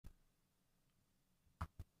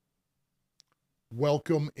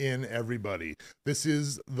Welcome in, everybody. This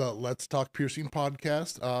is the Let's Talk Piercing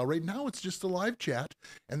podcast. Right now, it's just a live chat.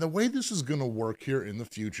 And the way this is going to work here in the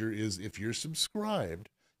future is if you're subscribed,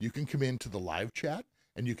 you can come into the live chat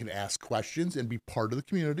and you can ask questions and be part of the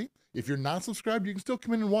community. If you're not subscribed, you can still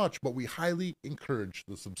come in and watch, but we highly encourage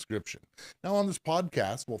the subscription. Now, on this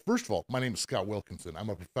podcast, well, first of all, my name is Scott Wilkinson. I'm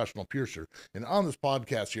a professional piercer. And on this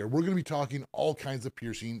podcast here, we're going to be talking all kinds of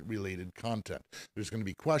piercing-related content. There's going to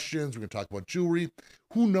be questions. We're going to talk about jewelry.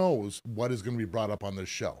 Who knows what is going to be brought up on this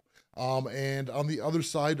show? And on the other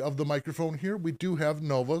side of the microphone here, we do have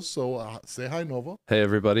Nova. So say hi, Nova. Hey,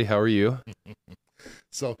 everybody. How are you?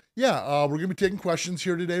 So, yeah, we're going to be taking questions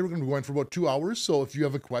here today. We're going to be going for about 2 hours. So if you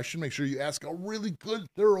have a question, make sure you ask a really good,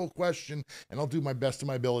 thorough question, and I'll do my best of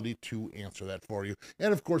my ability to answer that for you.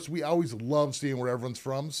 And, of course, we always love seeing where everyone's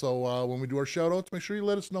from. So when we do our shout-outs, make sure you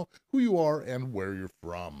let us know who you are and where you're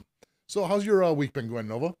from. So how's your week been going,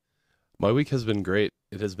 Nova? My week has been great.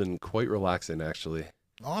 It has been quite relaxing, actually.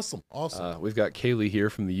 Awesome, awesome. We've got Kaylee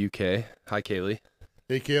here from the UK. Hi, Kaylee.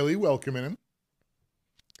 Hey, Kaylee, welcome in.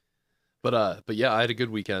 But yeah, I had a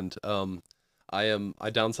good weekend. I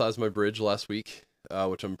downsized my bridge last week,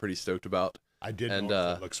 which I'm pretty stoked about. I did, and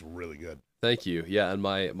it looks really good. Thank you. Yeah, and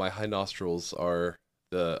my high nostrils are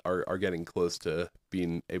getting close to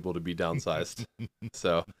being able to be downsized.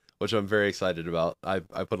 So, which I'm very excited about. I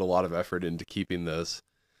put a lot of effort into keeping those.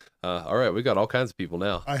 All right, we got all kinds of people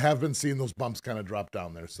now. I have been seeing those bumps kind of drop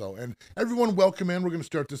down there. So, and everyone, welcome in. We're going to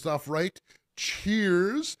start this off right.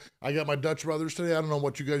 Cheers. I got my Dutch brothers today. I don't know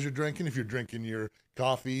what you guys are drinking. If you're drinking your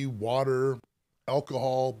coffee, water,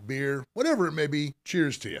 alcohol, beer, whatever it may be,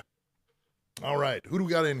 cheers to you. All right. Who do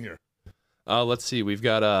we got in here? Let's see. We've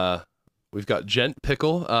got Gent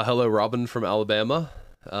Pickle. Hello, Robin from Alabama.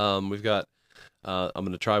 We've got I'm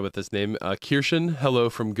going to try with this name. Kirschen. Hello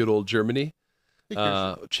from good old Germany.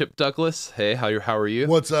 Hey, Chip Douglas. Hey, how are you?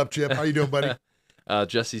 What's up, Chip? How you doing, buddy?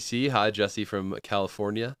 Jesse C. Hi, Jesse from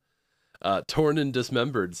California. Torn and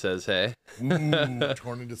Dismembered says, hey. Ooh,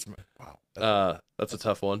 Torn and Dismembered. Wow. That's a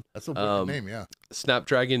tough one. That's a wicked name, yeah.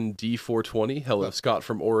 Snapdragon D420. Hello, Scott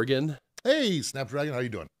from Oregon. Hey, Snapdragon, how you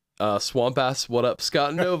doing? Swamp Ass. What up, Scott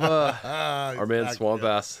and Nova? Our man Swamp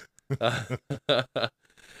Ass.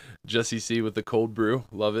 Jesse C with the cold brew.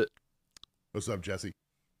 Love it. What's up, Jesse?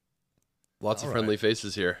 Lots of friendly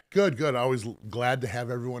faces here. Good, good. Always glad to have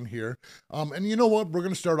everyone here. And you know what? We're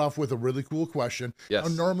going to start off with a really cool question. Yes.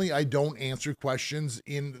 Normally, I don't answer questions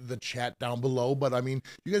in the chat down below, but I mean,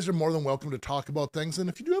 you guys are more than welcome to talk about things. And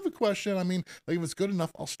if you do have a question, I mean, like if it's good enough,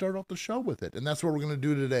 I'll start off the show with it. And that's what we're going to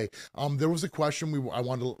do today. There was a question I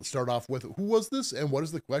wanted to start off with. Who was this, and what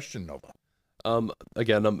is the question, Nova?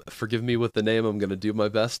 Again, forgive me with the name. I'm going to do my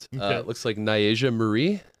best. Okay. It looks like Nyasia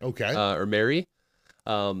Marie. Okay. Or Mary.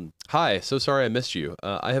 Hi, so sorry I missed you.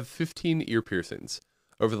 I have 15 ear piercings.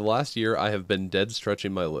 Over the last year, I have been dead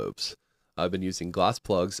stretching my lobes. I've been using glass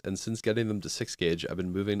plugs, and since getting them to 6 gauge, I've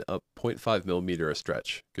been moving up 0.5 millimeter a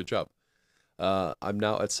stretch. Good job. I'm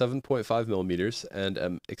now at 7.5 millimeters, and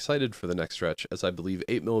am excited for the next stretch, as I believe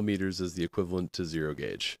 8 millimeters is the equivalent to 0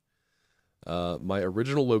 gauge. My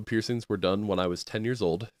original lobe piercings were done when I was 10 years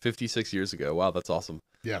old, 56 years ago. Wow, that's awesome.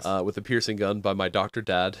 Yes. With a piercing gun by my doctor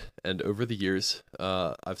dad, and over the years,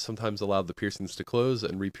 I've sometimes allowed the piercings to close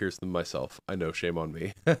and re-pierce them myself. I know, shame on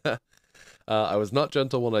me. I was not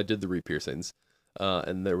gentle when I did the re-piercings,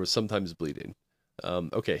 and there was sometimes bleeding.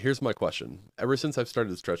 Okay, here's my question. Ever since I've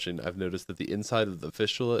started stretching, I've noticed that the inside of the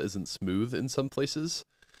fistula isn't smooth in some places.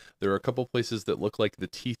 There are a couple places that look like the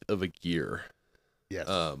teeth of a gear. Yes.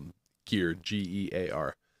 Gear,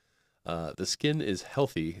 G-E-A-R. The skin is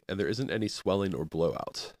healthy, and there isn't any swelling or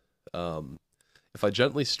blowout. If I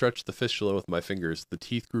gently stretch the fistula with my fingers, the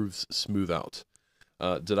teeth grooves smooth out.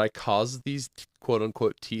 Did I cause these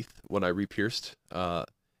quote-unquote teeth when I re-pierced, and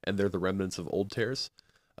they're the remnants of old tears?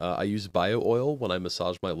 I use bio oil when I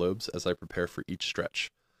massage my lobes as I prepare for each stretch.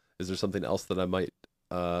 Is there something else that I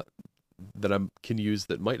can use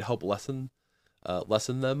that might help lessen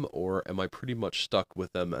them, or am I pretty much stuck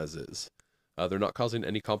with them as is? They're not causing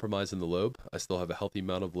any compromise in the lobe. I still have a healthy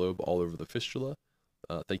amount of lobe all over the fistula.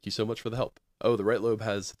 Thank you so much for the help. Oh, the right lobe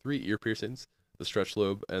has 3 ear piercings, the stretch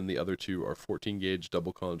lobe, and the other 2 are 14 gauge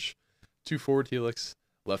double conch, 2 forward helix.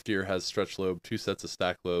 Left ear has stretch lobe, 2 sets of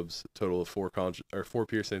stack lobes, total of 4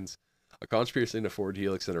 piercings, a conch piercing, a forward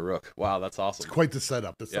helix, and a rook. Wow, that's awesome. It's quite the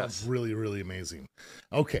setup. That sounds really, really amazing.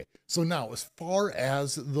 Okay, so now as far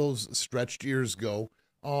as those stretched ears go,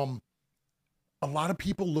 a lot of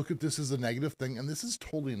people look at this as a negative thing, and this is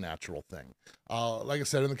totally a natural thing. Like I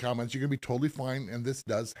said in the comments, you're going to be totally fine, and this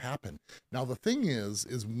does happen. Now, the thing is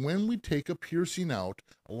when we take a piercing out,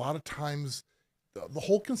 a lot of times the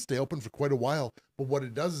hole can stay open for quite a while, but what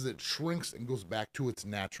it does is it shrinks and goes back to its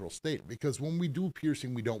natural state. Because when we do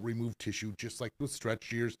piercing, we don't remove tissue, just like with stretch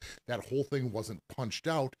shears. That whole thing wasn't punched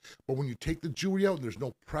out, but when you take the jewelry out and there's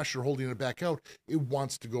no pressure holding it back out, it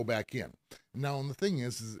wants to go back in. Now, and the thing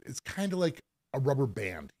is it's kind of like a rubber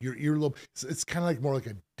band. Your earlobe, it's kind of like more like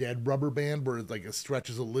a dead rubber band where it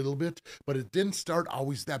stretches a little bit, but it didn't start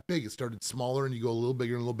always that big. It started smaller and you go a little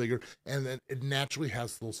bigger and a little bigger, and then it naturally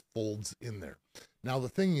has those folds in there. Now, the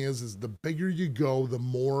thing is the bigger you go, the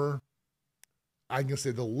more, I'm going to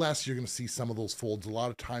say, the less you're going to see some of those folds. A lot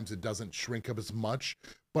of times it doesn't shrink up as much,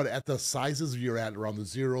 but at the sizes you're at, around the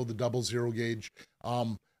 0, the 00 gauge,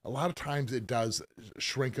 a lot of times it does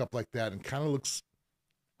shrink up like that and kind of looks,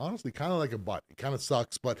 honestly, kind of like a butt. It kind of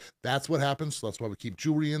sucks, but that's what happens. So that's why we keep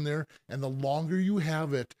jewelry in there. And the longer you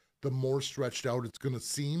have it, the more stretched out it's going to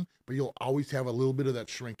seem, but you'll always have a little bit of that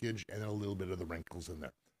shrinkage and a little bit of the wrinkles in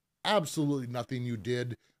there. Absolutely nothing you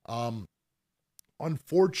did.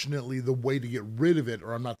 Unfortunately, the way to get rid of it,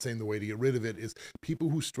 or I'm not saying the way to get rid of it, is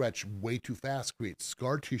people who stretch way too fast create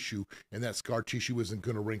scar tissue, and that scar tissue isn't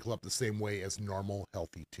going to wrinkle up the same way as normal,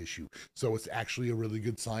 healthy tissue. So it's actually a really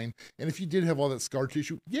good sign. And if you did have all that scar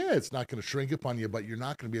tissue, yeah, it's not going to shrink up on you, but you're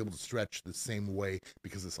not going to be able to stretch the same way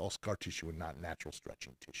because it's all scar tissue and not natural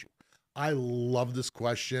stretching tissue. I love this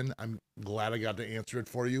question. I'm glad I got to answer it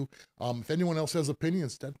for you. If anyone else has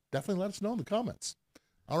opinions, definitely let us know in the comments.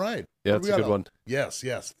 All right. Yeah, it's a good one. Yes.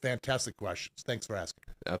 Fantastic questions. Thanks for asking.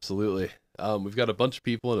 Absolutely. We've got a bunch of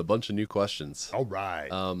people and a bunch of new questions. All right.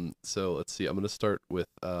 So let's see. I'm going to start with,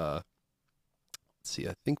 let's see.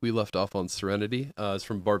 I think we left off on Serenity. It's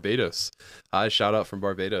from Barbados. Hi, shout out from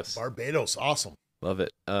Barbados. Barbados. Awesome. Love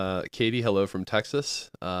it. Katie, hello from Texas.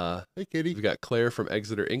 Hey, Katie. We've got Claire from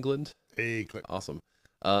Exeter, England. Hey, Claire. Awesome.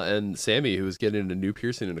 And Sammy, who is getting a new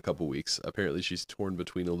piercing in a couple weeks. Apparently, she's torn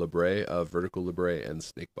between a labrae, a vertical labrae, and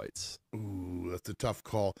snake bites. Ooh, that's a tough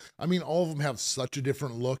call. I mean, all of them have such a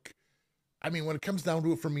different look. I mean, when it comes down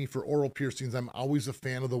to it for me, for oral piercings, I'm always a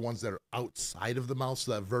fan of the ones that are outside of the mouth.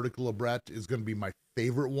 So that vertical labrae is going to be my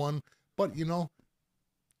favorite one. But, you know,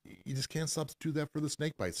 you just can't substitute that for the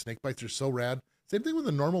snake bites. Snake bites are so rad. Same thing with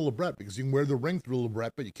the normal labrae, because you can wear the ring through the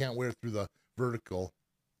labrae, but you can't wear it through the vertical.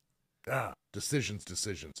 Decisions.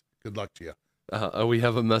 Good luck to you. We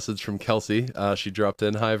have a message from Kelsey. She dropped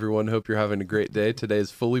in. Hi, everyone. Hope you're having a great day. Today is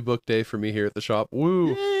fully booked day for me here at the shop.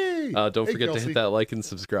 Woo! Don't forget Kelsey, to hit that like and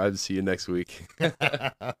subscribe. See you next week.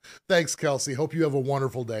 Thanks, Kelsey. Hope you have a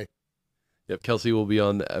wonderful day. Yep, Kelsey will be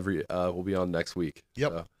on will be on next week.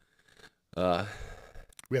 Yep. So,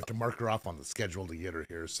 we have to mark her off on the schedule to get her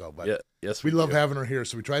here. So, but yeah, yes, we love having her here.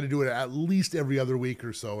 So we try to do it at least every other week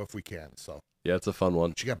or so if we can. So. Yeah, it's a fun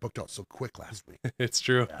one. She got booked out so quick last week. It's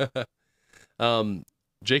true. Yeah.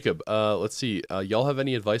 Jacob, let's see. Y'all have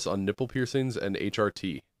any advice on nipple piercings and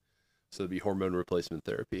HRT? So it'd be hormone replacement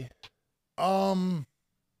therapy. I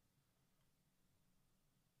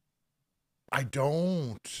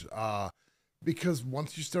don't. Because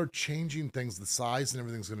once you start changing things, the size and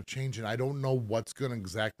everything's going to change, and I don't know what's going to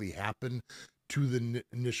exactly happen to the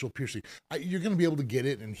initial piercing. You're going to be able to get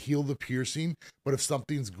it and heal the piercing, but if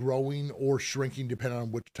something's growing or shrinking, depending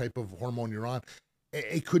on which type of hormone you're on,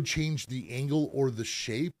 it could change the angle or the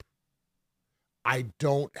shape. I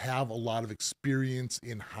don't have a lot of experience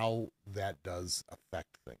in how that does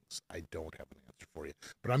affect things. I don't have an answer for you,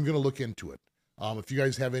 but I'm going to look into it. If you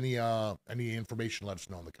guys have any information, let us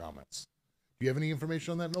know in the comments. Do you have any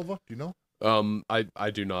information on that, Nova? Do you know?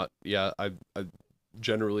 I do not. Yeah, I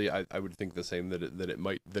generally I would think the same, that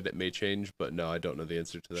it may change, but no, I don't know the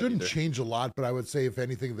answer to that. Shouldn't either. change a lot, but I would say if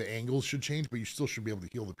anything, the angles should change, but you still should be able to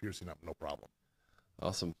heal the piercing up, no problem.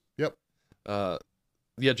 Awesome. Yep.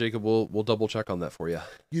 Yeah, Jacob, we'll double check on that for you.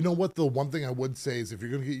 You know what? The one thing I would say is if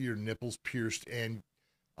you're going to get your nipples pierced and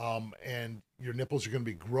your nipples are going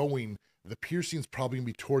to be growing, the piercing's probably going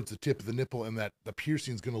to be towards the tip of the nipple, and that the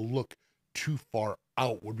piercing's going to look too far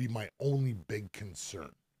out would be my only big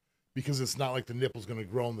concern. Because it's not like the nipple's going to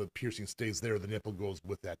grow and the piercing stays there. The nipple goes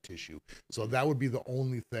with that tissue. So that would be the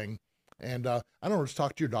only thing. And I don't know, just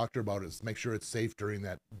talk to your doctor about it. Make sure it's safe during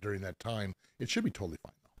that time. It should be totally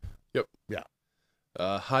fine, though. Yep.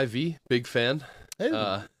 Yeah. Hi, V. Big fan. Hey,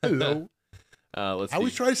 hello. Let's I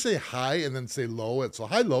always try to say hi and then say low. So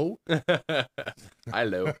hi, low. Hi,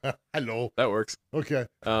 low. Hello. That works. Okay.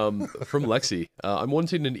 From Lexi. I'm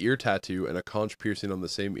wanting an ear tattoo and a conch piercing on the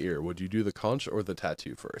same ear. Would you do the conch or the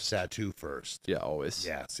tattoo first? Tattoo first. Yeah, always.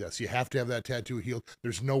 Yes. You have to have that tattoo healed.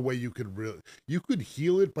 There's no way you could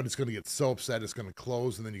heal it, but it's going to get so upset it's going to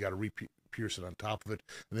close, and then you got to re-pierce it on top of it,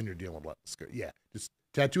 and then you're dealing with what? Yeah. Just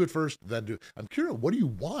Tattoo it first, then do. I'm curious, what do you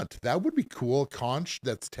want? That would be cool. A conch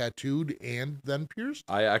that's tattooed and then pierced.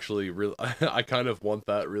 I actually really, I kind of want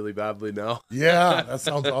that really badly now. Yeah, that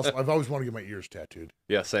sounds awesome. I've always wanted to get my ears tattooed.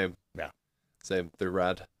 Yeah, same. Yeah. Same. They're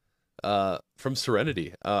rad. From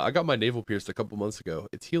Serenity. I got my navel pierced a couple months ago.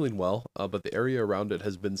 It's healing well, but the area around it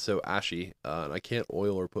has been so ashy, and I can't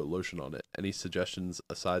oil or put lotion on it. Any suggestions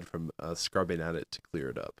aside from scrubbing at it to clear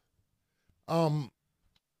it up? I'm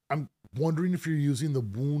wondering if you're using the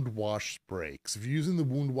wound wash spray. Because if you're using the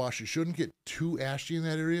wound wash, you shouldn't get too ashy in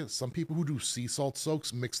that area. Some people who do sea salt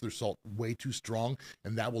soaks mix their salt way too strong,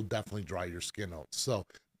 and that will definitely dry your skin out. So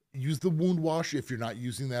use the wound wash if you're not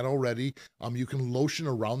using that already. You can lotion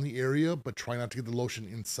around the area, but try not to get the lotion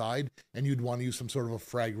inside. And you'd want to use some sort of a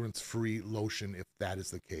fragrance-free lotion if that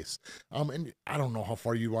is the case. And I don't know how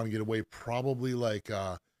far you want to get away. Probably like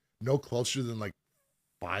no closer than like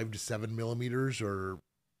 5 to 7 millimeters or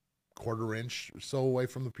quarter inch or so away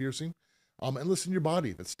from the piercing. And listen to your body.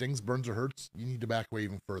 If it stings, burns, or hurts, you need to back away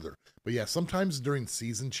even further. But yeah, sometimes during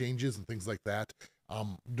season changes and things like that,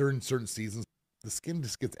 during certain seasons, the skin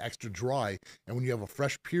just gets extra dry. And when you have a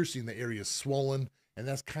fresh piercing, the area is swollen. And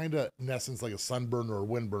that's kind of, in essence, like a sunburn or a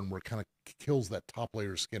windburn where it kind of kills that top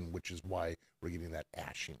layer of skin, which is why we're getting that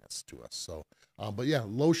ashiness to us. So, but yeah,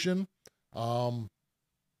 lotion.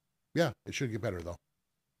 Yeah, it should get better though.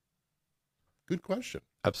 Good question.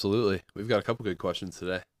 Absolutely. We've got a couple good questions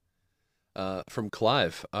today. From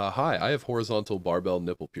Clive. Hi, I have horizontal barbell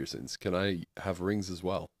nipple piercings. Can I have rings as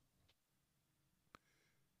well?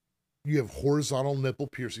 You have horizontal nipple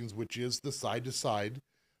piercings, which is the side to side.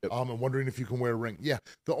 Yep. I'm wondering if you can wear a ring. Yeah.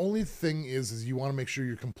 The only thing is you want to make sure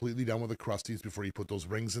you're completely done with the crusties before you put those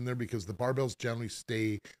rings in there, because the barbells generally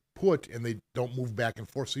stay put and they don't move back and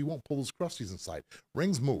forth. So you won't pull those crusties inside.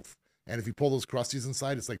 Rings move. And if you pull those crusties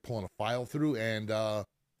inside, it's like pulling a file through, and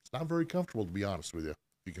it's not very comfortable, to be honest with you.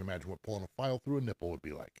 You can imagine what pulling a file through a nipple would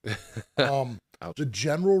be like. The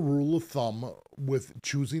general rule of thumb with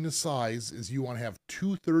choosing a size is you want to have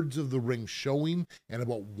 2/3 of the ring showing and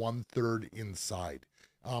about 1/3 inside.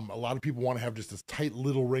 A lot of people want to have just this tight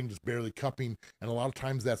little ring, just barely cupping, and a lot of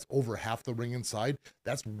times that's over half the ring inside.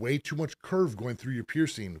 That's way too much curve going through your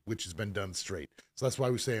piercing, which has been done straight. So that's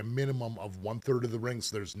why we say a minimum of 1/3 of the ring,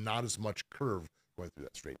 so there's not as much curve going through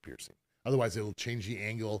that straight piercing. Otherwise, it'll change the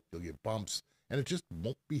angle, you'll get bumps, and it just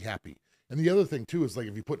won't be happy. And the other thing, too, is like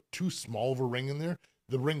if you put too small of a ring in there,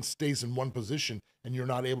 the ring stays in one position, and you're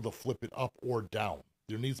not able to flip it up or down.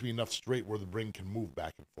 There needs to be enough straight where the ring can move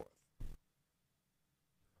back and forth.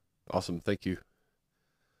 Awesome. Thank you.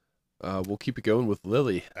 We'll keep it going with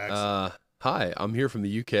Lily. Hi, I'm here from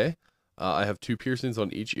the UK. I have 2 piercings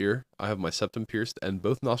on each ear. I have my septum pierced and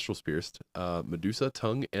both nostrils pierced, medusa,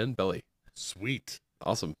 tongue, and belly. Sweet.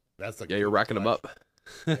 Awesome. That's like, yeah, you're racking them up.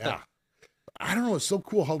 Yeah. I don't know. It's so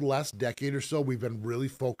cool how the last decade or so we've been really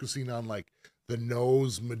focusing on like the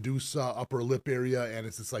nose, medusa, upper lip area, and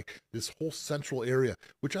it's just like this whole central area,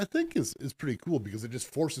 which I think is pretty cool because it just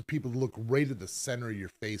forces people to look right at the center of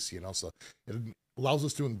your face, you know. So it allows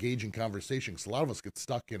us to engage in conversation, because a lot of us get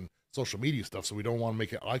stuck in social media stuff, so we don't want to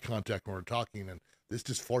make eye contact when we're talking, and this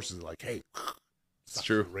just forces it like, hey, it's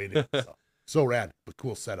true. Right in. So rad, but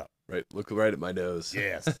cool setup. Right, look right at my nose.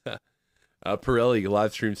 Yes. Pirelli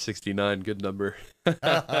live stream 69, good number. We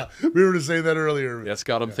were to say that earlier. Yeah,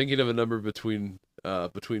 Scott, I'm thinking of a number between 1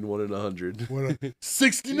 and 100.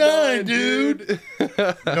 69, dude. You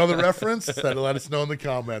know the reference? Let us know in the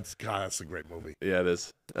comments. God, that's a great movie. Yeah, it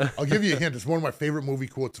is. I'll give you a hint. It's one of my favorite movie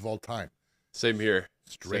quotes of all time. Same here.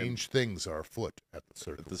 Strange things are afoot at the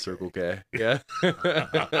Circle. At the Circle K. Yeah.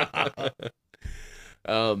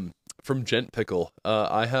 From Gent Pickle,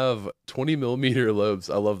 I have 20 millimeter lobes.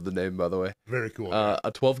 I love the name, by the way. Very cool.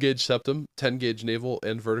 A 12 gauge septum, 10 gauge navel,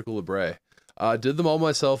 and vertical labret. Did them all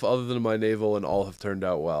myself, other than my navel, and all have turned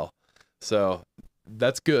out well. So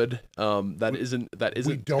that's good. That isn't.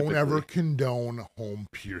 We don't ever condone home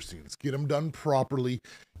piercings. Get them done properly.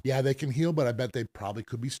 Yeah, they can heal, but I bet they probably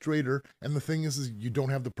could be straighter. And the thing is you don't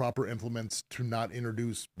have the proper implements to not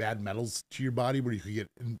introduce bad metals to your body, where you could get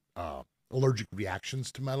allergic reactions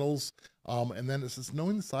to metals. And then it's just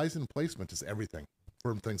knowing the size and placement is everything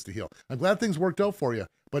for things to heal. I'm glad things worked out for you,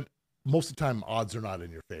 but most of the time odds are not in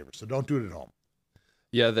your favor, so don't do it at home.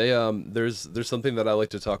 Yeah, they there's something that I like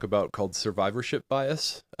to talk about called survivorship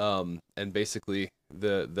bias. And basically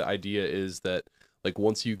the idea is that, like,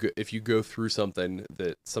 once if you go through something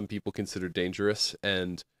that some people consider dangerous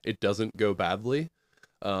and it doesn't go badly,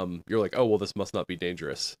 you're like, oh well, this must not be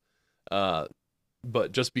dangerous.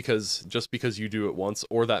 But just because you do it once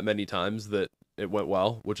or that many times that it went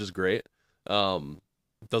well, which is great,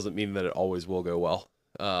 doesn't mean that it always will go well.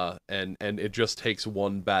 and it just takes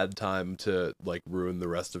one bad time to like ruin the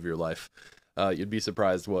rest of your life. You'd be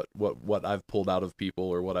surprised what I've pulled out of people,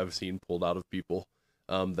 or what I've seen pulled out of people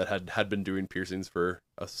that had been doing piercings for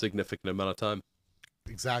a significant amount of time.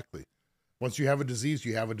 Exactly. Once you have a disease,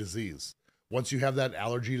 you have a disease. Once you have that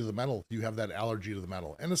allergy to the metal, you have that allergy to the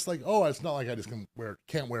metal. And it's like, oh, it's not like I just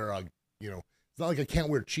can't wear it's not like I can't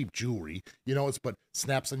wear cheap jewelry, but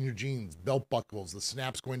snaps on your jeans, belt buckles, the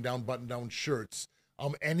snaps going down button-down shirts,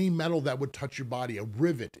 any metal that would touch your body, a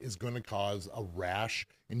rivet is going to cause a rash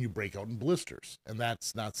and you break out in blisters. And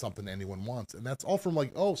that's not something anyone wants. And that's all from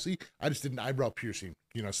like, oh, see, I just did an eyebrow piercing,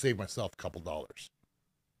 save myself a couple dollars.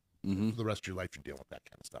 Mm-hmm. For the rest of your life, you're dealing with that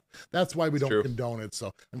kind of stuff. That's why we don't True. condone it.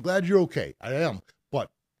 So I'm glad you're okay. I am, but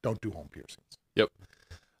don't do home piercings. Yep.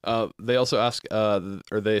 They also ask,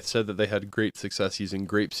 or they said that they had great success using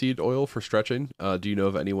grapeseed oil for stretching. Do you know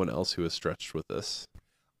of anyone else who has stretched with this?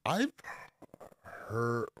 I've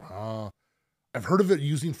heard of it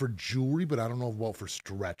using for jewelry, but I don't know about for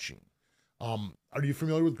stretching. Are you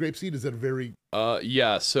familiar with grapeseed? Is that a very...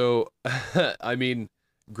 Yeah. So, I mean,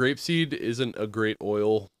 grapeseed isn't a great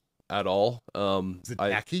oil at all. Is it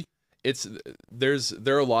tacky? There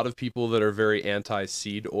are a lot of people that are very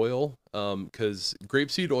anti-seed oil, because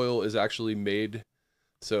grapeseed oil is actually made.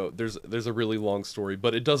 So there's a really long story,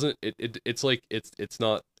 but it's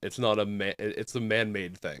a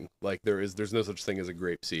man-made thing. Like there's no such thing as a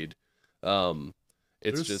grapeseed.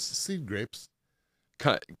 There's just seed grapes.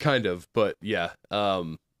 Kind of, but yeah.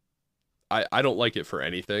 I don't like it for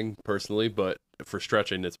anything personally, but for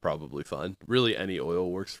stretching, it's probably fun. Really, any oil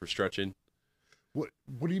works for stretching. What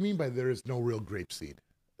do you mean by there is no real grapeseed?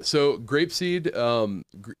 So grapeseed,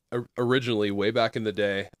 originally, way back in the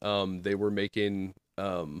day, they were making,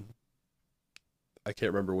 I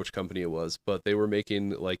can't remember which company it was, but they were making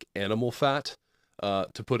like animal fat,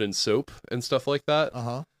 to put in soap and stuff like that.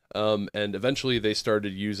 Uh-huh. And eventually they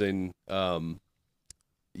started using a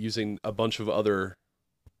bunch of other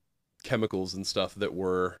chemicals and stuff that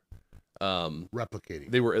were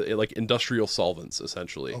replicating. They were like industrial solvents,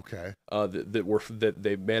 essentially. Okay. That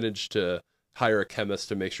they managed to hire a chemist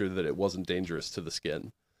to make sure that it wasn't dangerous to the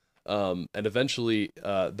skin. And eventually,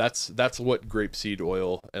 that's what grapeseed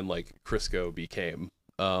oil and like Crisco became.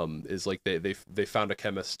 Is like they found a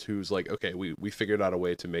chemist who's like, okay, we figured out a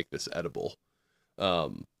way to make this edible.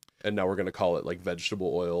 And now we're gonna call it like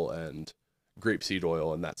vegetable oil and grapeseed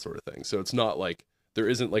oil and that sort of thing. So it's not like there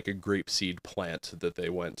isn't like a grapeseed plant that they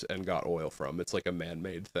went and got oil from. It's like a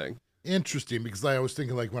man-made thing. Interesting, because I was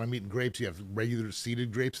thinking like when I'm eating grapes, you have regular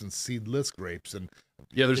seeded grapes and seedless grapes, and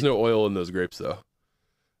yeah, there's no oil in those grapes though.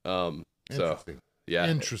 Interesting. So yeah,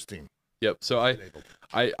 interesting. Yep. So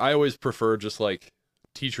I always prefer just like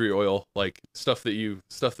tea tree oil, like stuff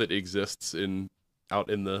that exists out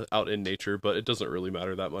in nature, but it doesn't really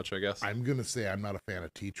matter that much, I guess. I'm gonna say I'm not a fan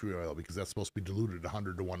of tea tree oil because that's supposed to be diluted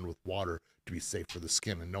 100 to 1 with water to be safe for the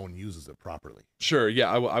skin, and no one uses it properly. Sure.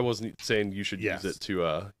 Yeah, I wasn't saying you should Yes.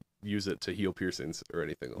 use it to heal piercings or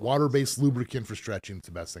anything. Water-based lubricant for stretching is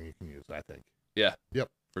the best thing you can use, I think. Yeah. Yep.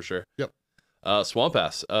 For sure. Yep. Swamp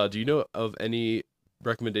Ass. Do you know of any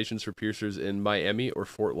recommendations for piercers in Miami or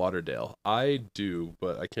Fort Lauderdale? I do,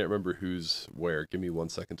 but I can't remember who's where. Give me 1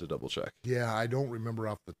 second to double check. Yeah, I don't remember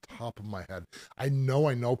off the top of my head. I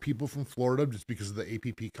know people from Florida just because of the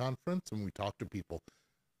APP conference, and we talk to people.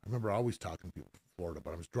 I remember always talking to people from Florida,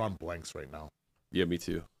 but I'm just drawing blanks right now. Yeah, me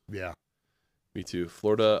too. Yeah. Me too.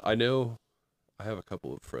 Florida, I know I have a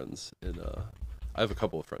couple of friends in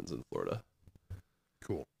Florida.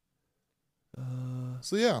 Cool.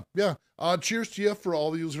 So yeah. Cheers to you for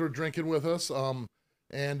all of you who are drinking with us.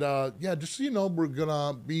 Just so you know, we're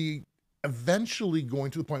gonna be eventually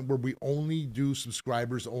going to the point where we only do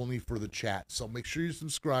subscribers only for the chat. So make sure you're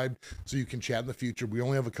subscribed so you can chat in the future. We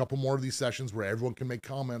only have a couple more of these sessions where everyone can make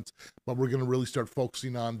comments, but we're going to really start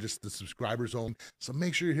focusing on just the subscribers only. So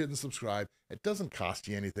make sure you're hitting subscribe. It doesn't cost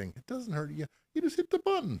you anything. It doesn't hurt you. You just hit the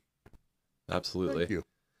button. Absolutely. Thank you.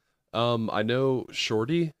 I know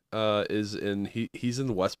Shorty he's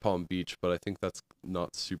in West Palm Beach, but I think that's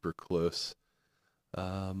not super close.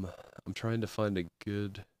 I'm trying to find a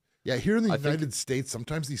good... Yeah, here in the United States,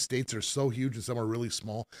 sometimes these states are so huge and some are really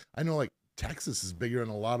small. I know, like, Texas is bigger than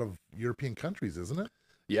a lot of European countries, isn't it?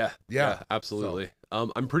 Yeah, absolutely.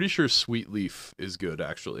 So, I'm pretty sure Sweet Leaf is good,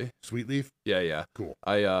 actually. Sweet Leaf? Yeah. Cool.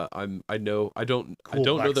 I don't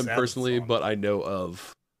know them personally, but I know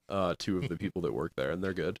of two of the people that work there, and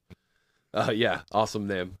they're good. Yeah, awesome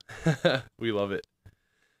name. We love it.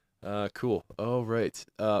 Cool. All right.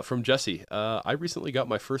 From Jesse. I recently got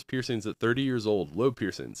my first piercings at 30 years old, lobe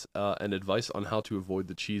piercings, and advice on how to avoid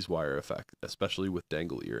the cheese wire effect, especially with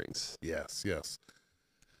dangle earrings. Yes.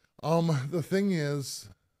 The thing is,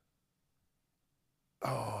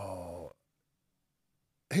 oh,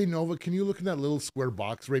 hey Nova, can you look in that little square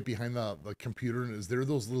box right behind the computer? And is there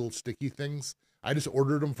those little sticky things? I just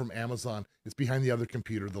ordered them from Amazon. It's behind the other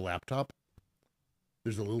computer, the laptop.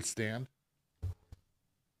 There's a little stand.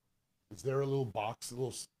 Is there a little box?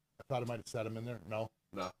 I thought I might have set them in there. No?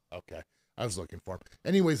 No. Okay. I was looking for them.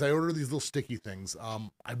 Anyways, I ordered these little sticky things.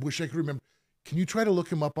 I wish I could remember. Can you try to look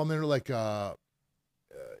them up on there, like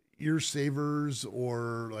ear savers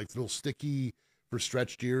or like little sticky for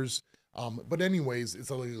stretched ears? But anyways, it's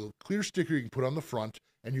a little clear sticker you can put on the front,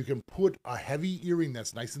 and you can put a heavy earring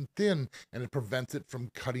that's nice and thin, and it prevents it from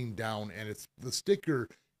cutting down. And it's the sticker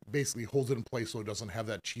basically holds it in place so it doesn't have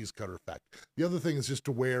that cheese cutter effect. The other thing is just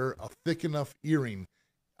to wear a thick enough earring.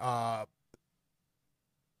 The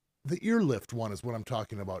ear lift one is what I'm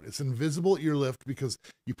talking about. It's invisible ear lift because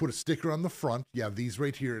you put a sticker on the front. You have these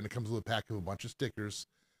right here, and it comes with a pack of a bunch of stickers.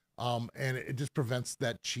 And it just prevents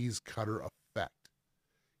that cheese cutter effect.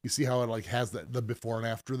 You see how it like has the before and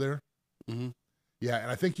after there? Mm-hmm. Yeah,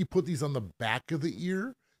 and I think you put these on the back of the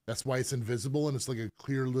ear. That's why it's invisible, and it's like a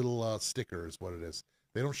clear little sticker is what it is.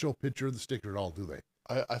 They don't show a picture of the sticker at all, do they?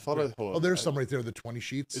 I thought I... Hold on. Oh, there's some right there, the 20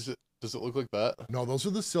 sheets. Does it look like that? No, those are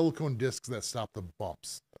the silicone discs that stop the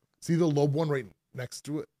bumps. See the lobe one right next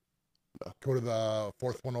to it? No. Go to the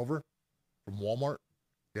fourth one over from Walmart.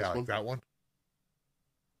 Yeah, like that one.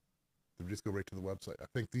 So just go right to the website. I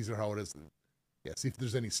think these are how it is. Yeah, see if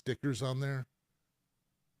there's any stickers on there.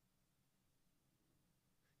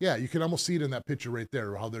 Yeah, you can almost see it in that picture right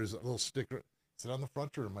there, how there's a little sticker. Is it on the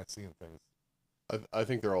front, or am I seeing things? I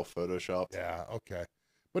think they're all photoshopped. Yeah, okay.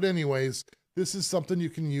 But anyways, this is something you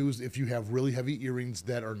can use if you have really heavy earrings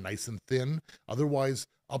that are nice and thin. Otherwise,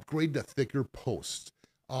 upgrade to thicker posts.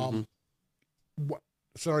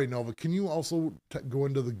 Sorry, Nova, can you also go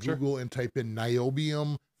into the Google and type in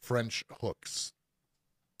niobium French hooks?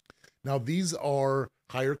 Now, these are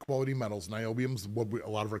higher quality metals. Niobium's what a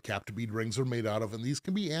lot of our captive bead rings are made out of, and these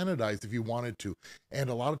can be anodized if you wanted to. And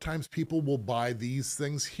a lot of times people will buy these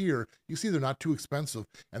things here. You see, they're not too expensive,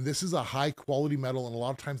 and this is a high quality metal, and a lot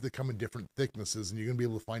of times they come in different thicknesses, and you're gonna be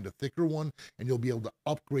able to find a thicker one, and you'll be able to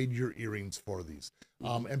upgrade your earrings for these.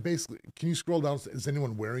 And basically, can you scroll down? Is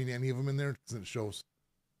anyone wearing any of them in there? Because it shows.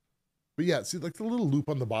 But yeah, see, like the little loop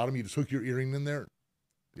on the bottom, you just hook your earring in there.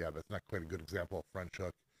 Yeah, that's not quite a good example of French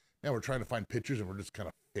hook. Now we're trying to find pictures and we're just kind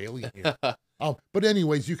of failing here. But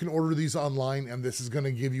anyways, you can order these online, and this is going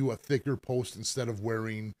to give you a thicker post instead of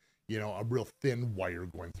wearing, a real thin wire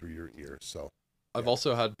going through your ear. So I've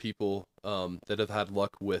also had people that have had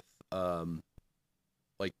luck with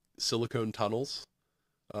like silicone tunnels.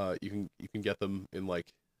 You can get them in like,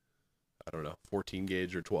 I don't know, 14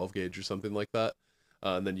 gauge or 12 gauge or something like that.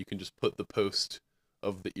 And then you can just put the post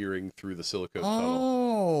of the earring through the silicone tunnel.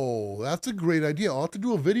 Oh, that's a great idea. I'll have to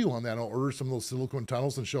do a video on that. I'll order some of those silicone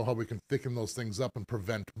tunnels and show how we can thicken those things up and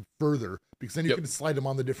prevent further, because then you can slide them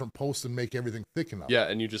on the different posts and make everything thick enough. Yeah,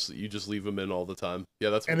 and you just leave them in all the time. Yeah,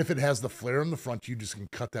 that's. And if it has the flare in the front, you just can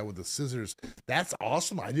cut that with the scissors. That's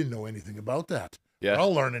awesome. I didn't know anything about that. Yeah, we're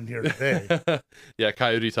all learning here today. Yeah,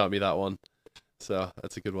 Coyote taught me that one, so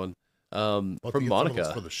that's a good one. From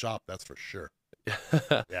Monica for the shop, that's for sure.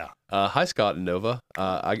 Yeah. Hi, Scott and Nova.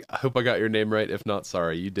 I hope I got your name right. If not,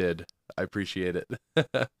 sorry, you did. I appreciate it.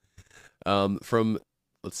 From,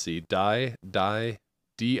 let's see, DI3ZN.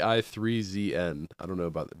 I don't know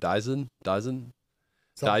about the Dyson.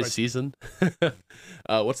 Season.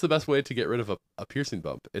 What's the best way to get rid of a piercing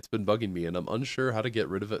bump? It's been bugging me, and I'm unsure how to get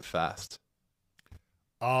rid of it fast.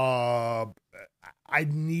 I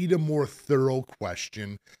need a more thorough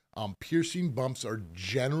question. Piercing bumps are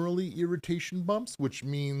generally irritation bumps, which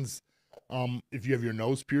means if you have your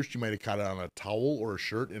nose pierced, you might have caught it on a towel or a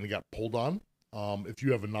shirt and it got pulled on. If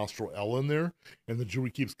you have a nostril L in there and the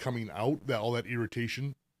jewelry keeps coming out, all that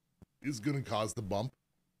irritation is going to cause the bump.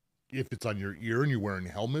 If it's on your ear and you're wearing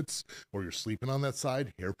helmets or you're sleeping on that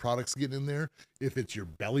side, hair products get in there. If it's your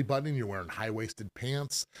belly button and you're wearing high-waisted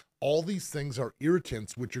pants, all these things are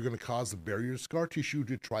irritants, which are going to cause the barrier scar tissue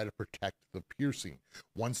to try to protect the piercing.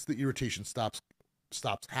 Once the irritation stops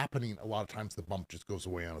happening, a lot of times the bump just goes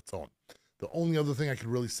away on its own. The only other thing I could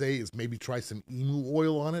really say is maybe try some emu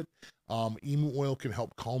oil on it. Emu oil can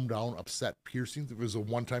help calm down upset piercings. If there's a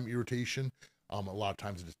one-time irritation, a lot of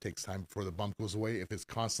times it just takes time before the bump goes away. If it's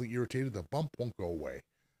constantly irritated, the bump won't go away.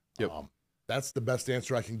 Yep. That's the best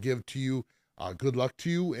answer I can give to you. Good luck to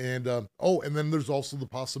you. And and then there's also the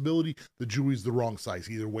possibility the jewelry's the wrong size,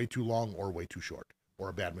 either way too long or way too short, or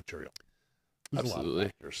a bad material. There's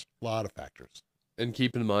Absolutely. A lot of factors. And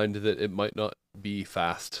keep in mind that it might not be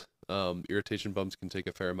fast. Irritation bumps can take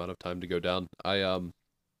a fair amount of time to go down.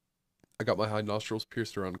 I got my high nostrils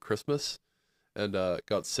pierced around Christmas, and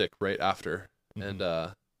got sick right after. And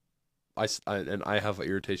I have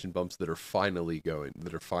irritation bumps that are finally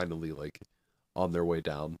like on their way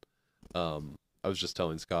down. I was just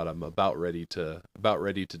telling Scott I'm about ready to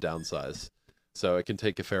downsize, so it can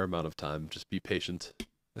take a fair amount of time. Just be patient.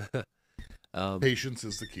 Patience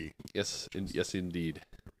is the key. Yes, yes, indeed.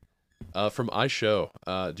 From iShow,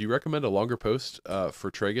 do you recommend a longer post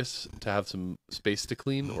for tragus to have some space to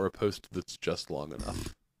clean, or a post that's just long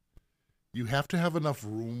enough? You have to have enough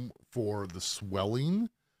room for the swelling.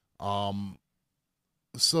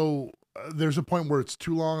 So there's a point where it's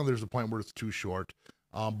too long and there's a point where it's too short.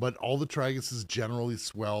 But all the traguses generally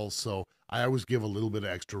swell, so I always give a little bit of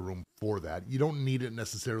extra room for that. You don't need it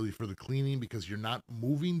necessarily for the cleaning because you're not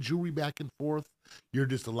moving jewelry back and forth. You're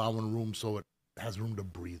just allowing room so it has room to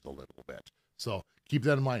breathe a little bit. So keep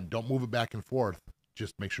that in mind. Don't move it back and forth.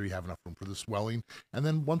 Just make sure you have enough room for the swelling. And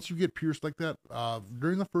then once you get pierced like that,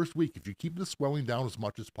 during the first week, if you keep the swelling down as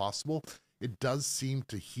much as possible, it does seem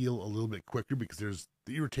to heal a little bit quicker because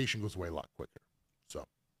the irritation goes away a lot quicker. So.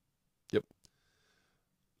 Yep.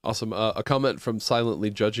 Awesome. A comment from Silently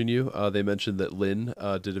Judging You. They mentioned that Lynn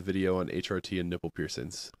did a video on HRT and nipple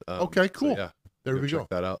piercings. Okay, cool. So, yeah, there we go. Check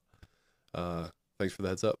that out. Thanks for the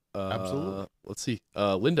heads up. Absolutely. Let's see.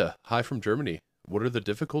 Linda, hi from Germany. What are the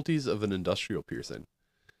difficulties of an industrial piercing?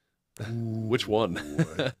 Which one?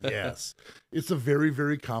 Yes. It's a very,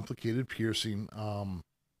 very complicated piercing.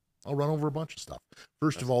 I'll run over a bunch of stuff.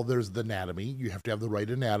 First of all, there's the anatomy. You have to have the right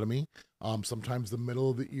anatomy. Sometimes the middle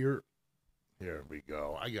of the ear. Here we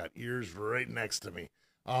go. I got ears right next to me.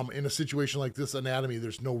 In a situation like this anatomy,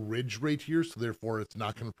 there's no ridge right here, so therefore it's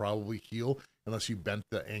not going to probably heal unless you bent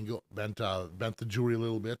the jewelry a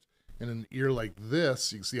little bit. In an ear like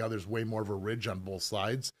this, you can see how there's way more of a ridge on both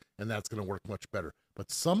sides, and that's going to work much better. But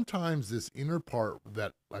sometimes this inner part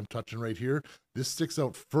that I'm touching right here, this sticks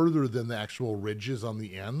out further than the actual ridges on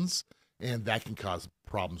the ends, and that can cause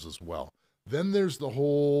problems as well. Then there's the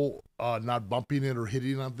whole not bumping it or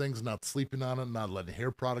hitting on things, not sleeping on it, not letting hair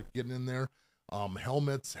product get in there.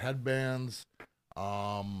 Helmets, headbands,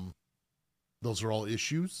 those are all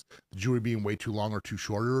issues. The jewelry being way too long or too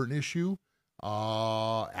short are an issue.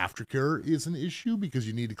 Aftercare is an issue because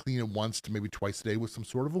you need to clean it once to maybe twice a day with some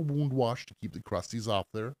sort of a wound wash to keep the crusties off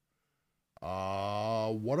there.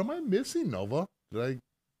 What am I missing, Nova?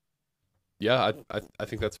 Yeah, I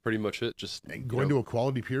think that's pretty much it. Just going to a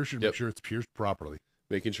quality piercer to make sure it's pierced properly.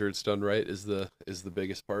 Making sure it's done right is the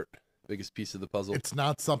biggest part, biggest piece of the puzzle. It's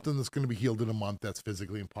not something that's going to be healed in a month. That's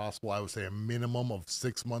physically impossible. I would say a minimum of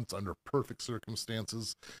 6 months under perfect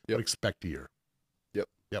circumstances. But expect a year.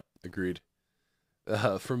 Yep. Agreed.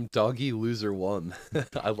 From Doggy Loser 1.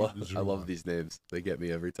 I love these names. They get me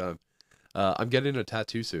every time. I'm getting a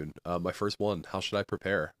tattoo soon. My first one. How should I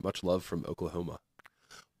prepare? Much love from Oklahoma.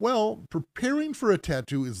 Well, preparing for a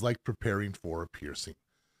tattoo is like preparing for a piercing.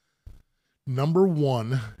 Number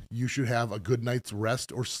one, you should have a good night's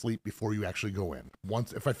rest or sleep before you actually go in.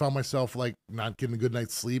 If I found myself like not getting a good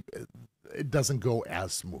night's sleep, it doesn't go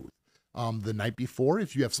as smooth. The night before,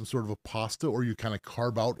 if you have some sort of a pasta or you kind of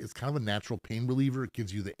carve out, it's kind of a natural pain reliever. It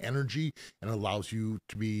gives you the energy and allows you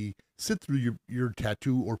to sit through your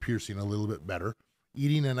tattoo or piercing a little bit better.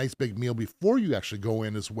 Eating a nice big meal before you actually go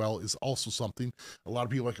in as well is also something. A lot of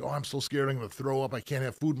people are like, oh, I'm so scared I'm going to throw up. I can't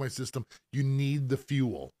have food in my system. You need the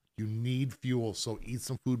fuel. You need fuel. So eat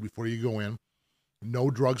some food before you go in. No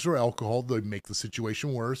drugs or alcohol. They make the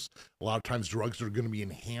situation worse. A lot of times drugs are going to be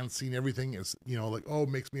enhancing everything. It's, like, oh, it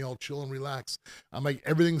makes me all chill and relax. I'm like,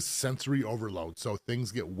 everything's sensory overload. So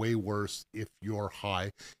things get way worse if you're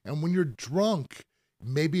high. And when you're drunk,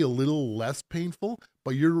 maybe a little less painful,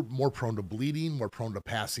 but you're more prone to bleeding, more prone to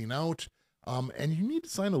passing out. And you need to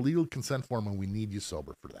sign a legal consent form, and we need you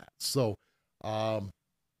sober for that. So,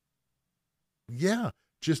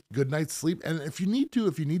 just good night's sleep. And if you need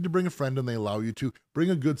to bring a friend and they allow you to, bring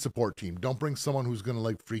a good support team. Don't bring someone who's going to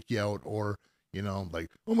like freak you out or, like,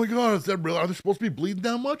 oh my God, is that real? Are they supposed to be bleeding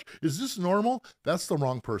that much? Is this normal? That's the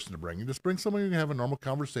wrong person to bring. You just bring someone who can have a normal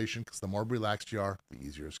conversation, because the more relaxed you are, the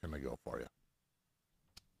easier it's going to go for you.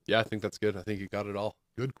 Yeah, I think that's good. I think you got it all.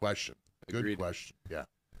 Good question. Agreed. Good question. Yeah.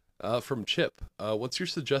 From Chip, what's your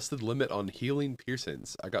suggested limit on healing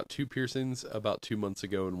piercings? I got 2 piercings about 2 months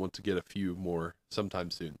ago and want to get a few more sometime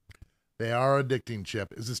soon. They are addicting,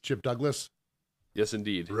 Chip. Is this Chip Douglas? Yes,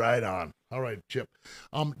 indeed. Right on. All right, Chip.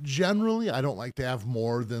 Generally, I don't like to have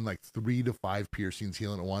more than like 3 to 5 piercings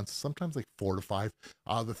healing at once. Sometimes like 4 to 5.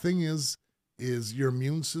 The thing is your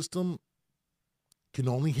immune system can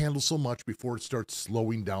only handle so much before it starts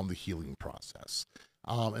slowing down the healing process.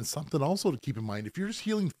 And something also to keep in mind, if you're just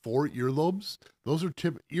healing 4 earlobes, those are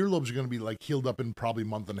earlobes are going to be like healed up in probably a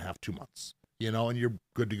month and a half, 2 months, and you're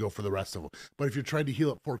good to go for the rest of them. But if you're trying to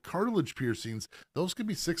heal up 4 cartilage piercings, those could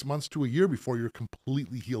be 6 months to a year before you're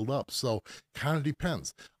completely healed up. So kind of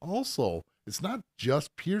depends. Also, it's not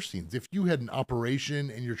just piercings. If you had an operation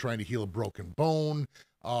and you're trying to heal a broken bone,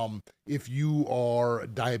 if you are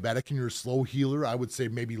diabetic and you're a slow healer, I would say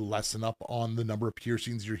maybe lessen up on the number of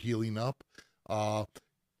piercings you're healing up.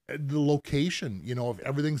 The location, if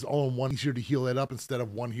everything's all in one, easier to heal it up instead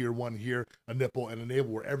of one here, a nipple and a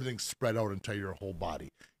navel where everything's spread out into your whole body.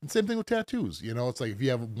 And same thing with tattoos. It's like if you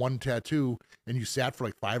have one tattoo and you sat for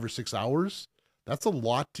like 5 or 6 hours, that's a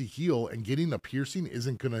lot to heal, and getting a piercing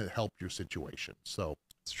isn't going to help your situation. So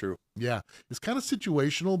It's true. yeah, it's kind of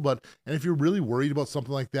situational, and if you're really worried about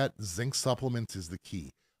something like that, zinc supplements is the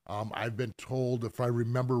key. I've been told, if I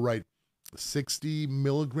remember right, 60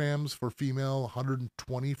 milligrams for female,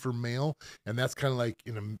 120 for male, and that's kind of like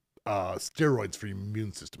steroids for your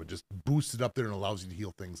immune system. It just boosts it up there and allows you to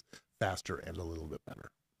heal things faster and a little bit better.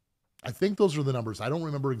 I think those are the numbers. I don't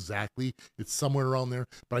remember exactly. It's somewhere around there,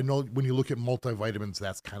 but I know when you look at multivitamins,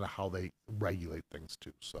 that's kind of how they regulate things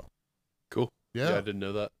too. So Cool. yeah, I didn't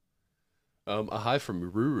know that. A hi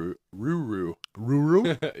from Ruru. Ruru.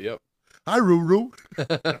 Yep. Hi, Ruru.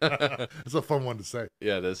 It's a fun one to say.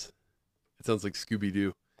 Yeah, it is. It sounds like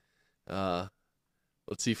Scooby-Doo.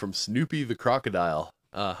 Let's see, from Snoopy the Crocodile.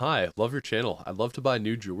 Hi, love your channel. I'd love to buy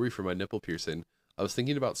new jewelry for my nipple piercing. I was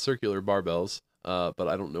thinking about circular barbells, but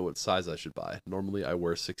I don't know what size I should buy. Normally I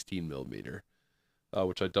wear 16 millimeter,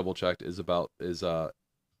 which I double checked is 5/8.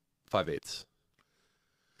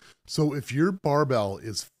 So if your barbell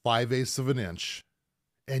is 5/8 of an inch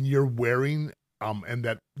and you're wearing, and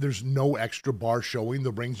that there's no extra bar showing,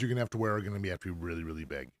 the rings you're going to have to wear are going to have to be really, really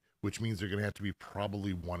big, which means they're going to have to be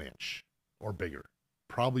probably 1 inch or bigger,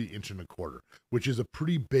 probably 1.25 inches, which is a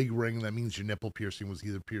pretty big ring. That means your nipple piercing was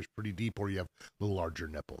either pierced pretty deep or you have a little larger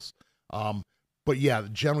nipples. But yeah,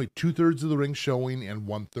 generally 2/3 of the ring showing and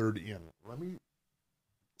 1/3 in. Let me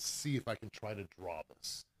see if I can try to draw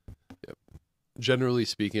this. Yep. Generally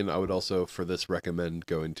speaking, I would also, for this, recommend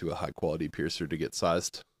going to a high quality piercer to get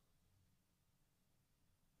sized.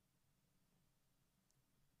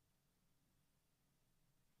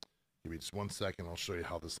 Give me just 1 second. I'll show you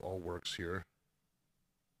how this all works here.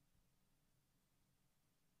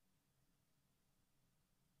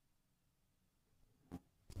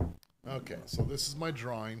 Okay, so this is my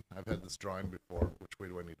drawing. I've had this drawing before. Which way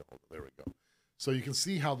do I need to hold it? There we go. So you can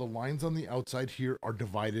see how the lines on the outside here are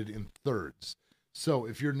divided in thirds. So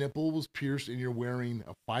if your nipple was pierced and you're wearing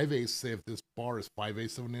a 5/8, say if this bar is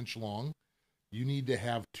 5/8 of an inch long, you need to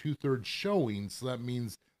have 2/3 showing. So that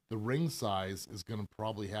means the ring size is going to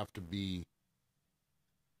probably have to be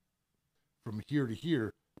from here to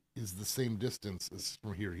here is the same distance as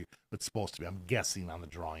from here to here. It's supposed to be. I'm guessing on the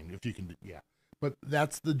drawing. If you can, yeah. But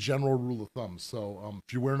that's the general rule of thumb. So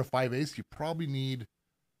if you're wearing a 5/8, you probably need,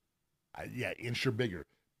 inch or bigger.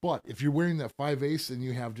 But if you're wearing that 5/8 and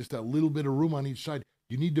you have just a little bit of room on each side,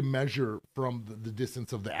 you need to measure from the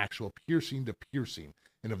distance of the actual piercing to piercing.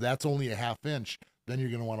 And if that's only a 1/2 inch, then you're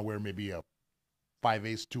going to want to wear maybe a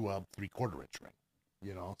 5/8 to a 3/4 inch ring.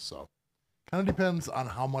 So kind of depends on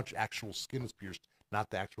how much actual skin is pierced, not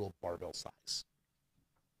the actual barbell size.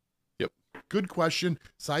 Yep. Good question.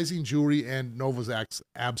 Sizing jewelry, and Nova's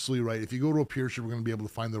absolutely right. If you go to a piercer, we're going to be able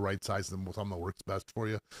to find the right size and something that works best for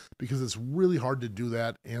you, because it's really hard to do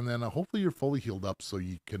that. And then hopefully you're fully healed up so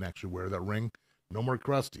you can actually wear that ring. No more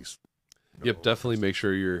crusties. Yep, definitely make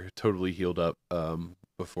sure you're totally healed up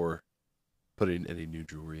before putting any new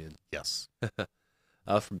jewelry in. Yes.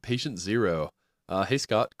 From Patient Zero. Hey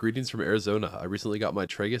Scott, greetings from Arizona. I recently got my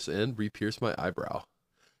tragus and re-pierced my eyebrow.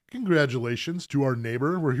 Congratulations to our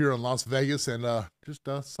neighbor. We're here in Las Vegas and just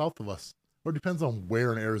south of us. Or it depends on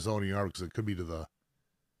where in Arizona you are, because it could be to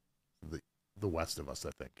the west of us,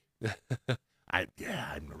 I think. I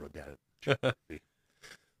never looked at it.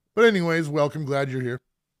 But anyways, welcome. Glad you're here.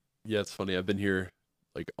 Yeah, it's funny. I've been here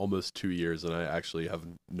like almost 2 years, and I actually have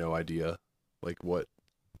no idea like what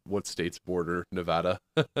states border Nevada.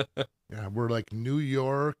 Yeah, we're like New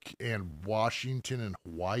York and Washington and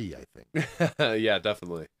Hawaii, I think. Yeah,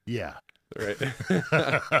 definitely. Yeah. Right.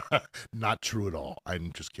 Not true at all.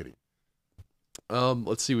 I'm just kidding.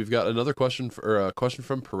 Let's see. We've got another question from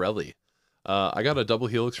Pirelli. I got a double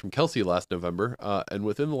helix from Kelsey last November, and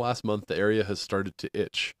within the last month, the area has started to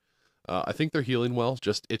itch. I think they're healing well,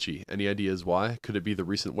 just itchy. Any ideas why? Could it be the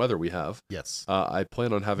recent weather we have? Yes. I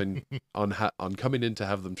plan on having on coming in to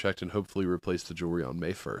have them checked and hopefully replace the jewelry on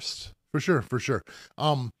May 1st. For sure.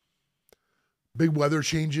 big weather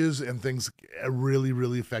changes and things really,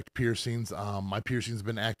 really affect piercings. My piercings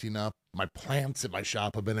been acting up. My plants at my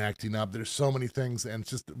shop have been acting up. There's so many things, and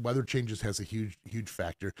it's just weather changes has a huge, huge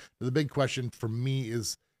factor. The big question for me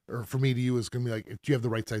is, or for me to you, is going to be like, do you have the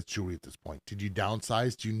right size jewelry at this point? Did you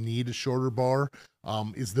downsize? Do you need a shorter bar?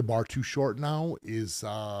 Is the bar too short now?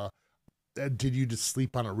 Did you just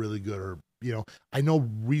sleep on it really good? Or, I know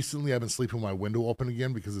recently I've been sleeping with my window open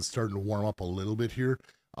again because it's starting to warm up a little bit here.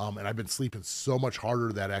 And I've been sleeping so much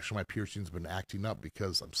harder that actually my piercing's been acting up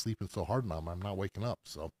because I'm sleeping so hard now. I'm not waking up.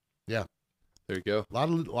 So, yeah. There you go. A lot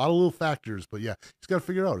of little factors, but yeah, just got to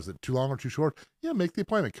figure out, is it too long or too short? Yeah, make the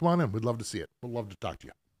appointment. Come on in. We'd love to see it. We'd love to talk to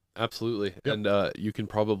you. Absolutely. Yep. And you can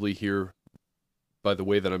probably hear by the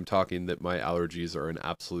way that I'm talking that my allergies are an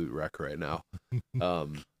absolute wreck right now. A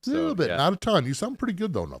little bit, not a ton. You sound pretty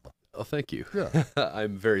good though, Noah. Oh, thank you. Yeah.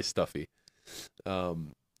 I'm very stuffy.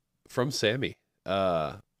 From Sammy.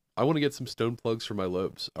 I want to get some stone plugs for my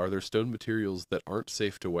lobes. Are there stone materials that aren't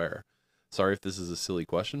safe to wear? Sorry if this is a silly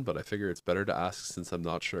question, but I figure it's better to ask since I'm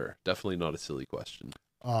not sure. Definitely not a silly question.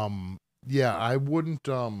 Yeah, I wouldn't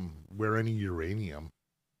wear any uranium.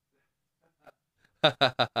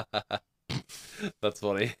 That's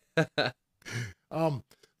funny.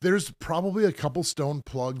 There's probably a couple stone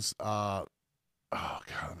plugs. Oh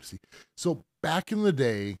God, let me see. So back in the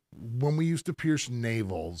day, when we used to pierce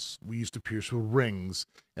navels, we used to pierce with rings,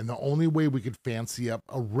 and the only way we could fancy up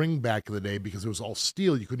a ring back in the day, because it was all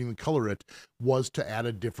steel, you couldn't even color it, was to add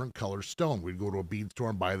a different color stone. We'd go to a bead store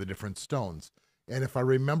and buy the different stones. And if I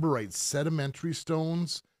remember right, sedimentary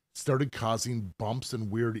stones started causing bumps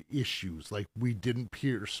and weird issues. Like we didn't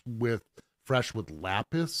pierce with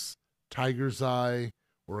lapis, tiger's eye,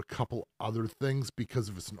 or a couple other things because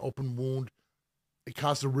if it's an open wound, it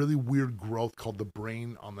caused a really weird growth called the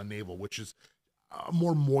brain on the navel, which is a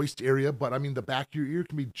more moist area. But I mean, the back of your ear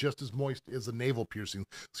can be just as moist as a navel piercing,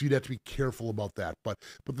 so you'd have to be careful about that. But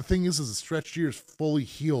the thing is the stretched ear is fully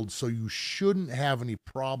healed, so you shouldn't have any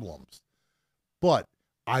problems. But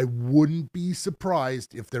I wouldn't be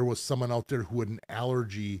surprised if there was someone out there who had an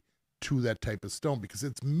allergy to that type of stone, because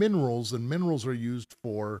it's minerals, and minerals are used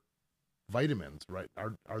for vitamins, right?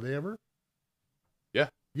 Are they ever? Yeah.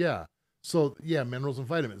 Yeah. So yeah, minerals and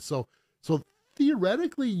vitamins. So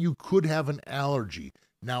theoretically you could have an allergy.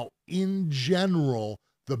 Now, in general,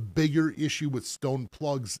 the bigger issue with stone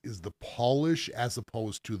plugs is the polish as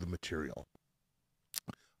opposed to the material.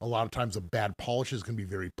 A lot of times a bad polish is going to be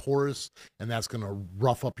very porous, and that's going to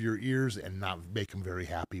rough up your ears and not make them very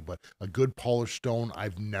happy. But a good polished stone,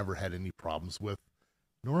 I've never had any problems with,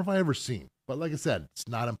 nor have I ever seen. But like I said, it's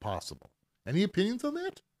not impossible. Any opinions on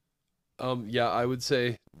that? Yeah, I would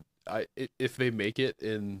say if they make it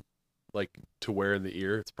in like to wear in the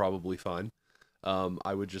ear, it's probably fine.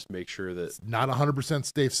 I would just make sure that it's not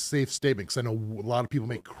 100% safe statement, because I know a lot of people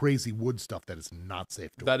make crazy wood stuff that is not safe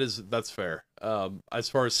to wear. That's fair. As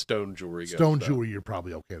far as stone jewelry goes, stone jewelry, you're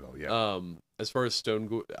probably okay though. Yeah. As far as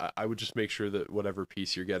I would just make sure that whatever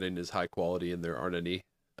piece you're getting is high quality and there aren't any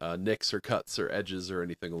nicks or cuts or edges or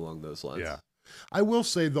anything along those lines. Yeah. I will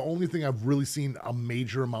say the only thing I've really seen a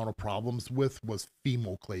major amount of problems with was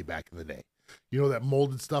Fimo clay back in the day. You know, that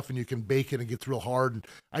molded stuff, and you can bake it and it gets real hard. And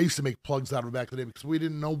I used to make plugs out of it back in the day because we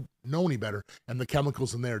didn't know any better. And the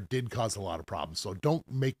chemicals in there did cause a lot of problems. So don't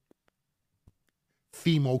make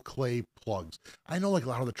Fimo clay plugs. I know like a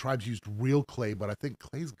lot of the tribes used real clay, but I think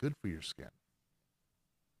clay's good for your skin.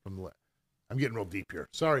 I'm getting real deep here.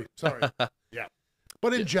 Sorry. Yeah.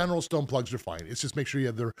 But in general, stone plugs are fine. It's just make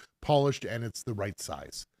sure they're polished and it's the right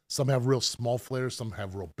size. Some have real small flares, some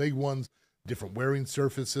have real big ones, different wearing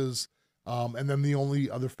surfaces. And then the only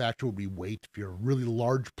other factor would be weight. If you're really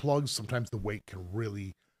large plugs, sometimes the weight can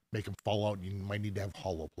really make them fall out, and you might need to have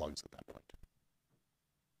hollow plugs at that point.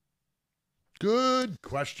 Good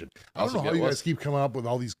question. I don't know how you guys keep coming up with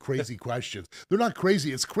all these crazy questions. They're not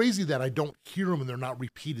crazy. It's crazy that I don't hear them and they're not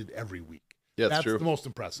repeated every week. Yeah, that's true. The most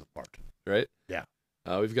impressive part. Right? Yeah.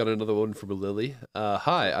 We've got another one from Lily.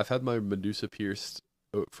 Hi, I've had my Medusa pierced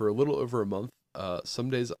for a little over a month. Some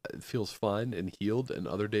days it feels fine and healed, and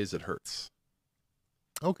other days it hurts.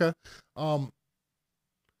 Okay.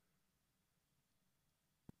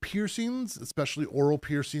 Piercings, especially oral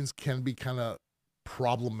piercings, can be kind of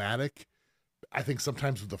problematic. I think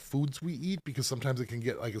sometimes with the foods we eat, because sometimes it can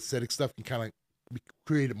get like acidic stuff can kind of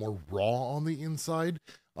create it more raw on the inside.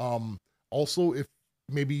 Also, if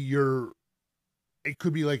maybe it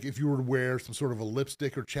could be like if you were to wear some sort of a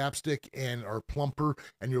lipstick or chapstick or plumper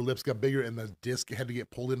and your lips got bigger and the disc had to get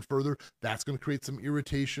pulled in further, that's going to create some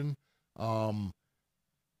irritation.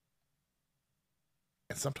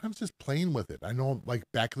 and sometimes just playing with it. I know, like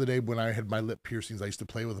back in the day when I had my lip piercings, I used to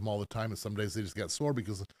play with them all the time, and some days they just got sore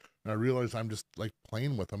because I realized I'm just like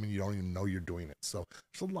playing with them, and you don't even know you're doing it. So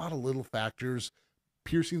there's a lot of little factors.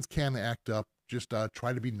 Piercings can act up. Just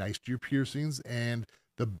try to be nice to your piercings, and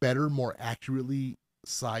the better, more accurately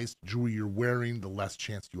sized jewelry you're wearing, the less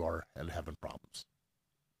chance you are at having problems.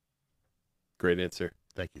 Great answer.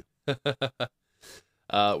 Thank you.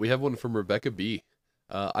 We have one from Rebecca B.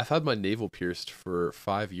 I've had my navel pierced for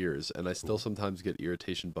 5 years, and I still sometimes get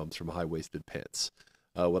irritation bumps from high-waisted pants.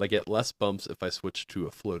 Would I get less bumps if I switched to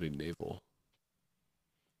a floating navel?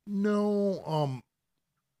 No,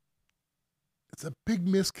 it's a big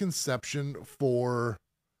misconception for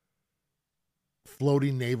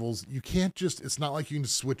floating navels. You can't just, it's not like you can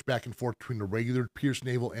just switch back and forth between a regular pierced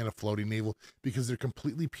navel and a floating navel because they're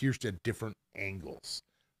completely pierced at different angles.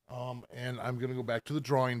 And I'm going to go back to the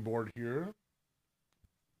drawing board here.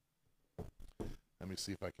 Let me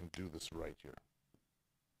see if I can do this right here.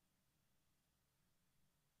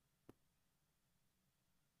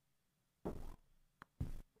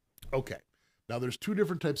 Okay. Now there's two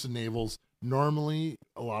different types of navels. Normally,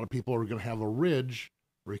 a lot of people are going to have a ridge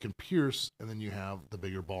where you can pierce, and then you have the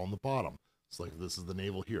bigger ball on the bottom. It's like this is the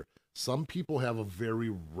navel here. Some people have a very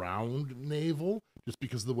round navel just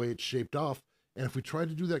because of the way it's shaped off. And if we try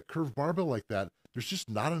to do that curved barbell like that, there's just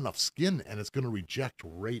not enough skin, and it's going to reject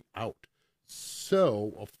right out.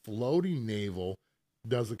 So a floating navel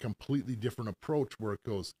does a completely different approach where it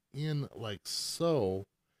goes in like so.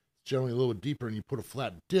 It's generally a little deeper, and you put a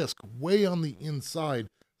flat disc way on the inside,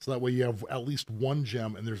 so that way you have at least one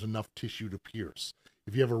gem and there's enough tissue to pierce.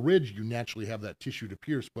 If you have a ridge, you naturally have that tissue to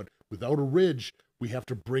pierce, but without a ridge, we have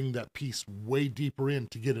to bring that piece way deeper in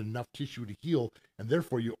to get enough tissue to heal, and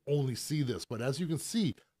therefore you only see this. But as you can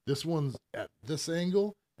see, this one's at this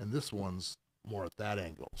angle, and this one's more at that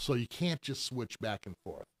angle. So you can't just switch back and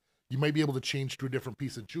forth. You might be able to change to a different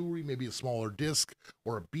piece of jewelry, maybe a smaller disc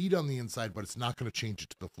or a bead on the inside, but it's not going to change it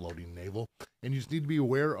to the floating navel. And you just need to be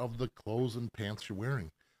aware of the clothes and pants you're wearing.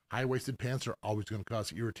 High-waisted pants are always going to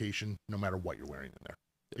cause irritation no matter what you're wearing in there,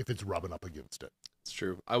 if it's rubbing up against it. It's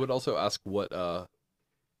true. I would also ask what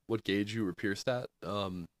gauge you were pierced at.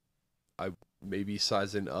 I maybe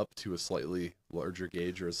sizing up to a slightly larger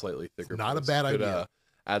gauge or a slightly thicker. Not a bad idea.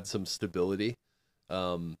 Add some stability.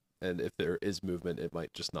 And if there is movement, it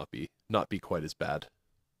might just not be quite as bad.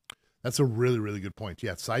 That's a really, really good point.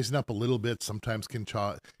 Yeah, sizing up a little bit sometimes can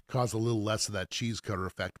cause a little less of that cheese cutter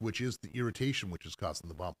effect, which is the irritation which is causing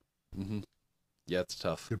the bump. Mm-hmm. Yeah, it's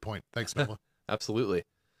tough. Good point. Thanks, Noah. Absolutely.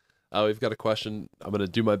 We've got a question. I'm going to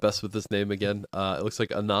do my best with this name again. It looks like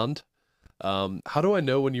Anand. How do I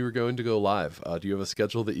know when you were going to go live? Do you have a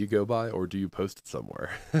schedule that you go by, or do you post it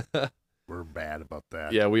somewhere? We're bad about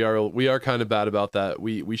that. Yeah, we are kind of bad about that.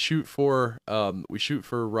 We shoot for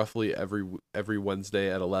roughly every Wednesday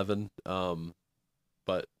at 11.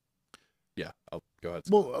 But yeah, I'll go ahead.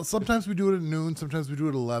 Well, sometimes we do it at noon, sometimes we do it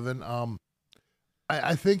at 11.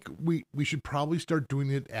 I think we should probably start doing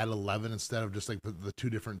it at 11 instead of just like the two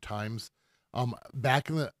different times.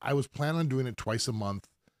 I was planning on doing it twice a month.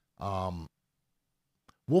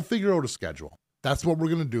 We'll figure out a schedule. That's what we're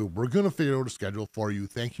going to do. We're going to figure out a schedule for you.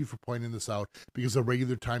 Thank you for pointing this out, because a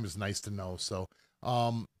regular time is nice to know. So,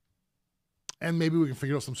 and maybe we can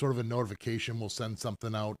figure out some sort of a notification. We'll send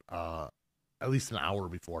something out, at least an hour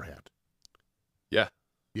beforehand. Yeah,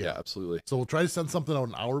 absolutely. So we'll try to send something out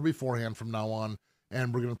an hour beforehand from now on.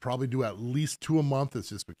 And we're going to probably do at least 2 a month. It's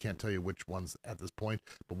just we can't tell you which ones at this point.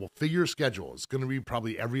 But we'll figure a schedule. It's going to be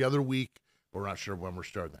probably every other week. But we're not sure when we're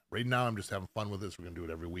starting that. Right now, I'm just having fun with this. We're going to do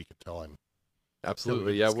it every week until I'm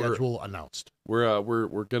absolutely schedule announced. We're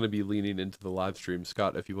going to be leaning into the live stream.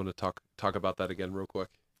 Scott, if you want to talk about that again real quick.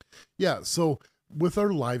 Yeah. So with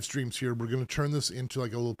our live streams here, we're going to turn this into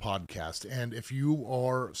like a little podcast. And if you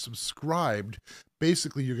are subscribed,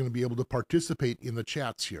 basically you're going to be able to participate in the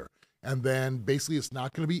chats here. And then basically it's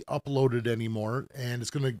not going to be uploaded anymore, and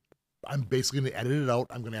I'm basically going to edit it out.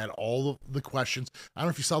 I'm going to add all the questions. I don't know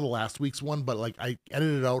if you saw the last week's one, but like I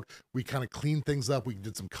edited it out. We kind of cleaned things up. We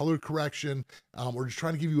did some color correction. We're just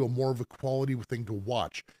trying to give you a more of a quality thing to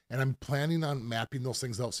watch. And I'm planning on mapping those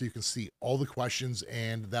things out so you can see all the questions,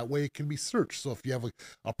 and that way it can be searched. So if you have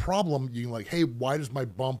a problem, you can like, hey, why does my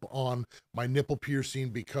bump on my nipple piercing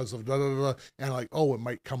because of da da da? And like, oh, it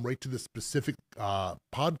might come right to this specific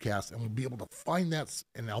podcast, and we'll be able to find that,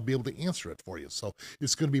 and I'll be able to answer it for you. So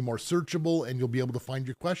it's going to be more searchable, and you'll be able to find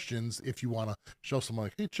your questions if you want to show someone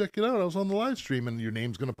like, hey, check it out, I was on the live stream, and your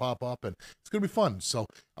name's going to pop up, and it's going to be fun. So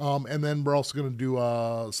and then we're also going to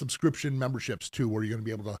do subscription memberships too, where you're going to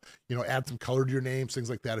be able to add some color to your names, things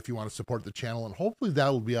like that if you want to support the channel. And hopefully that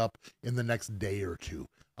will be up in the next day or two.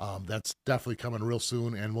 That's definitely coming real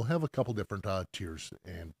soon, and we'll have a couple different tiers.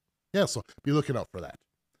 And yeah, so be looking out for that.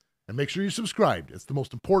 And make sure you're subscribed. It's the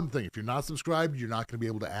most important thing. If you're not subscribed, you're not going to be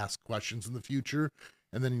able to ask questions in the future.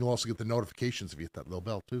 And then you'll also get the notifications if you hit that little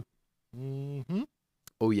bell too. Mm-hmm.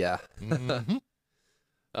 Oh, yeah. Mm-hmm.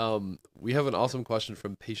 We have an awesome question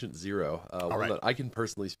from Patient Zero, one right. that I can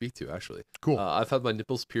personally speak to, actually. Cool. I've had my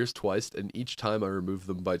nipples pierced twice, and each time I remove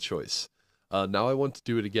them by choice. Now I want to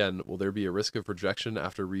do it again. Will there be a risk of rejection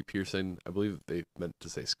after re-piercing? I believe they meant to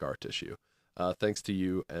say scar tissue. Thanks to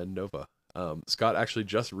you and Nova. Scott actually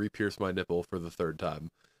just re-pierced my nipple for the third time,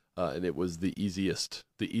 and it was the easiest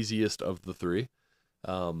of the three.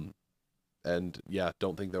 And yeah,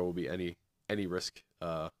 don't think there will be any risk,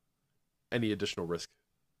 any additional risk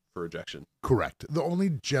for rejection. Correct. The only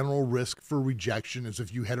general risk for rejection is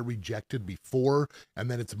if you had it rejected before, and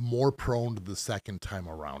then it's more prone to the second time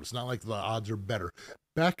around. It's not like the odds are better.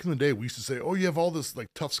 Back in the day, we used to say, oh, you have all this like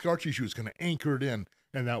tough scar tissue, it's going to anchor it in.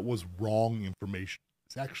 And that was wrong information.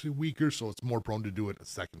 It's actually weaker, so it's more prone to do it a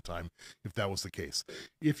second time if that was the case.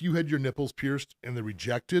 If you had your nipples pierced and they're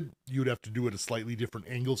rejected, you'd have to do it a slightly different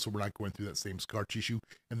angle, so we're not going through that same scar tissue,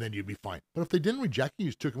 and then you'd be fine. But if they didn't reject you, you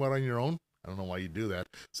just took them out on your own, I don't know why you do that.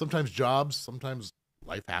 Sometimes jobs, sometimes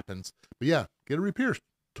life happens. But yeah, get it re-pierced.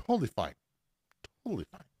 Totally fine. Totally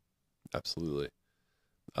fine. Absolutely.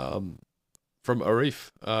 From Arif.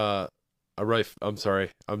 Arif, I'm sorry.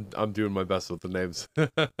 I'm doing my best with the names.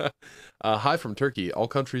 Hi from Turkey. All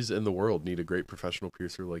countries in the world need a great professional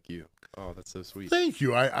piercer like you. Oh, that's so sweet. Thank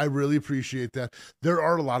you. I really appreciate that. There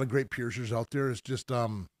are a lot of great piercers out there. It's just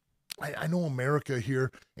I know America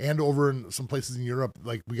here and over in some places in Europe,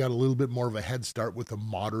 like we got a little bit more of a head start with the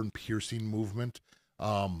modern piercing movement.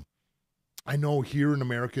 I know here in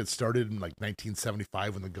America, it started in like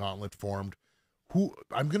 1975 when the Gauntlet formed.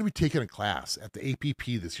 I'm going to be taking a class at the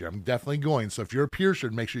APP this year. I'm definitely going. So if you're a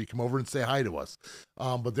piercer, make sure you come over and say hi to us.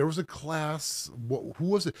 But there was a class. Who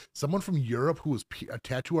was it? Someone from Europe who was a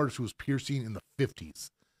tattoo artist who was piercing in the 50s.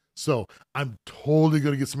 So I'm totally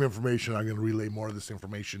going to get some information. I'm going to relay more of this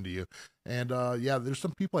information to you. And yeah, there's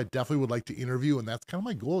some people I definitely would like to interview. And that's kind of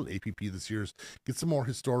my goal at APP this year is get some more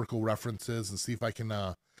historical references and see if I can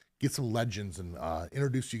get some legends and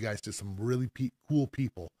introduce you guys to some really cool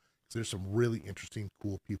people. Because there's some really interesting,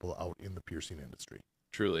 cool people out in the piercing industry.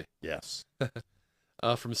 Truly. Yes.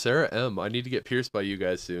 From Sarah M. I need to get pierced by you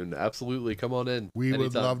guys soon. Absolutely. Come on in. We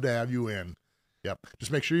would love to have you in. Yep.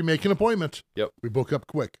 Just make sure you make an appointment. Yep. We book up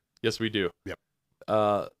quick. Yes, we do. Yep.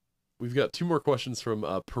 We've got two more questions from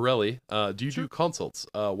Pirelli. Do you do consults?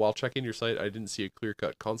 While checking your site, I didn't see a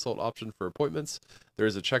clear-cut consult option for appointments. There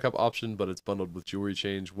is a checkup option, but it's bundled with jewelry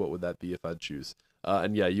change. What would that be if I'd choose?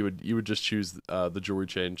 And yeah, you would just choose the jewelry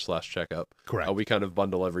change / checkup. Correct. We kind of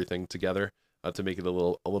bundle everything together to make it a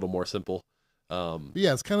little more simple.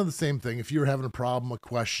 Yeah, it's kind of the same thing. If you're having a problem, a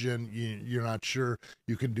question, you're not sure,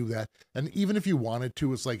 you can do that. And even if you wanted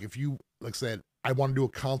to, it's like if you, like I said, I want to do a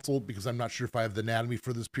consult because I'm not sure if I have the anatomy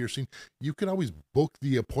for this piercing, you can always book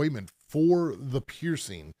the appointment for the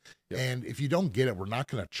piercing. Yep. And if you don't get it, we're not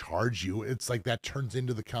going to charge you. It's like that turns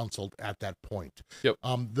into the consult at that point. Yep.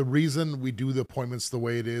 The reason we do the appointments the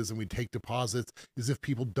way it is and we take deposits is if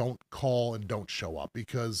people don't call and don't show up,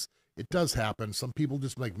 because it does happen. Some people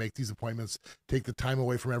just like make these appointments, take the time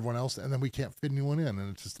away from everyone else, and then we can't fit anyone in,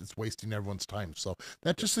 and it's wasting everyone's time. So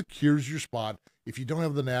that just secures your spot. If you don't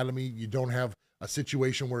have the anatomy, you don't have a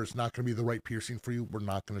situation where it's not going to be the right piercing for you, we're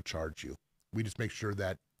not going to charge you. We just make sure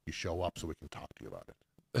that you show up so we can talk to you about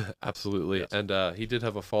it. Absolutely. Yes. And he did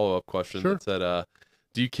have a follow-up question Sure. that said,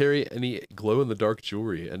 do you carry any glow-in-the-dark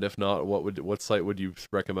jewelry? And if not, what site would you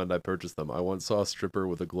recommend I purchase them? I once saw a stripper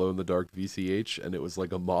with a glow-in-the-dark VCH, and it was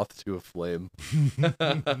like a moth to a flame.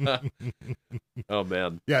 Oh,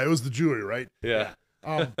 man. Yeah, it was the jewelry, right? Yeah.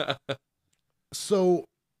 So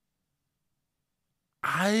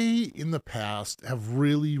I, in the past, have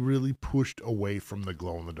really, really pushed away from the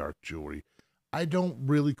glow-in-the-dark jewelry. I don't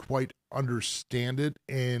really quite understand it,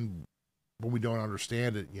 and when we don't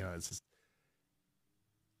understand it, it's just,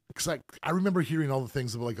 because I remember hearing all the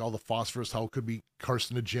things about like all the phosphorus, how it could be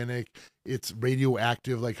carcinogenic, it's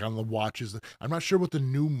radioactive, like on the watches. I'm not sure what the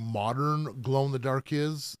new modern glow in the dark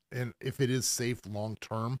is and if it is safe long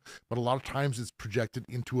term, but a lot of times it's projected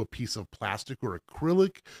into a piece of plastic or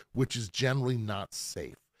acrylic, which is generally not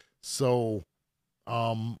safe. So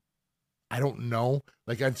I don't know.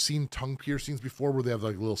 Like I've seen tongue piercings before where they have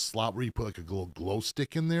like a little slot where you put like a little glow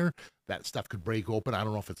stick in there. That stuff could break open. I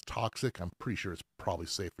don't know if it's toxic. I'm pretty sure it's probably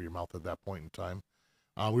safe for your mouth at that point in time.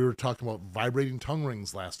 We were talking about vibrating tongue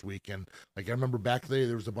rings last week, and like I remember back there,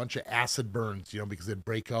 there was a bunch of acid burns, because they'd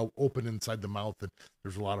break out open inside the mouth, and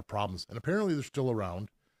there's a lot of problems. And apparently, they're still around.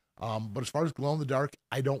 But as far as glow in the dark,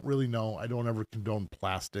 I don't really know. I don't ever condone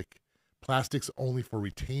plastic. Plastic's only for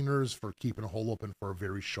retainers, for keeping a hole open for a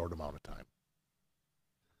very short amount of time.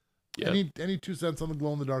 Yeah. Any 2 cents on the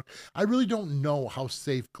glow in the dark? I really don't know how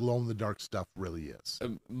safe glow in the dark stuff really is.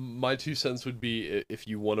 My 2 cents would be, if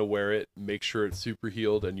you want to wear it, make sure it's super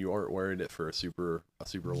healed and you aren't wearing it for a super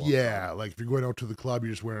long time. Like if you're going out to the club,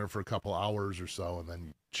 you're just wearing it for a couple hours or so, and then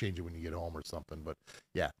you change it when you get home or something. But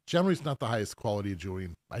yeah, generally it's not the highest quality of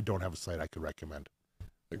jewelry. I don't have a site I could recommend.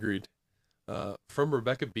 Agreed. From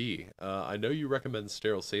Rebecca B. I know you recommend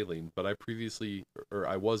sterile saline, but I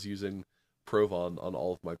was using Provon on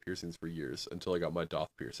all of my piercings for years until I got my Doth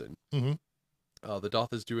piercing. Mm-hmm. The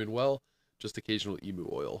Doth is doing well, just occasional emu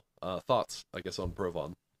oil. Thoughts, I guess, on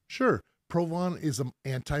Provon? Sure. Provon is an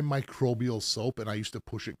antimicrobial soap, and I used to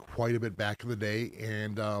push it quite a bit back in the day.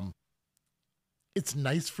 And it's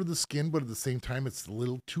nice for the skin, but at the same time, it's a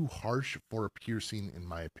little too harsh for a piercing, in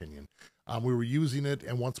my opinion. We were using it,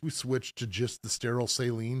 and once we switched to just the sterile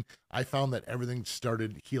saline, I found that everything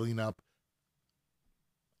started healing up.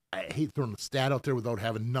 I hate throwing the stat out there without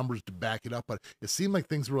having numbers to back it up, but it seemed like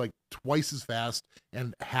things were like twice as fast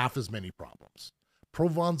and half as many problems.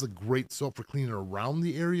 Provon's a great soap for cleaning around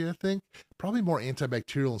the area, I think. Probably more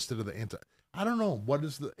antibacterial instead of the I don't know. What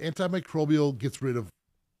is the antimicrobial gets rid of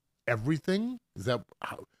everything? Is that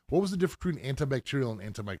what was the difference between antibacterial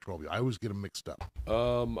and antimicrobial? I always get them mixed up.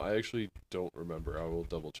 I actually don't remember. I will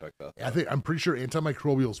double check that. I'm pretty sure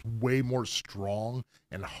antimicrobial is way more strong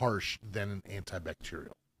and harsh than an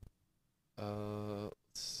antibacterial. Let's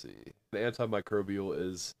see. The antimicrobial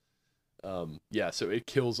is, so it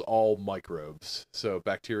kills all microbes. So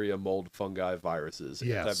bacteria, mold, fungi, viruses.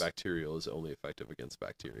 Yes. Antibacterial is only effective against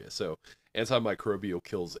bacteria. So antimicrobial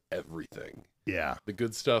kills everything. Yeah. The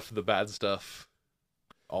good stuff, the bad stuff,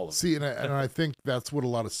 all of it. And I think that's what a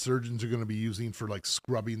lot of surgeons are going to be using for like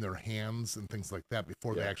scrubbing their hands and things like that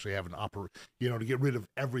before they actually have an to get rid of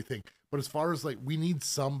everything. But as far as like, we need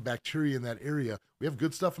some bacteria in that area. We have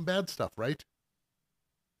good stuff and bad stuff, right?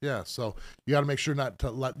 Yeah. So you got to make sure not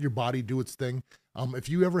to let your body do its thing. If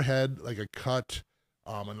you ever had like a cut,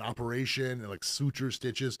 an operation and like suture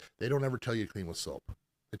stitches, they don't ever tell you to clean with soap.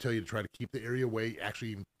 They tell you to try to keep the area away,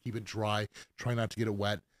 actually keep it dry, try not to get it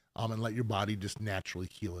wet, and let your body just naturally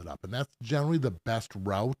heal it up. And that's generally the best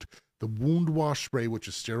route. The wound wash spray, which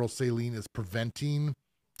is sterile saline, is preventing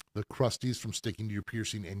the crusties from sticking to your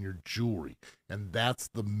piercing and your jewelry. And that's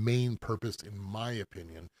the main purpose, in my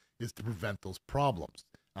opinion, is to prevent those problems.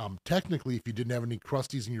 Technically, if you didn't have any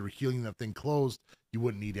crusties and you were healing that thing closed, you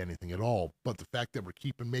wouldn't need anything at all. But the fact that we're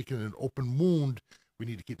making it an open wound, we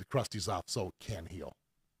need to keep the crusties off so it can heal.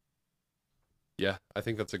 Yeah, I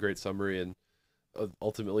think that's a great summary. And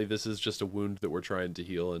ultimately, this is just a wound that we're trying to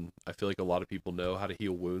heal. And I feel like a lot of people know how to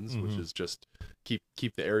heal wounds, which is just keep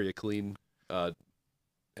the area clean.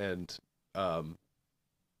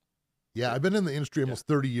 Yeah, I've been in the industry almost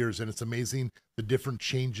 30 years, and it's amazing the different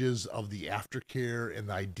changes of the aftercare and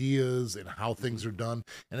the ideas and how things are done.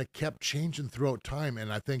 And it kept changing throughout time.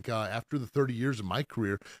 And I think after the 30 years of my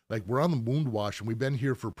career, like we're on the wound wash, and we've been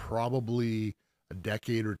here for probably a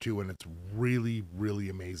decade or two, and it's really, really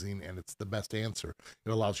amazing, and it's the best answer. It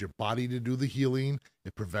allows your body to do the healing.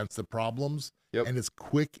 It prevents the problems. Yep. And it's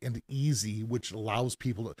quick and easy, which allows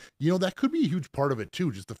people to, that could be a huge part of it too.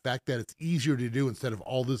 Just the fact that it's easier to do instead of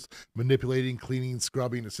all this manipulating, cleaning,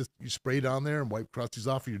 scrubbing. It's just, you spray it on there and wipe crusties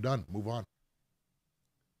off and you're done. Move on.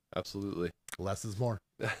 Absolutely. Less is more.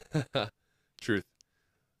 Truth.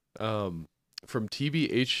 From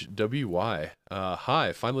TBHWY.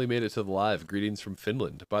 Hi, finally made it to the live. Greetings from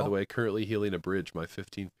Finland. By the way, currently healing a bridge, my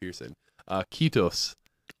 15th piercing. Kiitos.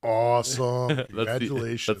 Awesome.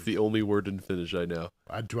 Congratulations. That's the only word in Finnish I know.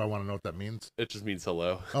 Do I want to know what that means? It just means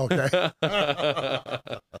hello. Okay.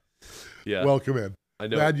 Yeah. Welcome in. I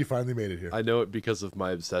know. Glad you finally made it here. I know it because of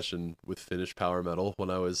my obsession with Finnish power metal when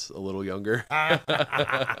I was a little younger.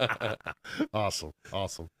 Awesome.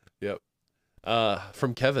 Yep.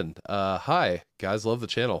 From Kevin. Hi, guys, love the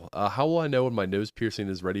channel. How will I know when my nose piercing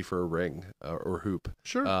is ready for a ring or hoop?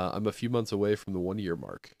 Sure. I'm a few months away from the 1 year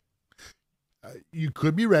mark. You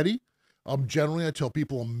could be ready. Generally, I tell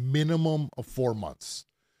people a minimum of 4 months.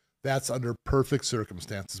 That's under perfect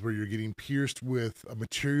circumstances where you're getting pierced with a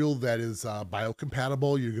material that is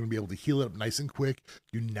biocompatible. You're going to be able to heal it up nice and quick.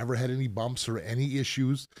 You never had any bumps or any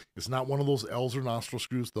issues. It's not one of those L's or nostril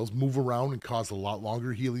screws. Those move around and cause a lot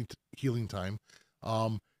longer healing time.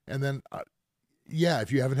 And then yeah,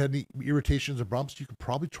 if you haven't had any irritations or bumps, you could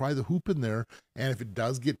probably try the hoop in there. And if it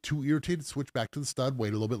does get too irritated, switch back to the stud, wait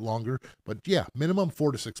a little bit longer. But yeah, minimum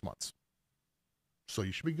 4 to 6 months. So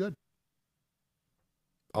you should be good.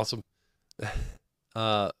 Awesome.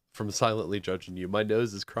 From Silently Judging You, my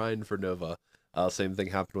nose is crying for Nova. Same thing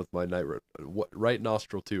happened with my right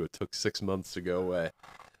nostril too. It took 6 months to go away.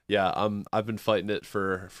 Yeah, I've been fighting it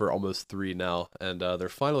for almost 3 now, and they're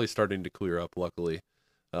finally starting to clear up, luckily.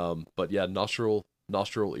 But yeah, nostril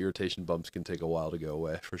irritation bumps can take a while to go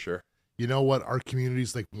away for sure. You know what? Our community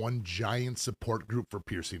is like one giant support group for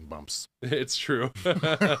piercing bumps. It's true.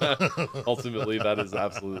 Ultimately, that is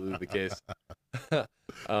absolutely the case.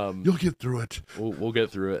 You'll get through it. We'll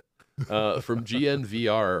get through it. From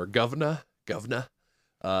GNVR, Governor.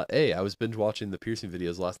 Hey, I was binge watching the piercing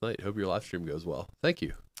videos last night. Hope your live stream goes well. Thank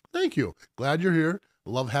you. Thank you. Glad you're here.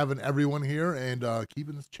 Love having everyone here and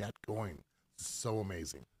keeping this chat going. So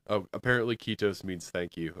amazing. Oh, apparently Ketos means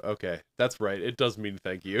thank you. Okay, that's right. It does mean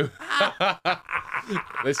thank you.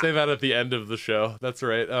 They say that at the end of the show. That's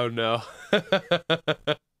right. Oh, no.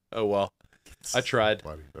 Oh, well. I tried. So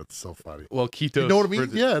funny. That's so funny. Well, Ketos. You know what it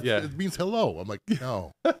means? Yeah, it means hello. I'm like,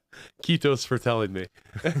 no. Ketos for telling me.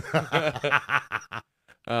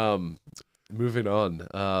 Moving on.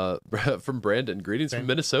 From Brandon. Greetings from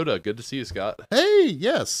Minnesota. Good to see you, Scott. Hey,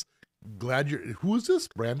 yes. Glad you're. Who is this?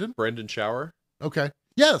 Brandon? Brandon Shower. Okay.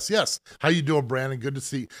 Yes. How you doing, Brandon? Good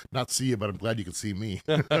to not see you, but I'm glad you can see me.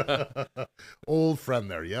 Old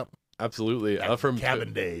friend there. Yep. Absolutely. From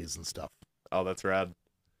cabin days and stuff. Oh, that's rad.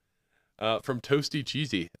 From Toasty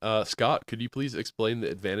Cheesy. Scott, could you please explain the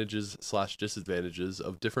advantages/disadvantages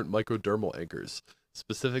of different microdermal anchors,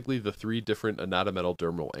 specifically the 3 different anatometal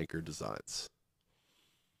dermal anchor designs?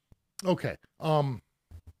 Okay.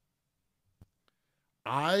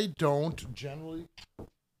 I don't generally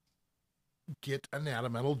get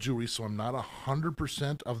anatometal jewelry, so I'm not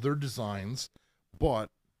 100% of their designs, but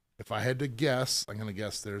if I had to guess, I'm going to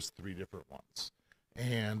guess there's 3 different ones.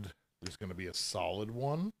 And there's going to be a solid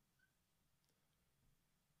one,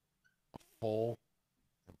 a full,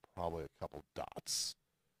 and probably a couple dots.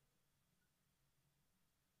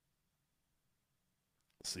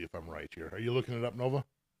 Let's see if I'm right here. Are you looking it up, Nova?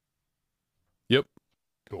 Yep.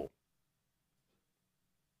 Cool.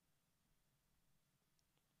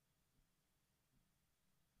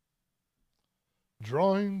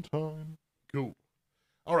 Drawing time. Cool.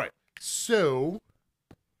 All right. So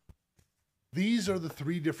these are the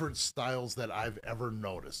 3 different styles that I've ever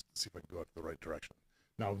noticed. Let's see if I can go the right direction.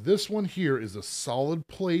 Now, this one here is a solid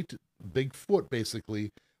plate, big foot,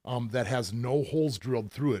 basically, that has no holes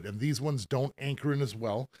drilled through it. And these ones don't anchor in as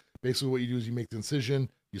well. Basically, what you do is you make the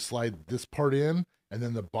incision, you slide this part in, and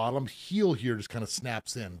then the bottom heel here just kind of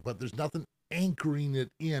snaps in. But there's nothing anchoring it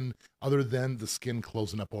in other than the skin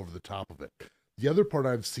closing up over the top of it. The other part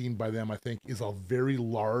I've seen by them, I think, is a very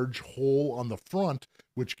large hole on the front,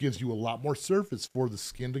 which gives you a lot more surface for the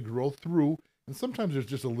skin to grow through. And sometimes there's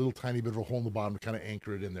just a little tiny bit of a hole in the bottom to kind of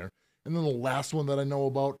anchor it in there. And then the last one that I know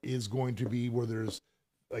about is going to be where there's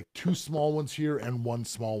like 2 small ones here and 1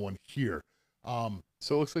 small one here. So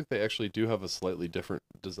it looks like they actually do have a slightly different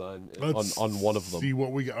design on one of them. See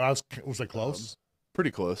what we got. Was I close?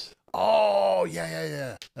 Pretty close. Oh,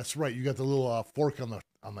 yeah. That's right. You got the little fork on the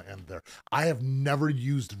end there. I have never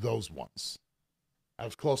used those ones. I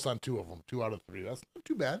was close on 2 of them. 2 out of 3. That's not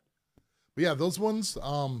too bad. But yeah, those ones.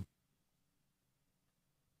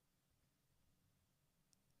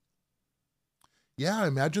 Yeah, I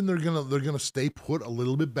imagine they're gonna stay put a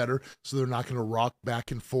little bit better, so they're not gonna rock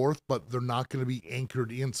back and forth, but they're not gonna be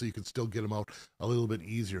anchored in, so you can still get them out a little bit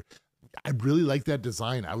easier. I really like that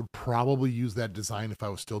design. I would probably use that design if I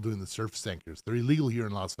was still doing the surface anchors. They're illegal here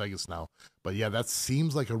in Las Vegas now, but yeah, that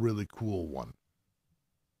seems like a really cool one.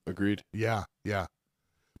 Agreed. Yeah.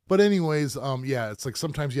 But anyways, yeah, it's like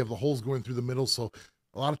sometimes you have the holes going through the middle, so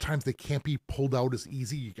a lot of times they can't be pulled out as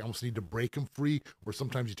easy. You almost need to break them free, or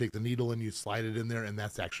sometimes you take the needle and you slide it in there, and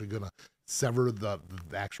that's actually going to sever the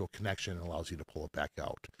actual connection and allows you to pull it back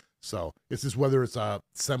out. So it's just whether it's a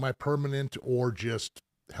semi-permanent or just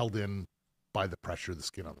held in by the pressure of the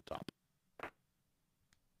skin on the top.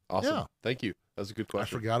 Awesome. Yeah. Thank you. That was a good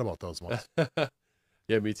question. I forgot about those ones.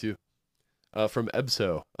 Yeah, me too. From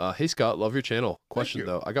Ebso. Hey, Scott, love your channel. Question,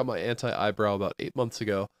 though. I got my anti-eyebrow about 8 months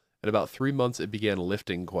ago. In about 3 months, it began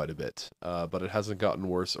lifting quite a bit, but it hasn't gotten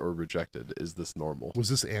worse or rejected. Is this normal? Was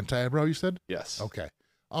this anti-eyebrow, you said? Yes. Okay.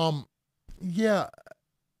 Yeah.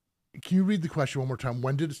 Can you read the question one more time?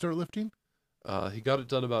 When did it start lifting? He got it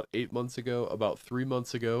done about 8 months ago. About 3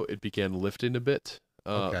 months ago, it began lifting a bit,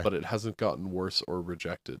 but it hasn't gotten worse or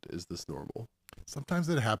rejected. Is this normal? Sometimes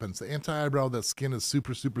it happens. The anti-eyebrow, that skin is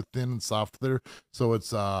super, super thin and soft there. So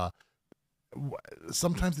it's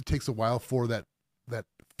sometimes it takes a while for that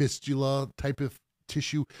fistula type of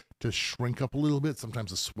tissue to shrink up a little bit.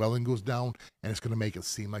 Sometimes the swelling goes down and it's going to make it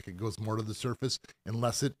seem like it goes more to the surface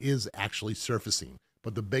unless it is actually surfacing.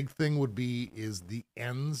 But the big thing would be is the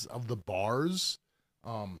ends of the bars.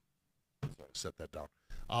 Set that down.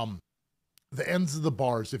 The ends of the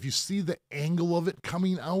bars, if you see the angle of it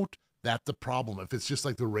coming out, that's the problem. If it's just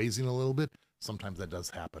like they're raising a little bit, sometimes that does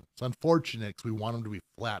happen. It's unfortunate because we want them to be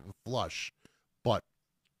flat and flush, but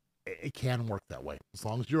it can work that way as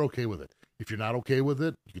long as you're okay with it. If you're not okay with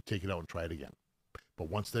it, you can take it out and try it again. But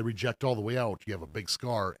once they reject all the way out, you have a big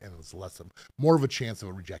scar and it's more of a chance of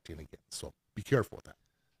it rejecting again. So be careful with that.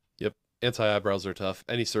 Yep. Anti-eyebrows are tough.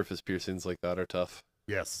 Any surface piercings like that are tough.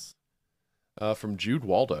 Yes. From Jude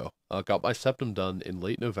Waldo. Got my septum done in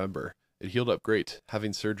late November. It healed up great.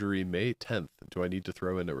 Having surgery May 10th. Do I need to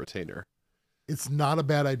throw in a retainer? It's not a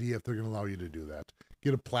bad idea if they're going to allow you to do that.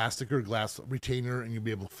 Get a plastic or glass retainer and you'll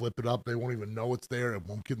be able to flip it up. They won't even know it's there. It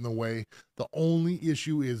won't get in the way. The only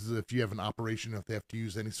issue is if you have an operation, if they have to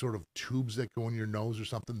use any sort of tubes that go in your nose or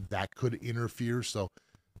something, that could interfere. So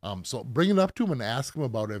bring it up to them and ask them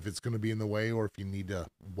about it if it's going to be in the way or if you need to,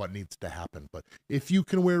 what needs to happen. But if you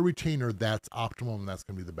can wear a retainer, that's optimal and that's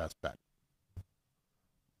going to be the best bet.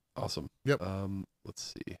 Awesome. Yep.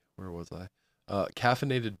 Let's see. Where was I?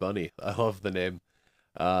 Caffeinated Bunny. I love the name.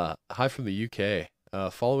 Hi from the UK.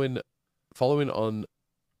 Following on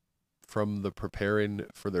from the preparing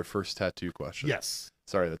for their first tattoo question. Yes.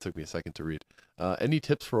 Sorry, that took me a second to read. Any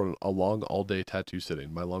tips for a long all-day tattoo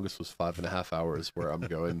sitting? My longest was 5.5 hours where I'm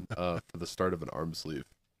going for the start of an arm sleeve.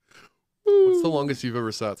 What's the longest you've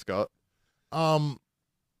ever sat, Scott? I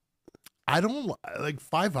don't like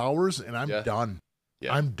 5 hours and I'm done.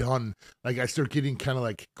 Yeah. I'm done. Like I start getting kind of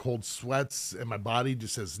like cold sweats and my body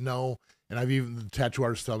just says no. And I've even, the tattoo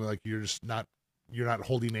artist tell me like, you're not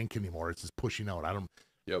holding ink anymore. It's just pushing out.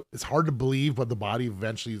 It's hard to believe, but the body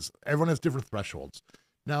eventually everyone has different thresholds.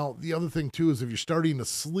 Now, the other thing too, is if you're starting a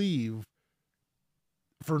sleeve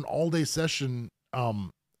for an all day session,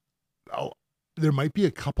 there might be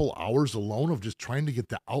a couple hours alone of just trying to get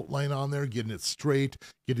the outline on there, getting it straight,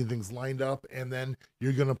 getting things lined up. And then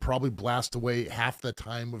you're going to probably blast away half the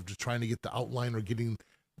time of just trying to get the outline or getting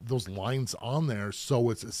those lines on there so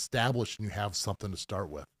it's established and you have something to start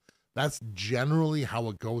with. That's generally how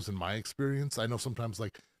it goes in my experience. I know sometimes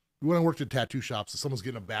like when I worked at tattoo shops, someone's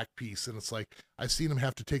getting a back piece and it's like, I've seen them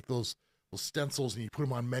have to take those stencils and you put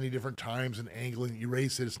them on many different times and angle and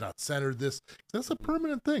erase it. It's not centered. That's a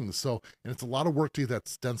permanent thing. So, and it's a lot of work to get that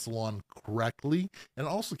stencil on correctly. And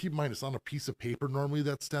also keep in mind, it's on a piece of paper, normally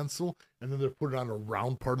that stencil, and then they're put it on a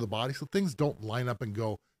round part of the body. So things don't line up and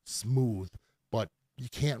go smooth, but you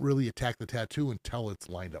can't really attack the tattoo until it's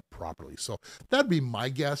lined up properly. So that'd be my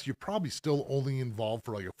guess. You're probably still only involved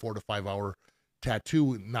for like a 4 to 5 hour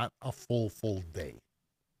tattoo, not a full day.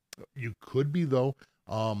 You could be though.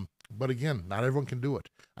 But again, not everyone can do it.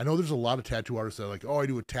 I know there's a lot of tattoo artists that are like, oh, I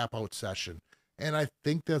do a tap out session. And I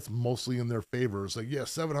think that's mostly in their favor. It's like, yeah,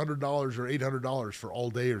 $700 or $800 for all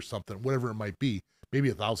day or something, whatever it might be, maybe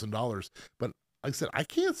 $1,000. But like I said, I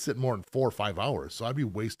can't sit more than 4 or 5 hours. So I'd be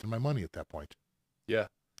wasting my money at that point. Yeah.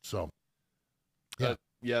 So, I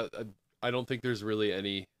don't think there's really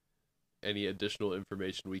any additional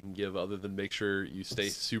information we can give other than make sure you stay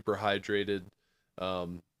super hydrated.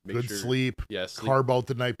 Make sure, sleep. Yeah, carb out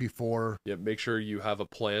the night before. Yeah, make sure you have a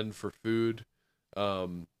plan for food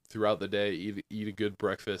throughout the day. Eat a good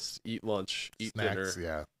breakfast, eat lunch, eat snacks,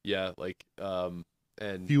 dinner. Yeah, like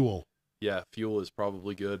and fuel. Yeah, fuel is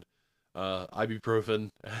probably good. Ibuprofen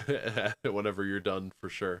whenever you're done for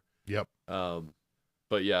sure. Yep.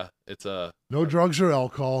 But yeah, it's no drugs or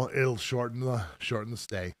alcohol. It'll shorten the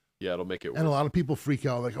stay. Yeah, it'll make it worse. And a lot of people freak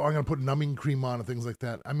out like, oh, I'm going to put numbing cream on and things like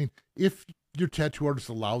that. I mean, if your tattoo artist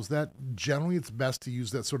allows that, generally it's best to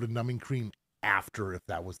use that sort of numbing cream after, if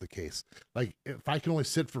that was the case. Like if I can only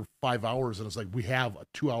sit for 5 hours and it's like, we have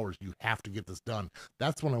 2 hours, you have to get this done.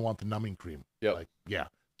 That's when I want the numbing cream. Yep. Like, yeah,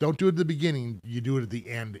 don't do it at the beginning. You do it at the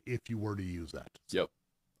end if you were to use that. So. Yep.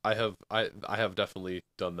 I have definitely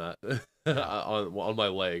done that on my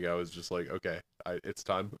leg. I was just like, okay, it's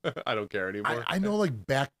time. I don't care anymore. I know like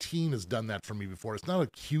Bactine has done that for me before. It's not a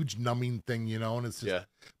huge numbing thing, and it's just,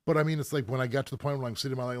 but I mean, it's like when I got to the point where I'm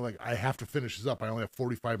sitting on my leg, like I have to finish this up. I only have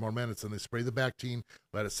 45 more minutes and they spray the Bactine,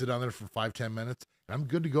 let it sit on there for 5-10 minutes. And I'm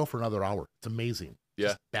good to go for another hour. It's amazing. Yeah.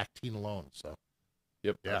 Just Bactine alone. So.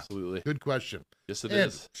 Yep. Yeah. Absolutely. Good question. Yes, it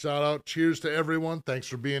is. Shout out. Cheers to everyone. Thanks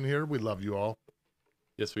for being here. We love you all.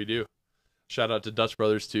 Yes, we do. Shout out to Dutch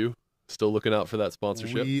Brothers too. Still looking out for that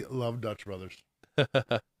sponsorship. We love Dutch Brothers.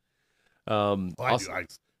 Well, I awesome. do. I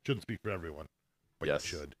shouldn't speak for everyone, but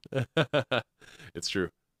Yes. you should. It's true.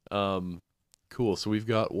 Cool. So we've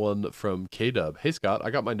got one from K-Dub. Hey, Scott, I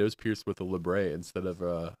got my nose pierced with a libre instead of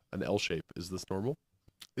an L shape. Is this normal?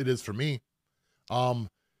 It is for me.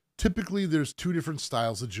 Typically, there's two different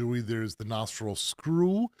styles of jewelry. There's the nostril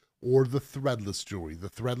screw or the threadless jewelry. The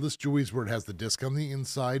threadless jewelry is where it has the disc on the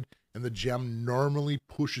inside and the gem normally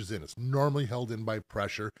pushes in. It's normally held in by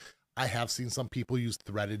pressure. I have seen some people use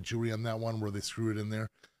threaded jewelry on that one where they screw it in there.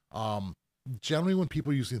 Generally, when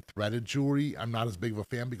people are using threaded jewelry, I'm not as big of a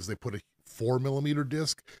fan because they put a 4mm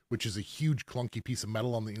disc, which is a huge clunky piece of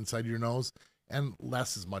metal on the inside of your nose. And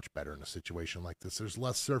less is much better in a situation like this. There's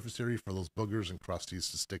less surface area for those boogers and crusties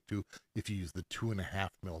to stick to if you use the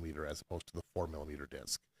 2.5mm as opposed to the 4mm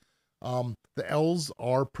disc. The L's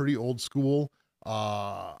are pretty old school.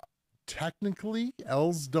 Technically,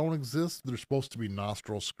 L's don't exist. They're supposed to be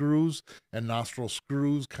nostril screws, and nostril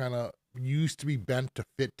screws kind of used to be bent to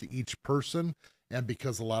fit to each person. And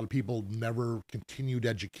because a lot of people never continued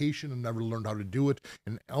education and never learned how to do it,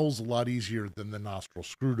 an L's a lot easier than the nostril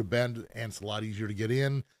screw to bend, and it's a lot easier to get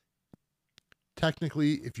in.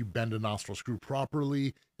 Technically, if you bend a nostril screw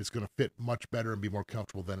properly, it's going to fit much better and be more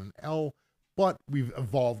comfortable than an L, but we've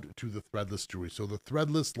evolved to the threadless jewelry. So the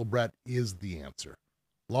threadless librette is the answer.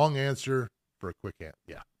 Long answer for a quick answer.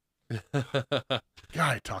 Yeah. God,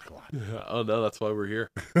 I talk a lot. Oh, no, that's why we're here.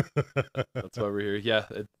 That's why we're here. Yeah,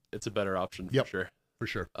 it's a better option for sure. For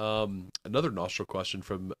sure. Another nostril question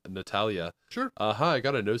from Natalia. Sure. Hi, I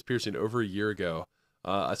got a nose piercing over a year ago.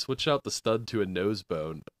 I switched out the stud to a nose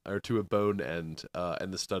bone, or to a bone end,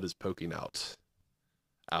 and the stud is poking out.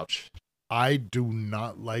 Ouch. I do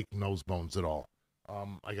not like nose bones at all.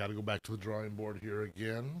 I got to go back to the drawing board here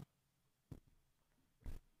again.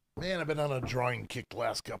 Man, I've been on a drawing kick the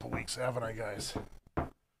last couple weeks, haven't I, guys?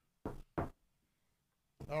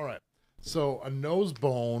 All right. So a nose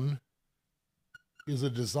bone is a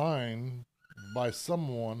design by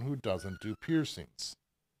someone who doesn't do piercings.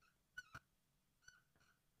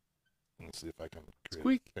 Let's see if I can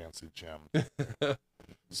create a fancy gem.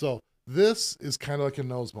 So this is kind of like a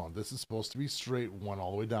nose bone. This is supposed to be straight, one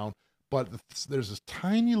all the way down. But there's this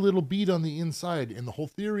tiny little bead on the inside, and the whole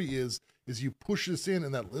theory is you push this in,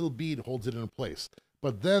 and that little bead holds it in place.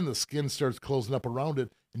 But then the skin starts closing up around it,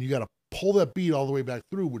 and you got to pull that bead all the way back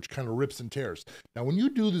through, which kind of rips and tears. Now, when you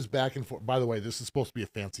do this back and forth, by the way, this is supposed to be a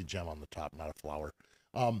fancy gem on the top, not a flower.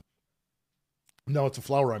 No, it's a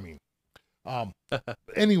flower, I mean.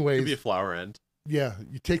 Anyways. Could be a flower end. Yeah,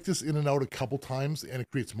 you take this in and out a couple times, and it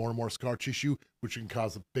creates more and more scar tissue, which can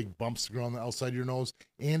cause big bumps to grow on the outside of your nose,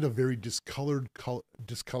 and a very discolored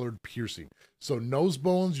piercing. So nose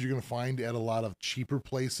bones you're going to find at a lot of cheaper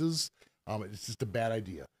places. It's just a bad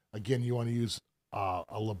idea. Again, you want to use a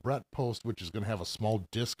librette post, which is going to have a small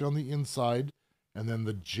disc on the inside, and then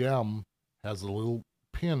the gem has a little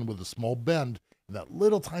pin with a small bend, and that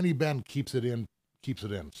little tiny bend keeps it in,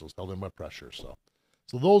 so it's held in by pressure. So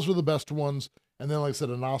those are the best ones. And then, like I said,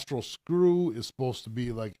 a nostril screw is supposed to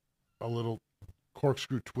be like a little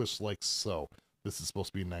corkscrew twist like so. This is supposed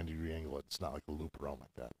to be a 90-degree angle. It's not like a loop around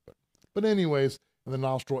like that. But anyways, and the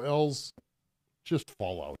nostril L's just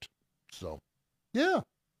fall out. So, yeah,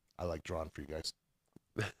 I like drawing for you guys.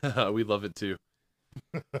 We love it too.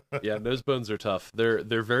 Yeah, nose bones are tough. They're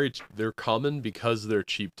common because they're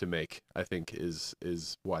cheap to make, I think is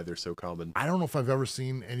why they're so common. I don't know if I've ever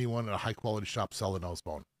seen anyone at a high quality shop sell a nose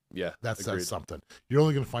bone. Yeah, that agreed. says something. You're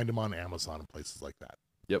only going to find them on Amazon and places like that.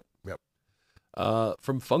 Yep.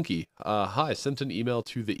 From Funky. Hi, sent an email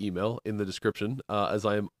to the email in the description as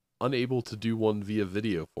I am unable to do one via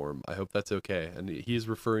video form. I hope that's okay. And he is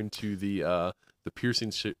referring to the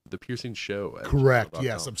piercing show. Correct.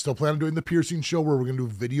 Yes, I'm still planning on doing the piercing show where we're going to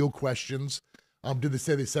do video questions. Did they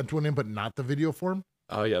say they sent one in but not the video form?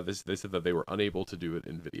 Oh yeah, they said that they were unable to do it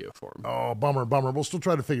in video form. Oh, bummer. We'll still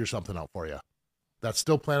try to figure something out for you. That's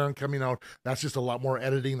still planning on coming out. That's just a lot more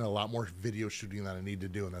editing and a lot more video shooting that I need to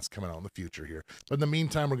do, and that's coming out in the future here. But in the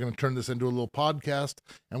meantime, we're going to turn this into a little podcast,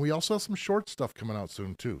 and we also have some short stuff coming out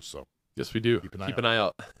soon, too. So yes, we do. Keep an eye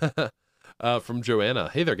out. From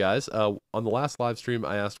Joanna. Hey there, guys. On the last live stream,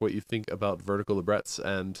 I asked what you think about vertical librettes,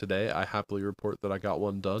 and today I happily report that I got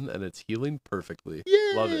one done, and it's healing perfectly.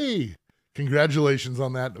 Yay! Love it. Congratulations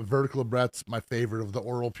on that. Vertical librettes, my favorite of the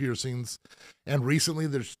oral piercings. And recently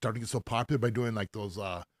they're starting to get so popular by doing like those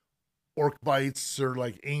orc bites or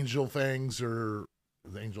like angel fangs or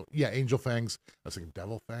angel fangs. I was thinking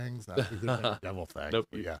devil fangs. Like devil fangs. Nope,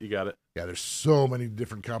 you got it. Yeah, there's so many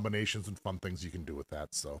different combinations and fun things you can do with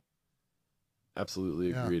that. So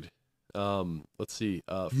absolutely agreed. Let's see.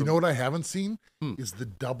 You know what I haven't seen Hmm. is the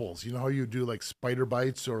doubles. You know how you do like spider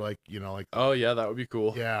bites or like, you know, like, Oh yeah, that would be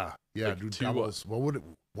cool. yeah, Like do two, doubles.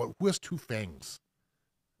 Who has two fangs?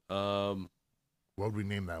 um, What would we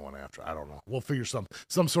name that one after? I don't know. We'll figure some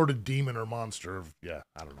sort of demon or monster. Yeah,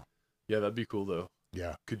 I don't know. yeah, that'd be cool though.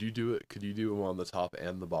 Yeah. Could you do it? Could you do them on the top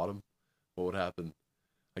and the bottom? What would happen?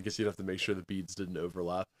 I guess you'd have to make sure the beads didn't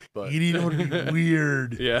overlap. But You know, it'd be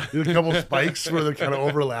weird. Yeah. There's a couple spikes where they're kind of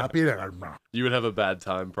overlapping. You would have a bad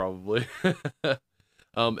time probably.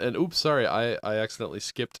 And oops, sorry, I accidentally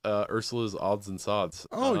skipped Ursula's odds and sods.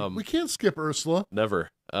 Oh, we can't skip Ursula. Never.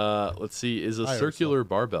 Let's see. Is a Hi, circular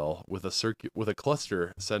barbell with a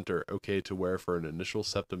cluster center okay to wear for an initial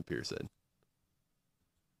septum piercing?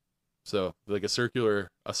 So like a circular,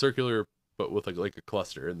 but with like a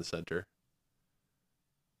cluster in the center.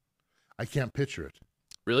 I can't picture it.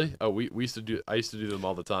 Really? Oh, I used to do them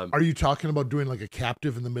all the time. Are you talking about doing like a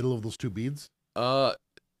captive in the middle of those two beads?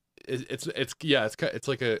 It's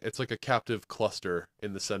like a captive cluster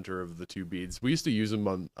in the center of the two beads. We used to use them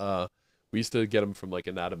on we used to get them from like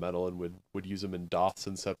Anatometal and would use them in doths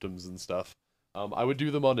and septums and stuff. I would do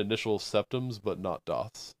them on initial septums, but not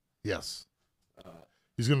doths. Yes.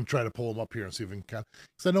 He's going to try to pull them up here and see if we can.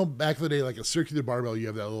 Because I know back in the day, like a circular barbell, you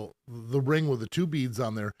have that the ring with the two beads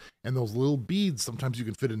on there, and those little beads, sometimes you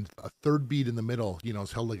can fit in a third bead in the middle, you know,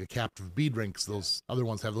 it's held like a captive bead ring because those other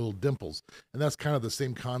ones have little dimples. And that's kind of the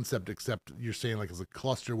same concept, except you're saying like it's a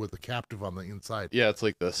cluster with a captive on the inside. Yeah, it's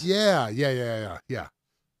like this. Yeah.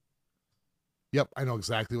 Yep, I know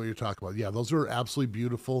exactly what you're talking about. Yeah, those are absolutely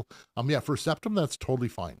beautiful. Yeah, for septum, that's totally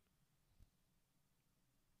fine.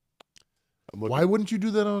 Why wouldn't you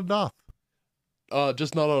do that on a doth?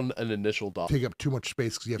 Just not on an initial doth. Take up too much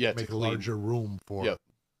space because you have to make a larger room for. Yep.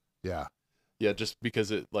 Yeah. Yeah, just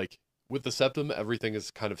because it like with the septum, everything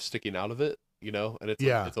is kind of sticking out of it, you know, and it's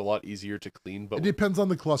a lot easier to clean. But it depends on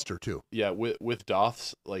the cluster too. Yeah, with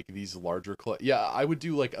doths, like these larger I would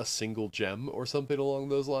do like a single gem or something along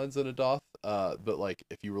those lines in a doth. But like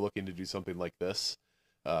if you were looking to do something like this,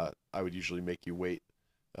 I would usually make you wait.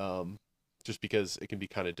 Just because it can be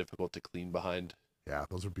kind of difficult to clean behind. Yeah,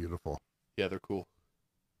 those are beautiful. Yeah, they're cool.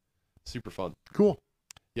 Super fun. Cool.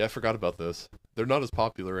 Yeah, I forgot about those. They're not as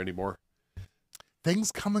popular anymore.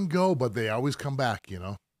 Things come and go, but they always come back, you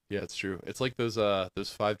know? Yeah, it's true. It's like those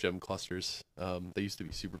 5-gem clusters. They used to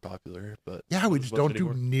be super popular, but yeah, we just don't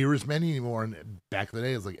do near as many anymore. And back in the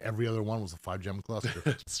day, it's like every other one was a 5-gem cluster.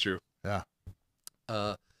 It's true. Yeah.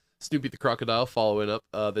 Snoopy the Crocodile following up.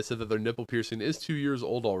 They said that their nipple piercing is 2 years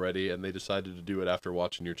old already, and they decided to do it after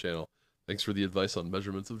watching your channel. Thanks for the advice on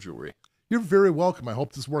measurements of jewelry. You're very welcome. I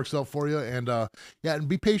hope this works out for you. And yeah, and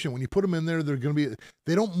be patient. When you put them in there, they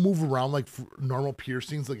don't move around like normal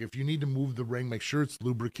piercings. Like if you need to move the ring, make sure it's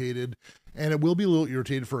lubricated. And it will be a little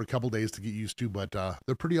irritated for a couple days to get used to, but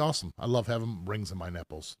they're pretty awesome. I love having rings in my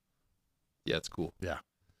nipples. Yeah, it's cool. Yeah.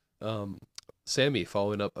 Sammy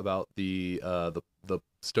following up about the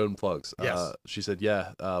stone plugs. Yes. She said,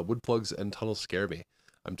 yeah, wood plugs and tunnels scare me.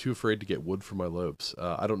 I'm too afraid to get wood for my lobes.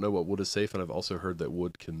 I don't know what wood is safe, and I've also heard that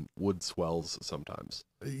wood swells sometimes.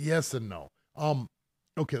 Yes and no.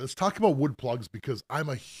 Okay, let's talk about wood plugs because I'm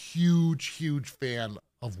a huge fan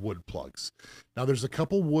of wood plugs. Now, there's a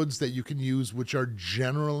couple woods that you can use which are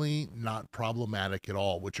generally not problematic at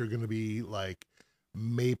all, which are going to be like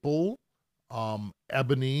maple,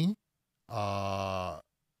 ebony,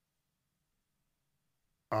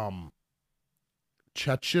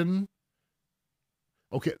 Chechen.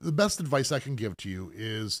 Okay, the best advice I can give to you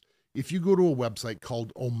is if you go to a website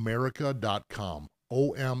called omerica.com,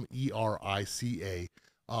 Omerica,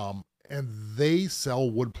 and they sell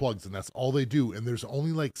wood plugs, and that's all they do. And there's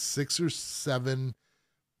only like 6 or 7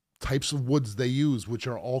 types of woods they use, which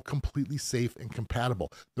are all completely safe and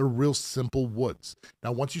compatible. They're real simple woods.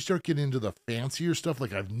 Now, once you start getting into the fancier stuff,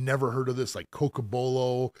 like I've never heard of this, like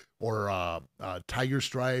cocobolo or tiger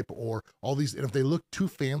stripe or all these, and if they look too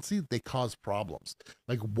fancy, they cause problems.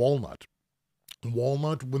 Like walnut.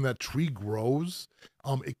 Walnut, when that tree grows,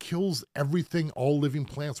 it kills everything, all living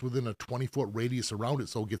plants within a 20-foot radius around it,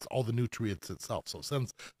 so it gets all the nutrients itself. So it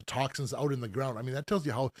sends the toxins out in the ground. I mean, that tells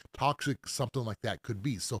you how toxic something like that could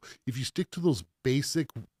be. So if you stick to those basic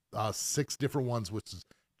 6 different ones, which is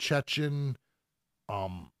Chechen,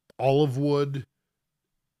 olive wood,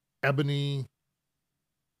 ebony,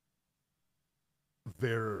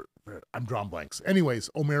 I'm drawing blanks.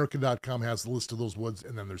 Anyways, Omerica.com has the list of those woods,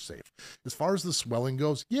 and then they're safe. As far as the swelling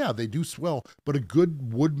goes, yeah, they do swell, but a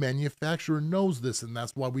good wood manufacturer knows this, and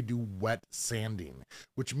that's why we do wet sanding,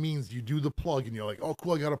 which means you do the plug, and you're like, oh,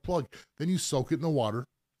 cool, I got a plug. Then you soak it in the water,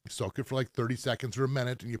 You soak it for like 30 seconds or a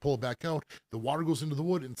minute, and you pull it back out. The water goes into the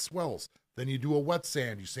wood and swells. Then you do a wet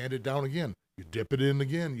sand. You sand it down again. You dip it in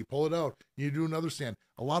again. You pull it out. You do another sand.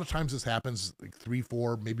 A lot of times this happens like 3,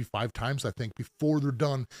 4, maybe 5 times, I think, before they're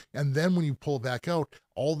done. And then when you pull it back out,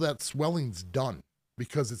 all that swelling's done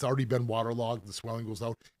because it's already been waterlogged. The swelling goes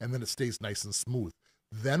out, and then it stays nice and smooth.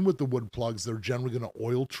 Then with the wood plugs, they're generally going to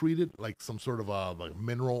oil treat it, like some sort of like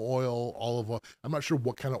mineral oil, olive oil. I'm not sure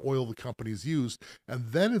what kind of oil the companies use.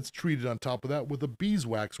 And then it's treated on top of that with a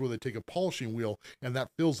beeswax where they take a polishing wheel and that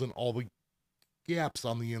fills in all the gaps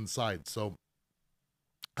on the inside. So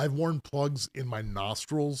I've worn plugs in my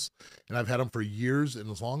nostrils and I've had them for years.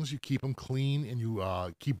 And as long as you keep them clean and you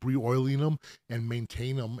keep re-oiling them and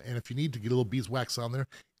maintain them, and if you need to get a little beeswax on there,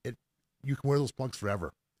 you can wear those plugs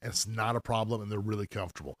forever. And it's not a problem, and they're really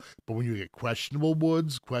comfortable. But when you get questionable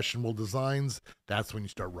woods, questionable designs, that's when you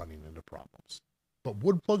start running into problems. But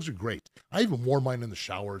wood plugs are great. I even wore mine in the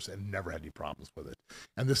showers and never had any problems with it.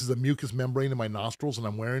 And this is a mucus membrane in my nostrils, and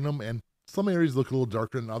I'm wearing them, and some areas look a little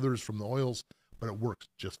darker than others from the oils, but it works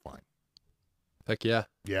just fine. Heck yeah.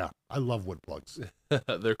 Yeah, I love wood plugs.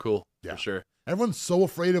 They're cool, yeah. for sure. Everyone's so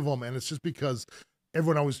afraid of them, and it's just because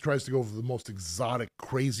everyone always tries to go for the most exotic,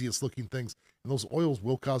 craziest looking things. And those oils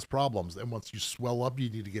will cause problems. And once you swell up,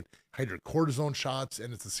 you need to get hydrocortisone shots,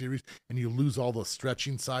 and it's a series, and you lose all the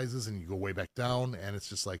stretching sizes and you go way back down. And it's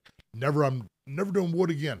just like, I'm never doing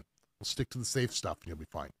wood again. We'll stick to the safe stuff and you'll be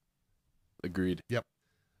fine. Agreed. Yep.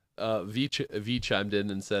 V chimed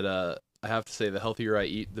in and said, I have to say the healthier I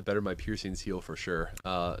eat, the better my piercings heal for sure.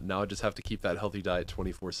 Now I just have to keep that healthy diet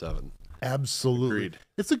 24/7. Absolutely. Agreed.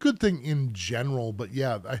 It's a good thing in general, but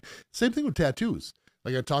yeah, same thing with tattoos.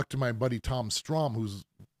 Like I talked to my buddy Tom Strom, who's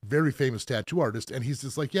a very famous tattoo artist, and he's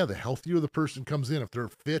just like, yeah, the healthier the person comes in, if they're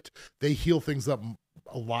fit, they heal things up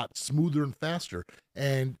a lot smoother and faster.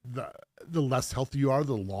 And the less healthy you are,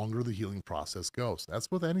 the longer the healing process goes. That's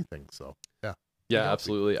with anything. So yeah. Yeah,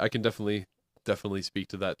 absolutely. I can definitely speak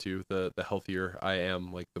to that too. The healthier I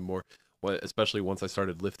am, like the more, especially once I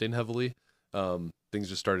started lifting heavily, things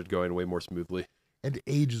just started going way more smoothly. And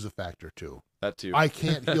age is a factor too. That too. I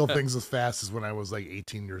can't heal things as fast as when I was like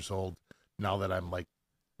 18 years old. Now that I'm like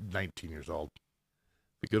 19 years old.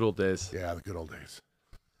 The good old days. Yeah, the good old days.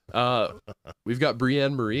 We've got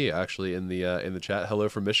Brianne Marie actually in the chat. Hello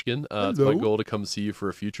from Michigan. It's my goal to come see you for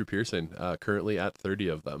a future piercing. Currently at 30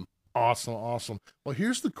 of them. Awesome. Well,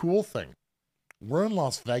 here's the cool thing. We're in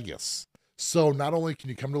Las Vegas. So not only can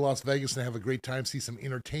you come to Las Vegas and have a great time, see some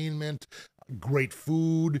entertainment, great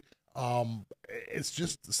food, it's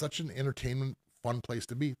just such an entertainment, fun place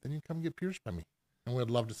to be. Then you come get pierced by me, and we'd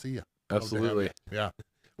love to see you. Absolutely. Yeah.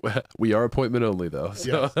 We are appointment only though,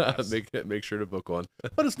 so yes. make sure to book one.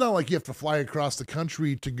 But it's not like you have to fly across the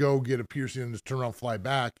country to go get a piercing and just turn around and fly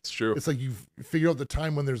back. It's true. It's like you figure out the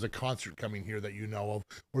time when there's a concert coming here that you know of,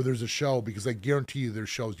 or there's a show, because I guarantee you there's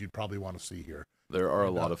shows you'd probably want to see here. There are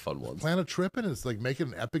a lot of fun ones. Plan a trip, and it's like making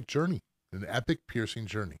an epic journey, an epic piercing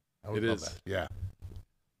journey. I would love that. Yeah.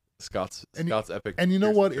 Scott's epic. And you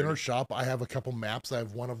know what? In our shop, I have a couple maps. I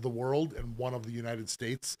have one of the world and one of the United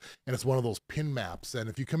States, and it's one of those pin maps. And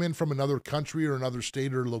if you come in from another country or another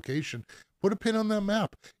state or location, put a pin on that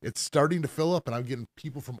map. It's starting to fill up, and I'm getting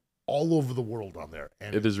people from all over the world on there.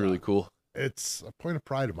 And it is really cool. It's a point of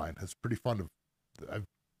pride of mine. It's pretty fun. I've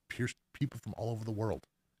pierced people from all over the world.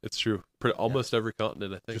 It's true. Almost every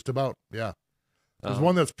continent, I think. Just about, yeah. There's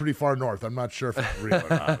one that's pretty far north. I'm not sure if it's real or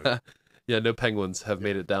not. Yeah, no penguins have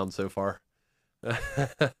made it down so far.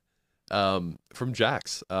 From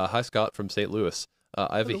Jax. Hi, Scott from St. Louis.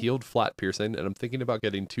 I have a healed flat piercing, and I'm thinking about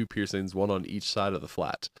getting 2 piercings, one on each side of the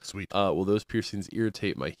flat. Sweet. Will those piercings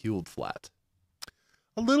irritate my healed flat?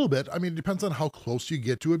 A little bit. I mean, it depends on how close you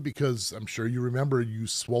get to it, because I'm sure you remember you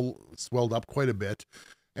swelled up quite a bit.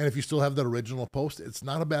 And if you still have that original post, it's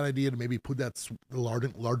not a bad idea to maybe put that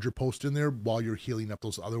larger post in there while you're healing up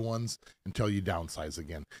those other ones until you downsize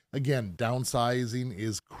again. Again, downsizing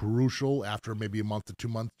is crucial. After maybe a month to 2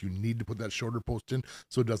 months, you need to put that shorter post in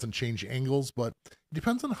so it doesn't change angles, but it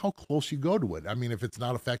depends on how close you go to it. I mean, if it's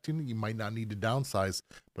not affecting it, you might not need to downsize,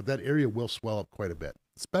 but that area will swell up quite a bit,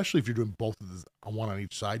 especially if you're doing both of these, one on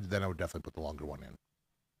each side. Then I would definitely put the longer one in.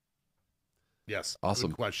 Yes.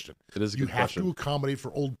 Awesome. Good question. It is a good question. You have to accommodate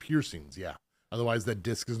for old piercings. Yeah. Otherwise that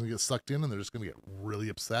disc is going to get sucked in and they're just going to get really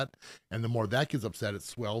upset. And the more that gets upset, it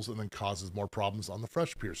swells and then causes more problems on the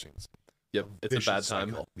fresh piercings. Yep. It's a bad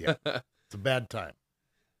time. Yeah. It's a bad time.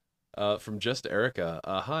 From Just Erica.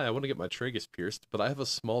 Hi, I want to get my tragus pierced, but I have a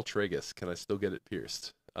small tragus. Can I still get it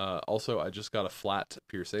pierced? Also, I just got a flat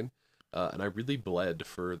piercing, and I really bled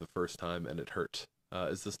for the first time and it hurt.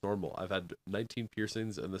 Is this normal? I've had 19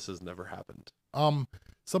 piercings and this has never happened.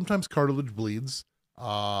 Sometimes cartilage bleeds.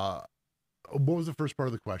 What was the first part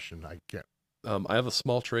of the question? I can't. I have a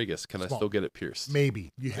small tragus. Can I still get it pierced?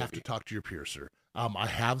 Maybe. You have to talk to your piercer. I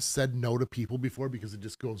have said no to people before because it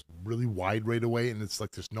just goes really wide right away, and it's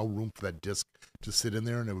like there's no room for that disc to sit in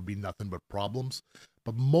there, and it would be nothing but problems.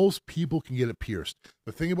 But most people can get it pierced.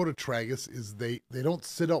 The thing about a tragus is they don't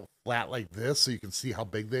sit out flat like this so you can see how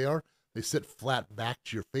big they are. They sit flat back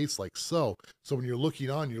to your face like so. So when you're looking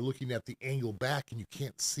on, you're looking at the angle back and you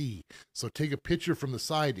can't see. So take a picture from the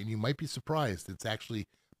side and you might be surprised. It's actually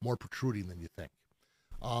more protruding than you think.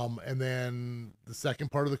 And then the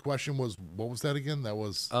second part of the question was, what was that again? That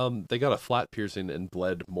was they got a flat piercing and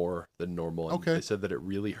bled more than normal. And okay. They said that it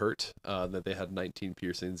really hurt, that they had 19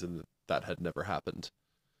 piercings and that had never happened.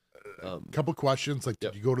 Couple questions, like,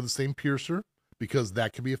 did you go to the same piercer? Because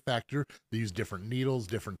that could be a factor. They use different needles,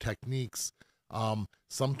 different techniques.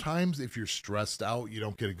 Sometimes if you're stressed out, you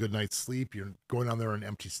don't get a good night's sleep, you're going on there on an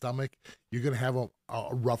empty stomach, you're going to have a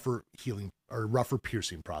rougher healing or rougher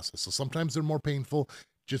piercing process. So sometimes they're more painful,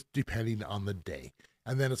 just depending on the day.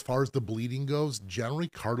 And then as far as the bleeding goes, generally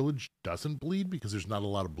cartilage doesn't bleed because there's not a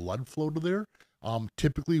lot of blood flow to there.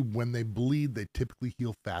 Typically when they bleed, they typically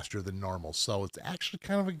heal faster than normal. So it's actually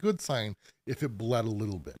kind of a good sign if it bled a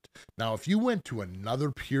little bit. Now, if you went to another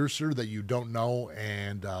piercer that you don't know,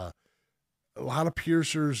 and a lot of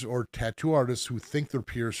piercers or tattoo artists who think they're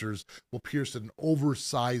piercers will pierce an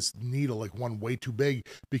oversized needle, like one way too big,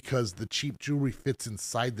 because the cheap jewelry fits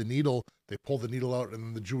inside the needle. They pull the needle out and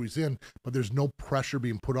then the jewelry's in, but there's no pressure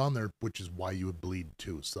being put on there, which is why you would bleed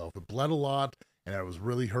too. So if it bled a lot and it was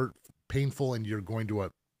really painful, and you're going to a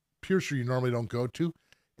piercer you normally don't go to,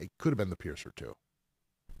 it could have been the piercer too.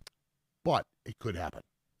 But it could happen.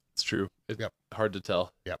 It's true. It's hard to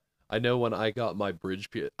tell. Yep. I know when I got my bridge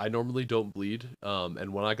I normally don't bleed.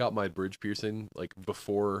 And when I got my bridge piercing, like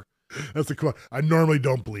before. That's the quote. I normally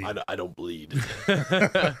don't bleed. I don't bleed.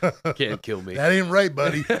 Can't kill me. That ain't right,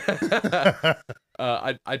 buddy.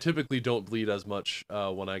 I typically don't bleed as much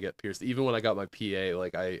when I get pierced. Even when I got my PA,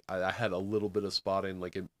 like I had a little bit of spotting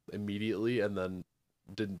like immediately and then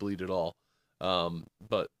didn't bleed at all.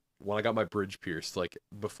 But when I got my bridge pierced, like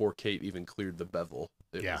before Kate even cleared the bevel,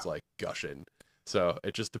 it was like gushing. So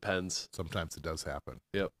it just depends. Sometimes it does happen.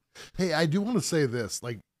 Yep. Hey, I do want to say this.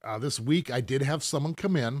 Like this week, I did have someone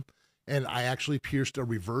come in, and I actually pierced a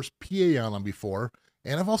reverse PA on them before.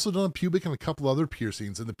 And I've also done a pubic and a couple other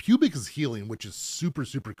piercings. And the pubic is healing, which is super,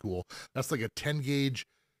 super cool. That's like a 10-gauge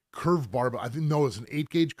curved barbell. I think, no, it's an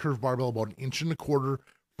 8-gauge curved barbell, about 1.25 inches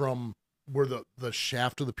from where the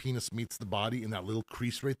shaft of the penis meets the body in that little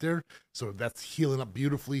crease right there. So that's healing up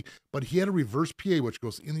beautifully. But he had a reverse PA, which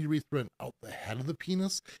goes in the urethra and out the head of the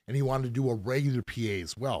penis. And he wanted to do a regular PA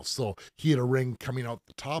as well. So he had a ring coming out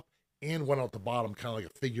the top and went out the bottom, kind of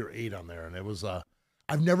like a figure 8 on there. And it was,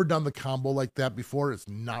 I've never done the combo like that before. It's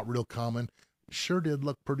not real common. Sure did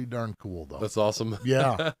look pretty darn cool, though. That's awesome.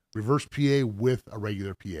 Yeah. Reverse PA with a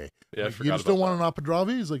regular PA. Yeah, like, you just don't want an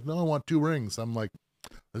Apadravi? He's like, no, I want 2 rings. I'm like,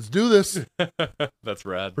 let's do this. That's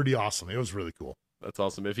rad. Pretty awesome. It was really cool. That's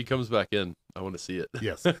awesome. If he comes back in, I want to see it.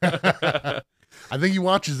 Yes. I think he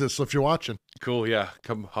watches this, so if you're watching. Cool, yeah.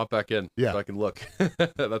 Come hop back in. Yeah. So I can look.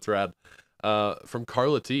 That's rad. From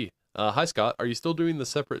Carla T. Hi, Scott. Are you still doing the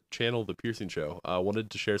separate channel, The Piercing Show? Wanted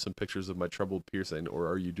to share some pictures of my troubled piercing, or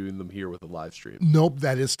are you doing them here with a live stream? Nope,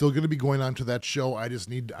 that is still going to be going on to that show. I'm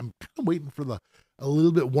kind of waiting for a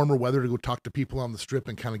little bit warmer weather to go talk to people on the strip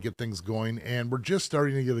and kind of get things going. And we're just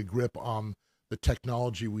starting to get a grip on the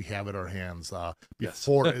technology we have at our hands.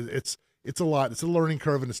 Before it's a lot. It's a learning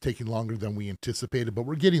curve, and it's taking longer than we anticipated, but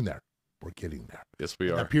we're getting there. We're getting there. Yes,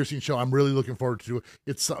 we are. That piercing show, I'm really looking forward to it.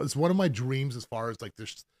 It's one of my dreams as far as like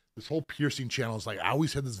this whole piercing channel is. Like, I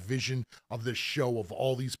always had this vision of this show of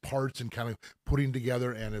all these parts and kind of putting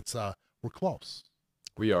together, and it's we're close.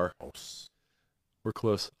 We are. Close. We're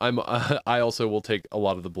close. I also will take a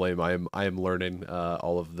lot of the blame. I am learning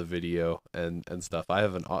all of the video and stuff. I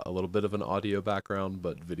have a little bit of an audio background,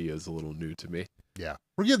 but video is a little new to me. Yeah.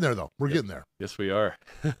 We're getting there though. We're getting there. Yes, we are.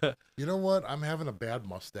 You know what? I'm having a bad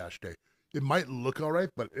mustache day. It might look all right,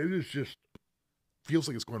 but it is just feels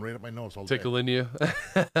like it's going right up my nose all day. Tickling you?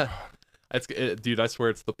 Dude, I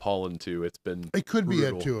swear it's the pollen too. It's been It could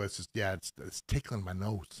brutal. be it too. It's just it's tickling my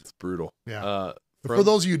nose. It's brutal. Yeah. For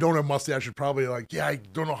those of you who don't have mustache, you're probably like, yeah, I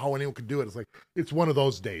don't know how anyone could do it. It's like, it's one of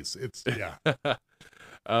those days. It's, yeah.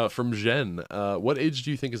 From Jen, what age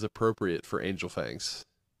do you think is appropriate for angel fangs?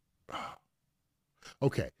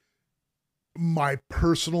 Okay. My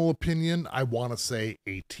personal opinion, I want to say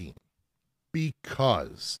 18.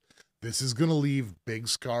 Because this is going to leave big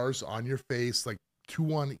scars on your face, like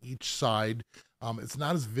 2 on each side. It's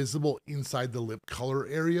not as visible inside the lip color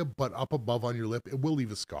area, but up above on your lip, it will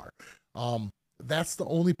leave a scar. That's the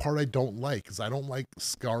only part I don't like, because I don't like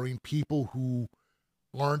scarring people who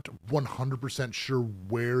aren't 100% sure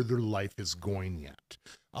where their life is going yet.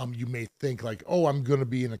 You may think like, oh, I'm going to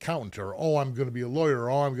be an accountant, or oh, I'm going to be a lawyer, or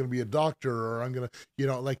oh, I'm going to be a doctor, or I'm going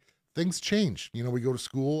to, like things change. We go to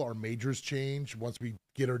school, our majors change. Once we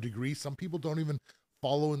get our degree, some people don't even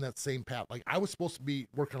follow in that same path. Like I was supposed to be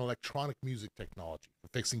working on electronic music technology,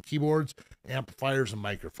 fixing keyboards, amplifiers, and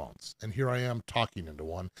microphones. And here I am talking into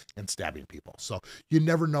one and stabbing people. So you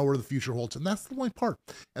never know where the future holds. And that's the only part.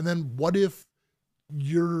 And then what if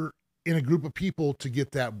you're in a group of people to get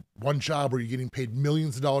that one job where you're getting paid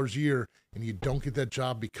millions of dollars a year and you don't get that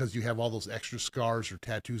job because you have all those extra scars or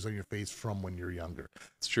tattoos on your face from when you're younger?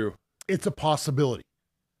 It's true. It's a possibility,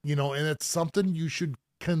 and it's something you should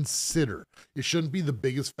consider. It shouldn't be the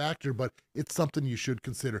biggest factor, but it's something you should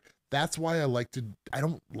consider. That's why I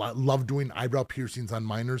don't love doing eyebrow piercings on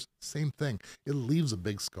minors. Same thing. It leaves a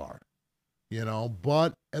big scar,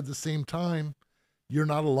 but at the same time, you're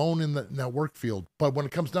not alone in that work field. But when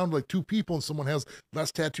it comes down to like two people and someone has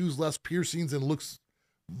less tattoos, less piercings, and looks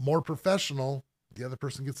more professional, the other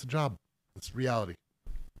person gets the job. It's reality.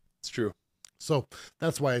 It's true. So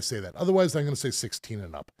that's why I say that. Otherwise, I'm going to say 16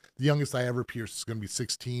 and up. The youngest I ever pierced is going to be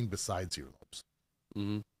 16 besides earlobes.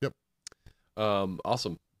 Mm-hmm. Yep.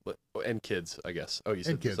 Awesome. And kids, I guess. Oh, you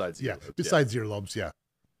said besides earlobes. Yeah, besides earlobes, yeah.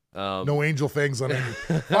 No angel fangs on any.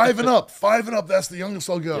 5 and up. 5 and up. That's the youngest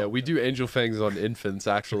I'll go. Yeah, we do angel fangs on infants,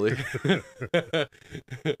 actually.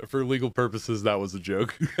 For legal purposes, that was a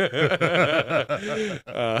joke.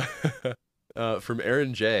 From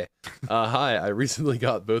Aaron J. Hi, I recently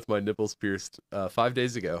got both my nipples pierced 5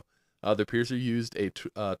 days ago. The piercer used a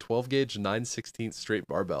 12-gauge 9/16 straight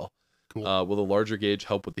barbell. Cool. Will the larger gauge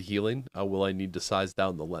help with the healing? Will I need to size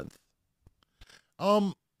down the length?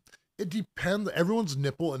 It depends. Everyone's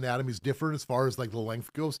nipple anatomy is different as far as like the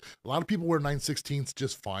length goes. A lot of people wear 9/16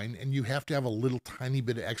 just fine, and you have to have a little tiny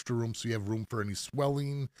bit of extra room so you have room for any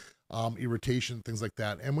swelling, irritation, things like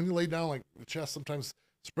that. And when you lay down, like the chest sometimes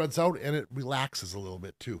spreads out and it relaxes a little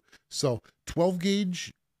bit too. So 12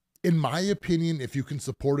 gauge, in my opinion, if you can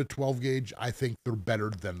support a 12 gauge, I think they're better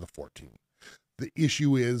than the 14. The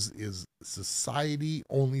issue is society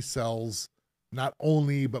only sells, not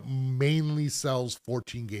only, but mainly sells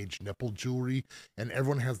 14 gauge nipple jewelry. And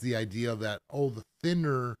everyone has the idea that, oh, the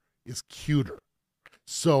thinner is cuter.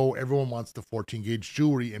 So everyone wants the 14 gauge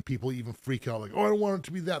jewelry, and people even freak out like, oh, I don't want it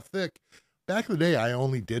to be that thick. Back in the day, I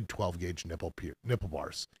only did 12 gauge nipple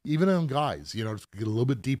bars, even on guys, just get a little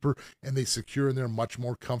bit deeper, and they secure in there much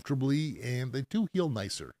more comfortably, and they do heal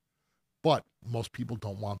nicer. But most people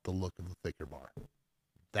don't want the look of the thicker bar.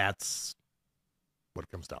 That's what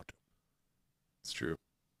it comes down to. It's true.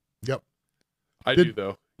 Yep. I do,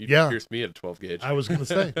 though. You pierced me at a 12 gauge. I was going to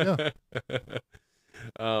say, yeah.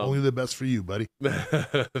 Only the best for you, buddy.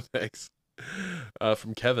 Thanks.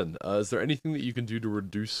 From Kevin, is there anything that you can do to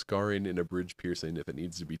reduce scarring in a bridge piercing if it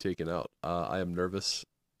needs to be taken out? I am nervous.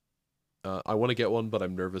 I want to get one, but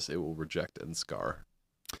I'm nervous it will reject and scar.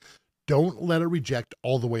 Don't let it reject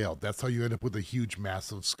all the way out. That's how you end up with a huge,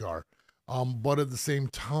 massive scar. But at the same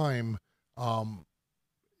time,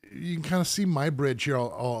 you can kind of see my bridge here.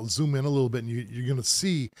 I'll zoom in a little bit, and you're going to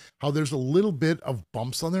see how there's a little bit of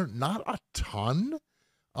bumps on there. Not a ton,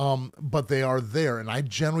 but they are there. And I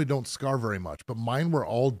generally don't scar very much. But mine were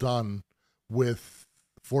all done with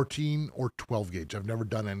 14 or 12 gauge. I've never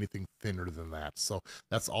done anything thinner than that. So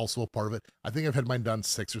that's also a part of it. I think I've had mine done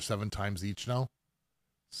 6 or 7 times each now.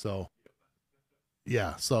 So,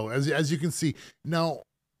 yeah. So as you can see, now,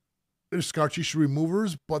 there's scar tissue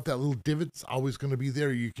removers, but that little divot's always going to be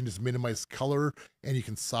there. You can just minimize color and you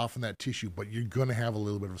can soften that tissue, but you're going to have a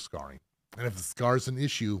little bit of scarring. And if the scar is an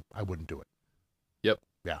issue, I wouldn't do it. Yep.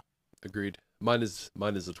 Yeah. Agreed. Mine is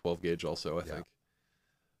a 12 gauge also, I think.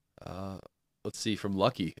 Let's see, from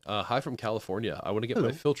Lucky. Hi from California. I want to get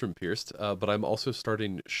my philtrum pierced, but I'm also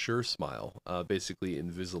starting Sure Smile, basically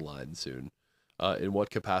Invisalign soon. In what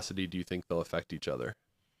capacity do you think they'll affect each other?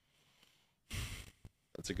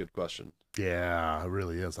 That's a good question. Yeah, it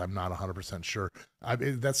really is. I'm not 100% sure.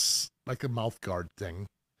 That's like a mouth guard thing.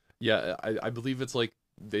 Yeah, I believe it's like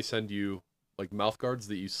they send you like mouth guards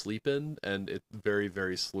that you sleep in, and it very,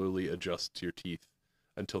 very slowly adjusts your teeth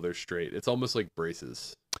until they're straight. It's almost like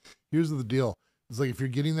braces. Here's the deal. It's like if you're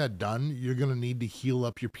getting that done, you're going to need to heal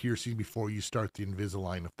up your piercing before you start the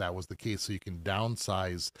Invisalign, if that was the case, so you can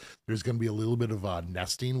downsize. There's going to be a little bit of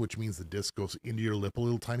nesting, which means the disc goes into your lip a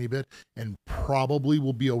little tiny bit, and probably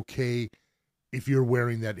will be okay if you're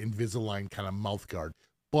wearing that Invisalign kind of mouth guard.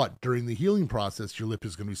 But during the healing process, your lip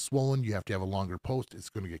is going to be swollen. You have to have a longer post. It's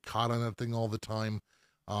going to get caught on that thing all the time.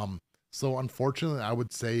 So unfortunately, I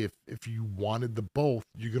would say if you wanted the both,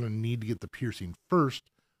 you're going to need to get the piercing first,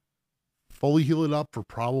 fully heal it up for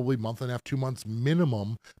probably a month and a half, 2 months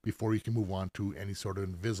minimum before you can move on to any sort of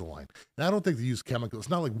Invisalign. And I don't think they use chemicals. It's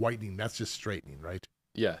not like whitening. That's just straightening, right?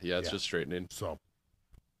 Yeah, it's just straightening. So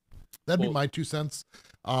that'd be my 2 cents.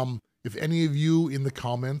 If any of you in the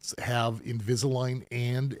comments have Invisalign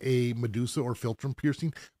and a Medusa or Philtrum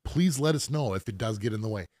piercing, please let us know if it does get in the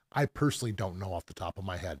way. I personally don't know off the top of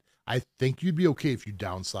my head. I think you'd be okay if you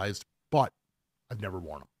downsized, but I've never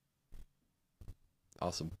worn them.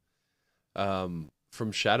 Awesome.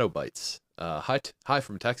 From Shadow Bites. Hi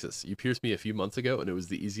from Texas. You pierced me a few months ago, and it was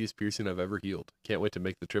the easiest piercing I've ever healed. Can't wait to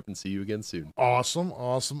make the trip and see you again soon. Awesome.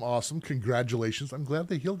 Congratulations. I'm glad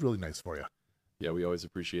they healed really nice for you. Yeah, we always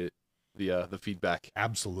appreciate the feedback.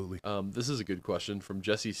 Absolutely. This is a good question from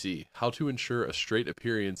Jesse C. How to ensure a straight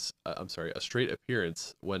appearance? A straight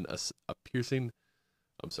appearance when a piercing.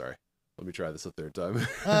 I'm sorry. Let me try this a third time.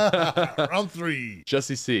 Round 3.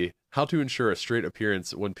 Jesse C. How to ensure a straight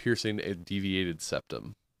appearance when piercing a deviated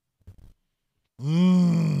septum?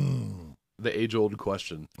 The age-old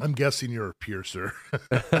question. I'm guessing you're a piercer.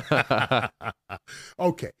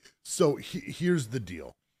 Okay, so here's the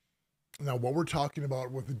deal. Now, what we're talking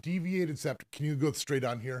about with the deviated septum, can you go straight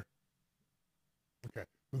on here? Okay.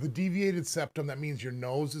 With a deviated septum, that means your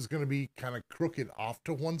nose is going to be kind of crooked off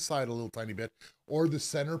to one side a little tiny bit, or the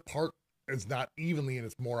center part is not evenly and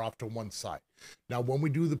it's more off to one side. Now, when we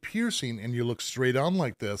do the piercing and you look straight on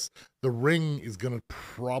like this, the ring is going to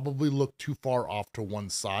probably look too far off to one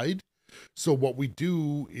side. So what we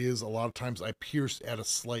do is a lot of times I pierce at a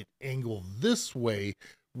slight angle this way,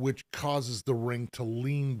 which causes the ring to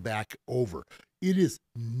lean back over. It is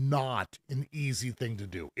not an easy thing to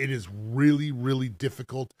do. It is really, really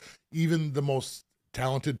difficult. Even the most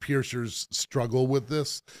talented piercers struggle with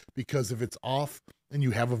this because if it's off and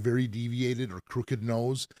you have a very deviated or crooked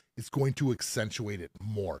nose, it's going to accentuate it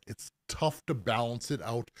more. It's tough to balance it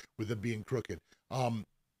out with it being crooked. And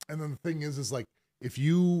then the thing is like, if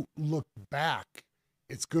you look back,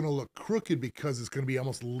 it's going to look crooked because it's going to be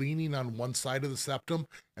almost leaning on one side of the septum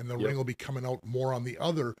and the ring will be coming out more on the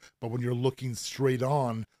other. But when you're looking straight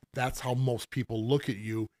on, that's how most people look at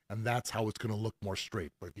you, and that's how it's going to look more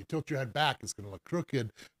straight. But if you tilt your head back, it's going to look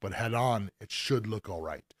crooked, but head on, it should look all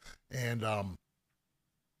right. And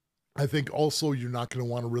I think also you're not going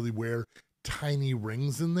to want to really wear tiny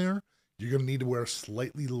rings in there. You're going to need to wear a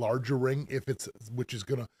slightly larger ring which is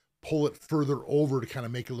going to pull it further over to kind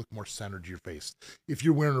of make it look more centered to your face. If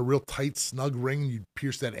you're wearing a real tight, snug ring and you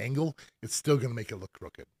pierce that angle, it's still going to make it look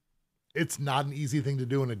crooked. It's not an easy thing to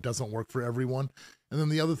do, and it doesn't work for everyone. And then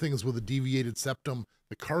the other thing is with a deviated septum,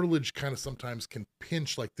 the cartilage kind of sometimes can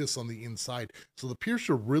pinch like this on the inside. So the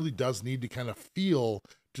piercer really does need to kind of feel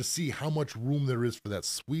to see how much room there is for that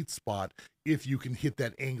sweet spot if you can hit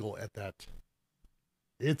that angle at that.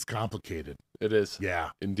 It's complicated. It is.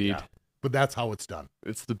 Yeah. Indeed. Yeah. But that's how it's done.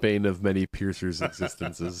 It's the bane of many piercers'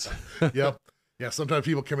 existences. Yep. Yeah, sometimes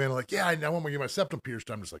people come in and like, yeah, I want to get my septum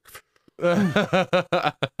pierced. I'm just like,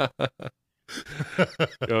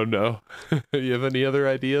 oh no. You have any other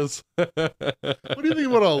ideas? What do you think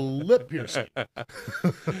about a lip piercing?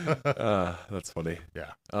 That's funny.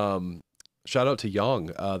 Yeah. Shout out to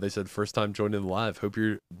Yang. They said first time joining the live. Hope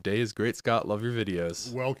your day is great, Scott. Love your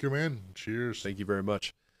videos. Welcome in. Cheers. Thank you very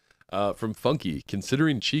much. From Funky,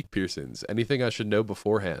 considering cheek piercings, anything I should know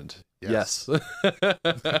beforehand? Yes.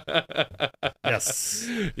 Yes.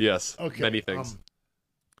 Yes. Okay. Many things.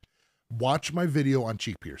 Watch my video on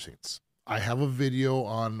cheek piercings. I have a video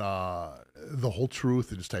on the whole truth,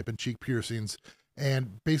 and just type in cheek piercings.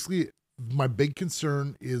 And basically, my big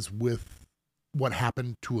concern is with what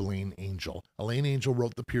happened to Elaine Angel. Elaine Angel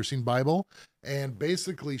wrote the Piercing Bible, and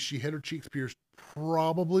basically she had her cheeks pierced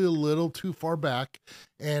probably a little too far back,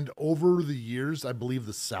 and over the years I believe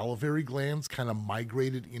the salivary glands kind of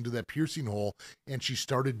migrated into that piercing hole, and she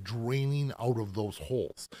started draining out of those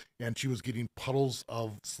holes, and she was getting puddles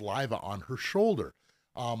of saliva on her shoulder.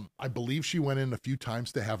 I believe she went in a few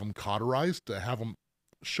times to have them cauterized, to have them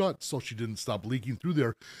shut so she didn't stop leaking through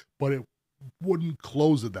there, but it wouldn't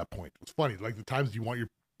close at that point. It's funny, like the times you want your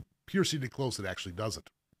piercing to close, it actually doesn't.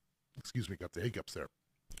 Excuse me, got the hiccups there.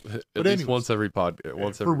 At least once every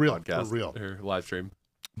podcast, for real, or live stream.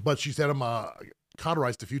 But she's had them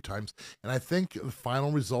cauterized a few times, and I think the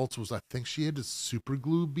final results was I think she had to super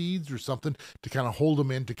glue beads or something to kind of hold them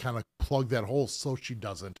in to kind of plug that hole so she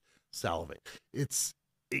doesn't salivate. It's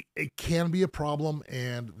it can be a problem,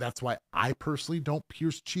 and that's why I personally don't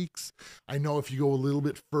pierce cheeks. I know if you go a little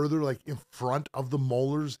bit further, like in front of the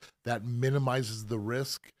molars, that minimizes the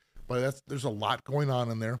risk, but there's a lot going on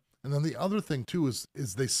in there. And then the other thing too is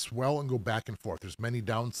they swell and go back and forth. There's many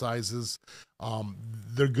downsizes.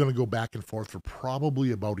 They're going to go back and forth for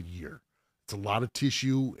probably about a year. It's a lot of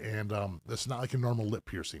tissue, and that's not like a normal lip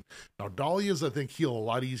piercing. Now, dahlias, I think, heal a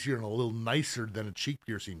lot easier and a little nicer than a cheek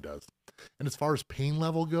piercing does. And as far as pain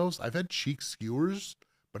level goes, I've had cheek skewers,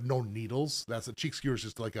 but no needles. That's a cheek skewer is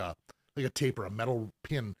just like a taper, a metal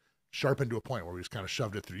pin sharpened to a point where we just kind of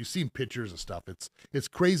shoved it through. You've seen pictures and stuff. It's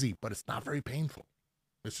crazy, but it's not very painful.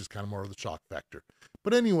 It's just kind of more of the shock factor.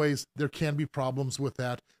 But anyways, there can be problems with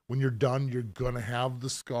that. When you're done, you're going to have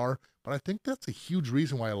the scar. But I think that's a huge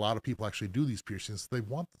reason why a lot of people actually do these piercings. They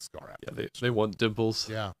want the scar after. Yeah, they want dimples.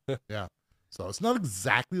 Yeah, yeah. So it's not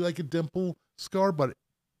exactly like a dimple scar, but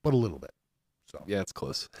a little bit. So yeah, it's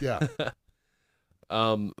close. Yeah.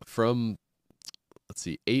 From, let's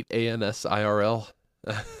see, 8ANSIRL.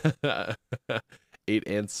 8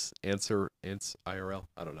 ants IRL.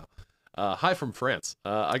 I don't know. Hi from France.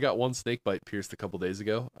 I got one snake bite pierced a couple days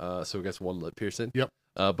ago. So I guess one lip piercing. Yep.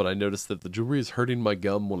 But I noticed that the jewelry is hurting my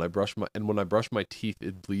gum when I brush my teeth,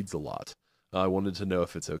 it bleeds a lot. I wanted to know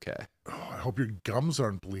if it's okay. Oh, I hope your gums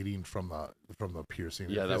aren't bleeding from the piercing.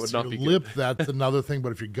 Yeah, that would your not be lip, good. That's another thing.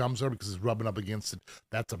 But if your gums are, because it's rubbing up against it,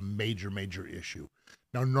 that's a major issue.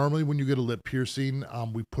 Now, normally when you get a lip piercing,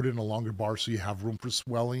 we put in a longer bar so you have room for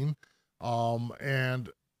swelling. And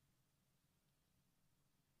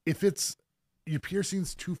if your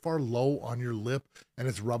piercing's too far low on your lip and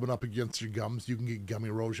it's rubbing up against your gums, you can get gum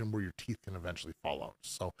erosion where your teeth can eventually fall out.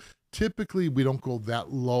 So typically we don't go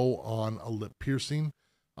that low on a lip piercing.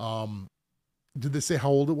 Did they say how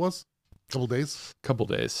old it was? Couple days? Couple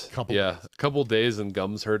days. Couple days and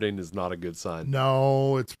gums hurting is not a good sign.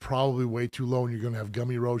 No, it's probably way too low and you're going to have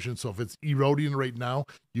gum erosion. So if it's eroding right now,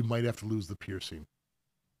 you might have to lose the piercing.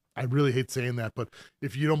 I really hate saying that, but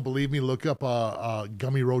if you don't believe me, look up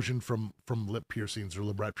gum erosion from lip piercings or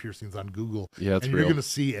labret piercings on Google. Yeah, it's and real. You're going to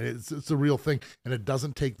see, and it's a real thing, and it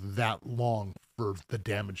doesn't take that long for the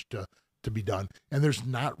damage to be done. And there's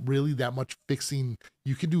not really that much fixing.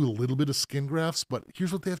 You can do a little bit of skin grafts, but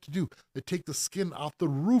here's what they have to do. They take the skin off the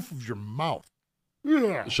roof of your mouth.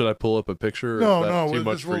 Yeah. Should I pull up a picture? No, too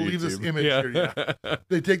much for we'll leave this image here. Yeah.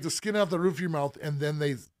 They take the skin out the roof of your mouth and then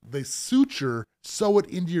they sew it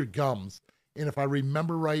into your gums. And if I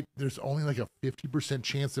remember right, there's only like a 50%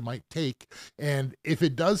 chance it might take. And if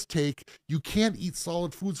it does take, you can't eat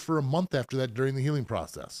solid foods for a month after that during the healing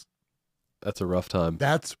process. That's a rough time.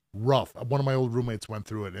 That's rough. One of my old roommates went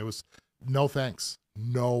through it. It was no thanks.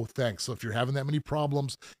 No thanks. So if you're having that many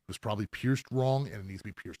problems, it was probably pierced wrong and it needs to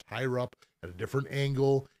be pierced higher up at a different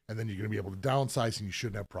angle. And then you're going to be able to downsize and you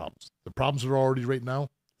shouldn't have problems. The problems are already right now.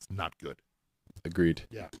 It's not good. Agreed.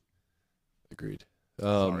 Yeah. Agreed.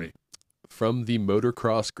 Sorry. From the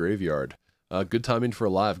motocross graveyard. Good timing for a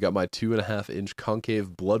live. Got my 2.5-inch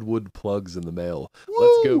concave bloodwood plugs in the mail. Woo!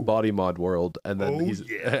 Let's go body mod world. And then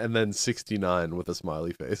and then 69 with a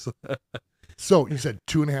smiley face. So you said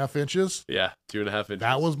 2.5 inches? Yeah, 2.5 inches.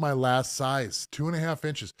 That was my last size. 2.5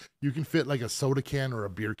 inches. You can fit like a soda can or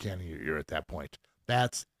a beer can in your ear at that point.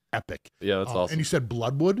 That's epic. Yeah, that's awesome. And you said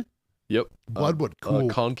bloodwood? Yep. Bloodwood, cool.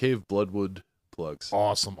 Concave bloodwood plugs.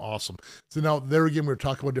 Awesome. So now there again, we were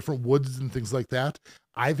talking about different woods and things like that.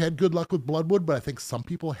 I've had good luck with bloodwood, but I think some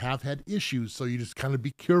people have had issues. So you just kind of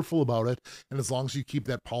be careful about it. And as long as you keep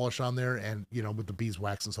that polish on there and, with the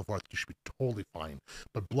beeswax and so forth, you should be totally fine.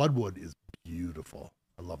 But bloodwood is beautiful.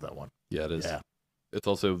 I love that one. Yeah, it is. Yeah. It's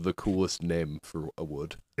also the coolest name for a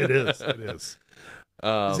wood. It is.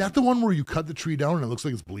 Is that the one where you cut the tree down and it looks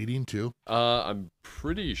like it's bleeding too? I'm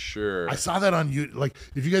pretty sure. I saw that on YouTube. Like,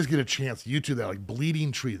 if you guys get a chance, YouTube that, like,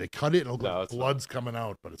 bleeding tree. They cut it and it looks like blood's coming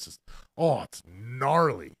out, but it's just, it's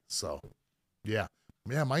gnarly. So, yeah.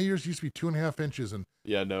 Yeah, my ears used to be 2.5 inches. And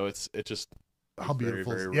yeah, no, it just. How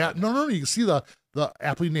beautiful. Very yeah, no. You can see the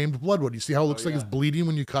aptly named bloodwood. You see how it looks like it's bleeding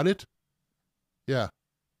when you cut it? Yeah.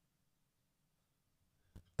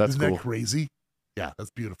 That's Isn't cool. that crazy? Yeah, that's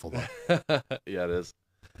beautiful, though. Yeah, it is.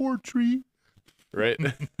 Poor tree. Right?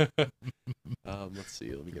 Let's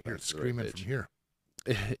see. Let me get You're back to screaming the right from here.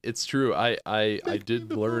 It's true. I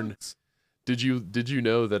did learn. Did you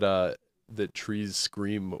know that that trees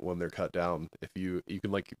scream when they're cut down? If you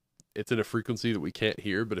can, like, it's in a frequency that we can't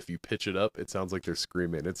hear, but if you pitch it up, it sounds like they're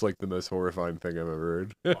screaming. It's like the most horrifying thing I've ever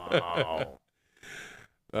heard. Wow.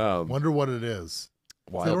 Wonder what it is.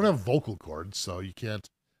 They don't have vocal cords, so you can't.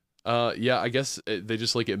 Yeah, I guess they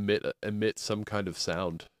just like emit some kind of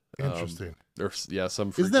sound. Interesting. Or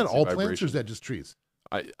some. Isn't that all plants vibration. or is that just trees?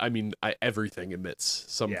 I mean, everything emits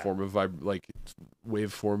some Yeah. form of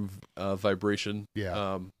waveform vibration.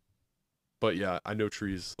 Yeah. But yeah, I know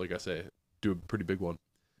trees, like I say, do a pretty big one.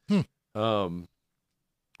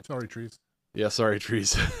 Sorry, trees. Yeah, sorry,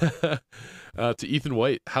 trees. To Ethan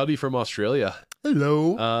White, howdy from Australia.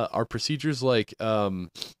 Hello. Are procedures like I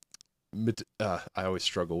always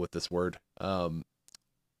struggle with this word. Metotomies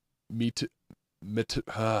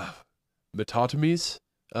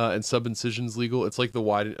and subincisions legal? It's like the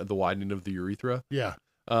widening of the urethra. Yeah.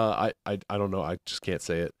 I don't know. I just can't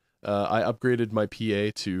say it. I upgraded my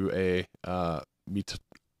PA to a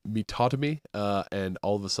metotomy, and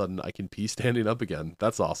all of a sudden I can pee standing up again.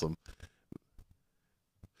 That's awesome.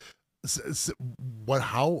 What?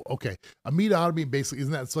 How? Okay, a metotomy basically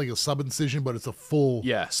isn't that? It's like a subincision, but it's a full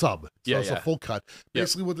sub. So it's a full cut.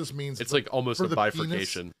 Basically, what this means, it's like almost a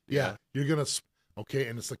bifurcation. Penis, you're gonna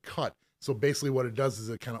and it's a cut. So basically, what it does is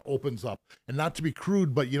it kind of opens up, and not to be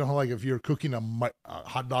crude, but you know how like if you're cooking a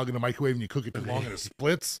hot dog in a microwave and you cook it too long and it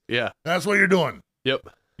splits, that's what you're doing. Yep.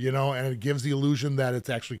 You know, and it gives the illusion that it's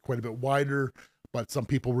actually quite a bit wider. But some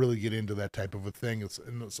people really get into that type of a thing. It's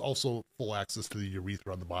also full access to the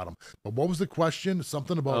urethra on the bottom. But what was the question?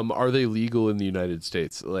 Something about are they legal in the United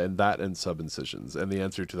States? And subincisions? And the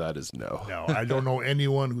answer to that is no. No, I don't know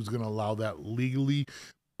anyone who's going to allow that legally.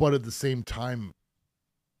 But at the same time,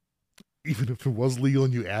 even if it was legal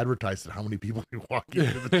and you advertised it, how many people can walk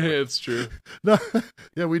into the door? It's true. No,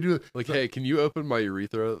 yeah, we do. Like, hey, can you open my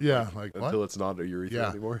urethra? Yeah, until it's not a urethra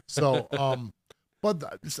anymore. So,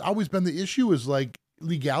 but it's always been the issue is like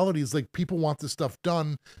legality is like people want this stuff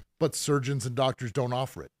done, but surgeons and doctors don't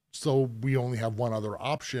offer it. So we only have one other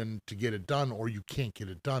option to get it done, or you can't get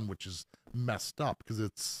it done, which is messed up because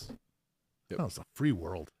it's it's a free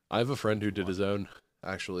world. I have a friend who did his own,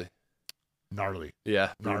 actually. Gnarly.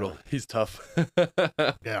 Yeah, brutal. Gnarly. He's tough.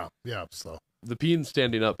 Yeah. So the peeing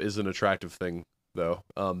standing up is an attractive thing, though.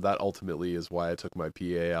 That ultimately is why I took my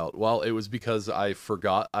PA out. Well, it was because I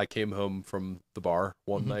forgot. I came home from the bar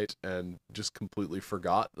one night and just completely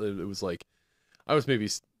forgot. It was like I was maybe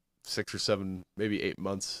 6 or 7, maybe 8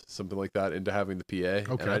 months, something like that, into having the PA,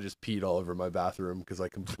 and I just peed all over my bathroom because I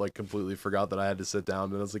completely forgot that I had to sit down,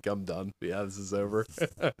 and I was like, I'm done. Yeah, this is over.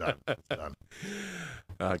 Done.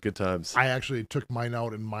 Good times. I actually took mine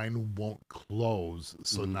out, and mine won't close.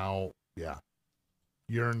 So now,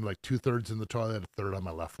 urine like 2/3 in the toilet, 1/3 on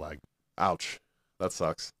my left leg. Ouch, that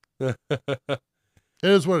sucks. It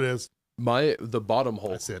is what it is. The bottom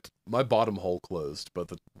hole. That's it. My bottom hole closed,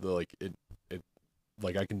 but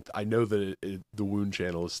I know that the wound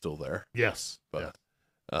channel is still there. Yes. But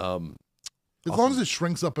as long as it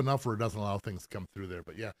shrinks up enough where it doesn't allow things to come through there.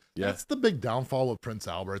 But that's the big downfall of Prince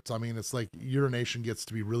Albert's. I mean, it's like urination gets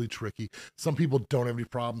to be really tricky. Some people don't have any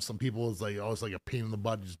problems. Some people it's like it's like a pain in the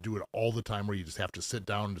butt. You just do it all the time where you just have to sit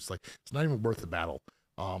down and just like it's not even worth the battle.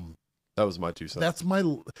 That was my 2 cents. That's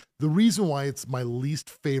the reason why it's my least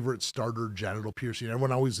favorite starter genital piercing.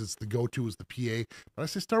 Everyone always is the go-to is the PA, but I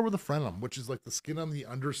say start with a frenum, which is like the skin on the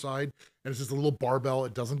underside, and it's just a little barbell.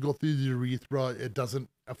 It doesn't go through the urethra. It doesn't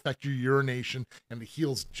affect your urination, and it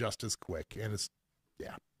heals just as quick, and it's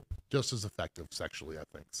just as effective sexually, I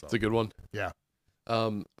think. So it's a good one. Yeah.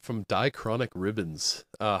 From Dichronic Ribbons.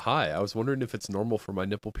 Hi, I was wondering if it's normal for my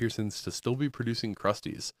nipple piercings to still be producing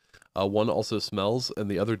crusties. One also smells and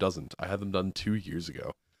the other doesn't. I had them done 2 years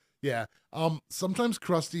ago. Yeah. Sometimes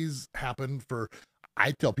crusties happen for,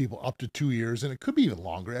 I tell people up to 2 years, and it could be even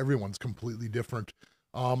longer. Everyone's completely different.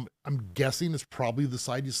 I'm guessing it's probably the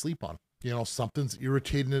side you sleep on. You know, something's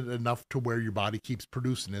irritating it enough to where your body keeps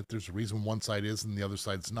producing it. There's a reason one side is and the other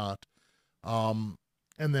side's not.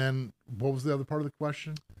 And then what was the other part of the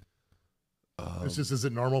question? It's just, is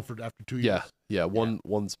it normal for after 2 years? Yeah.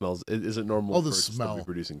 One smells. Is it normal the for it to smell. still be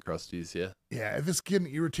producing crusties? Yeah. Yeah. If it's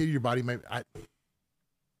getting irritated, your body might,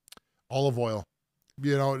 olive oil,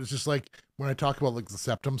 you know, it's just like when I talk about like the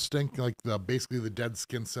septum stink, like basically the dead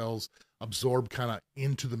skin cells absorb kind of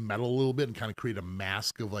into the metal a little bit and kind of create a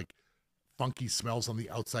mask of like funky smells on the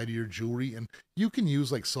outside of your jewelry. And you can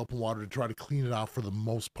use like soap and water to try to clean it off for the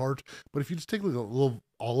most part. But if you just take like a little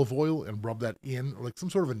olive oil and rub that in, or like some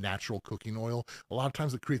sort of a natural cooking oil, a lot of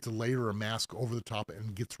times it creates a layer or a mask over the top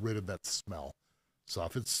and gets rid of that smell. So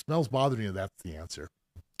if it smells bothering you, that's the answer.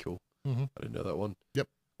 Cool. I didn't know that one. Yep.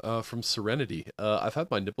 From Serenity. I've had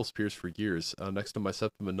my nipples pierced for years. Next to my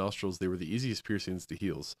septum and nostrils, they were the easiest piercings to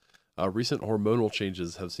heal. Recent hormonal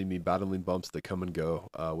changes have seen me battling bumps that come and go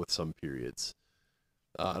with some periods.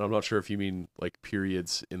 And I'm not sure if you mean like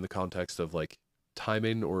periods in the context of like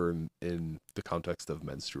timing or in the context of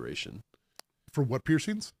menstruation. For what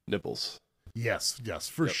piercings? Nipples. Yes,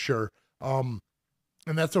 for sure.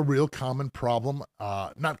 And that's a real common problem.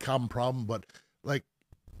 Not common problem, but like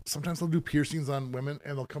sometimes they'll do piercings on women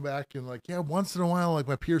and they'll come back and like, yeah, once in a while, like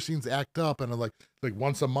my piercings act up, and I'm like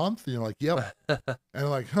once a month, and you're like, yep. And I'm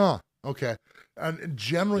like, huh, okay. And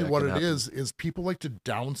generally Yeah, it what can it happen. is people like to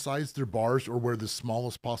downsize their bars or wear the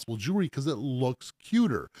smallest possible jewelry because it looks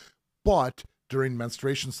cuter. But during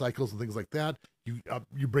menstruation cycles and things like that,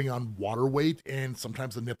 you bring on water weight, and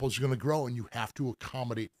sometimes the nipples are going to grow, and you have to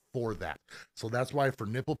accommodate for that. So that's why for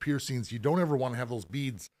nipple piercings, you don't ever want to have those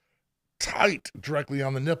beads tight directly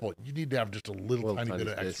on the nipple. You need to have just a little tiny bit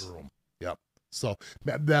of extra room. Yep. So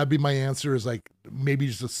that'd be my answer, is like maybe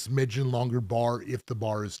just a smidgen longer bar if the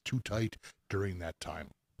bar is too tight during that time.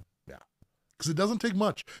 Yeah. Because it doesn't take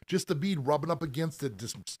much. Just the bead rubbing up against it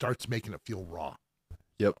just starts making it feel raw.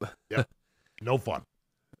 Yep. Yep. No fun.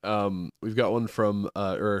 We've got one from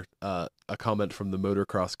a comment from the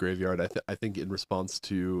motocross graveyard. I think in response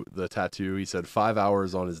to the tattoo, he said 5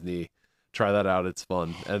 hours on his knee. Try that out. It's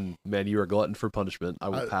fun. And man, you are a glutton for punishment. I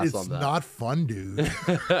will pass on that. It's not fun, dude.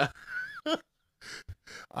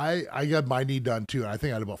 I got my knee done too. And I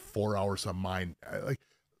think I had about 4 hours on mine.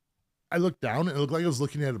 I looked down and it looked like I was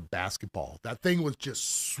looking at a basketball. That thing was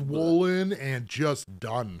just swollen and just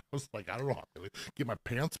done. I was like, I don't know how to get my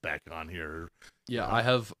pants back on here. Yeah, I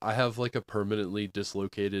have like a permanently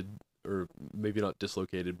dislocated, or maybe not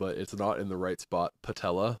dislocated, but it's not in the right spot,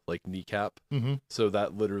 patella, like kneecap. Mm-hmm. So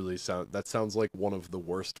that literally sounds like one of the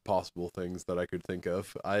worst possible things that I could think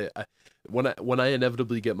of. When I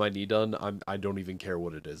inevitably get my knee done, I don't even care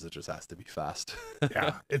what it is. It just has to be fast.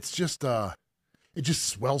 Yeah, it's just it just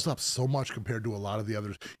swells up so much compared to a lot of the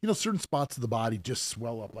others. You know, certain spots of the body just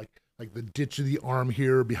swell up, like the ditch of the arm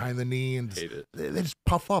here behind the knee, and Hate it. they just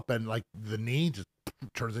puff up, and like the knee just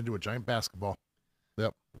turns into a giant basketball.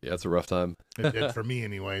 Yep. Yeah, it's a rough time. For me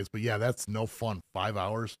anyways, but yeah, that's no fun. 5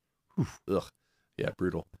 hours. Ugh. Yeah,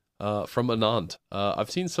 brutal. From Anand,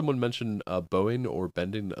 I've seen someone mention bowing or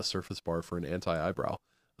bending a surface bar for an anti-eyebrow.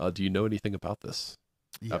 Do you know anything about this?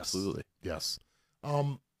 Yes. Absolutely. Yes.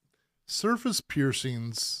 Surface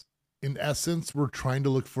piercings, in essence, we're trying to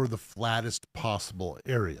look for the flattest possible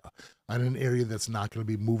area, and an area that's not going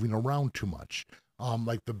to be moving around too much.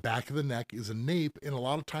 Like the back of the neck is a nape, and a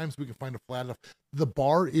lot of times we can find a flat enough. The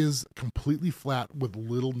bar is completely flat with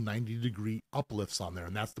little 90-degree uplifts on there,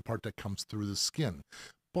 and that's the part that comes through the skin.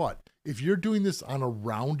 But if you're doing this on a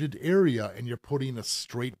rounded area and you're putting a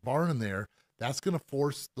straight bar in there, that's going to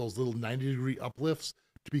force those little 90-degree uplifts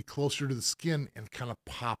to be closer to the skin and kind of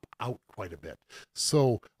pop out quite a bit.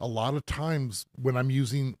 So a lot of times when I'm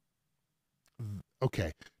using,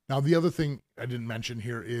 okay, now the other thing I didn't mention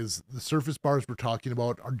here is the surface bars we're talking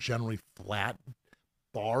about are generally flat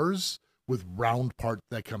bars with round part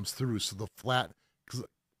that comes through. So the flat,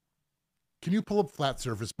 can you pull up flat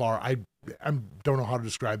surface bar? I don't know how to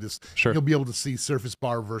describe this. Sure. You'll be able to see surface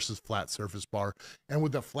bar versus flat surface bar. And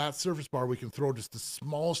with the flat surface bar, we can throw just the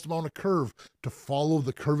smallest amount of curve to follow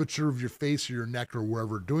the curvature of your face or your neck or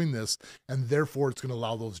wherever we're doing this. And therefore, it's going to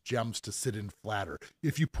allow those gems to sit in flatter.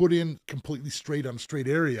 If you put in completely straight on a straight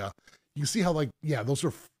area, you can see how those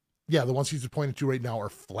are, the ones he's pointing to right now are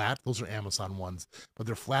flat. Those are Amazon ones, but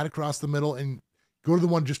they're flat across the middle. And go to the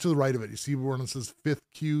one just to the right of it. You see where it says 5th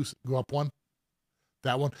Q, go up one?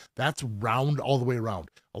 That one, that's round all the way around.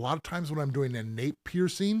 A lot of times when I'm doing a nape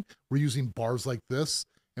piercing, we're using bars like this.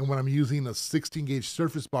 And when I'm using a 16 gauge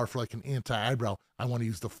surface bar for like an anti-eyebrow, I want to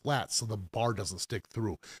use the flat so the bar doesn't stick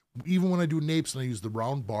through. Even when I do napes and I use the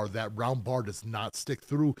round bar, that round bar does not stick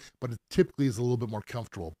through, but it typically is a little bit more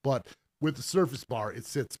comfortable. But with the surface bar, it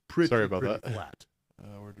sits pretty flat.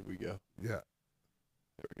 Where did we go? Yeah.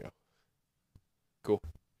 There we go. Cool.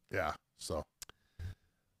 Yeah. So.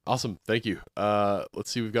 Awesome. Thank you. Let's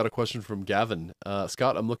see. We've got a question from Gavin.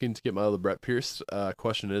 Scott, I'm looking to get my labret pierced.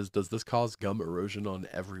 Question is, does this cause gum erosion on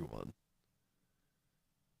everyone?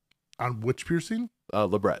 On which piercing?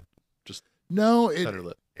 Labret. Just no,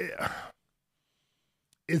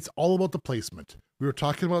 it's all about the placement. We were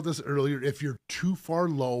talking about this earlier. If you're too far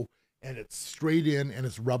low and it's straight in and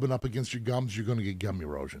it's rubbing up against your gums, you're going to get gum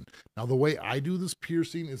erosion. Now, the way I do this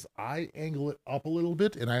piercing is I angle it up a little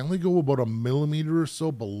bit, and I only go about 1 millimeter or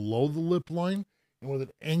so below the lip line. And with it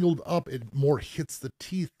angled up, it more hits the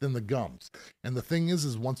teeth than the gums. And the thing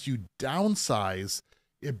is once you downsize,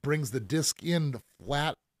 it brings the disc in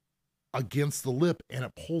flat against the lip, and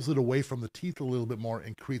it pulls it away from the teeth a little bit more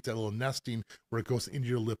and creates that little nesting where it goes into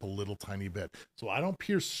your lip a little tiny bit. So I don't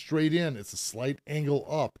pierce straight in. It's a slight angle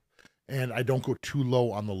up, and I don't go too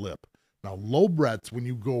low on the lip. Now, low brets, when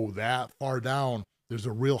you go that far down, there's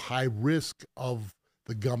a real high risk of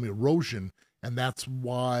the gum erosion, and that's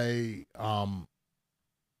why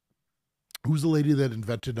Who's the lady that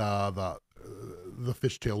invented the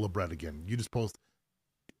fishtail libret again? You just post.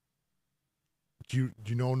 Do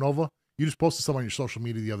you know Nova? You just posted something on your social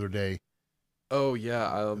media the other day. Oh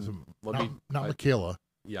yeah. Not Michaela.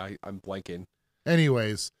 Yeah, I'm blanking.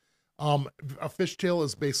 Anyways, a fishtail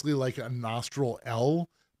is basically like a nostril L,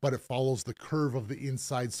 but it follows the curve of the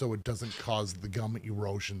inside so it doesn't cause the gum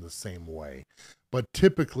erosion the same way. But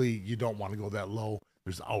typically, you don't want to go that low.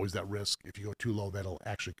 There's always that risk. If you go too low, that'll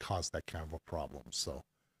actually cause that kind of a problem. So,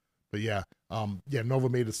 but yeah, Nova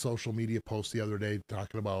made a social media post the other day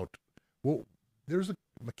talking about, well, there's a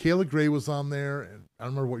Michaela Gray was on there, and I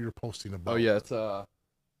don't remember what you're posting about. Oh yeah, it's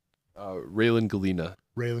Raylan Galena.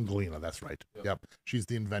 Raylan Galena, that's right. Yep. She's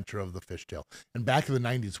the inventor of the fishtail. And back in the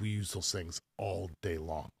 90s, we used those things all day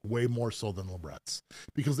long, way more so than librets,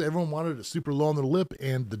 because everyone wanted it super low on the lip,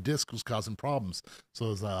 and the disc was causing problems. So it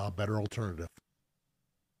was a better alternative.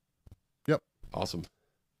 Yep. Awesome.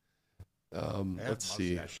 Let's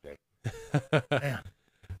see. Man.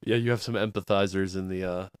 Yeah, you have some empathizers in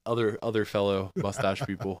the other fellow mustache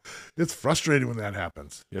people. It's frustrating when that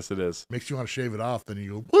happens. Yes, it is. Makes you want to shave it off. Then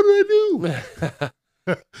you go, what do I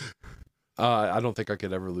do? I don't think I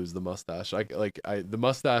could ever lose the mustache. The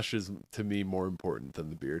mustache is to me more important than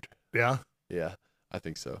the beard. Yeah. Yeah, I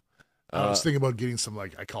think so. I was thinking about getting some,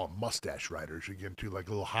 like, I call them mustache riders. You get into like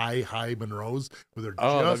little high Monroes where they're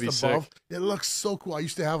just above. Sick. It looks so cool. I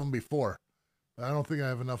used to have them before. I don't think I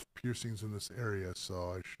have enough piercings in this area,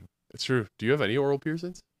 so I should. It's true. Do you have any oral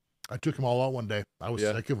piercings? I took them all out one day. I was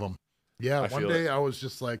sick of them. Yeah, one day I was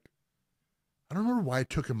just like, I don't remember why I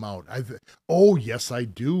took them out. Oh, yes, I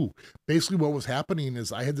do. Basically, what was happening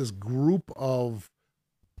is I had this group of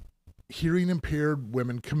hearing impaired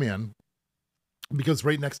women come in, because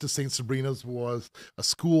right next to St. Sabrina's was a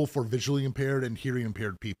school for visually impaired and hearing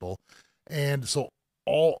impaired people. And so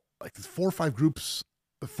all, like, 4 or 5 groups,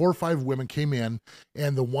 4 or 5 women came in,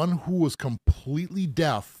 and the one who was completely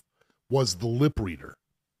deaf was the lip reader.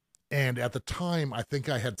 And at the time, I think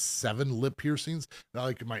I had 7 lip piercings,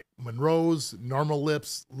 like my Monroes, normal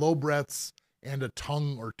lips, low breaths, and a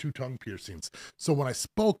tongue or 2 tongue piercings. So when I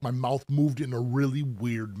spoke, my mouth moved in a really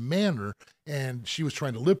weird manner, and she was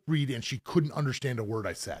trying to lip read, and she couldn't understand a word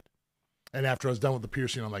I said. And after I was done with the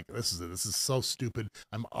piercing, I'm like, this is it. This is so stupid.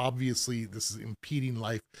 This is impeding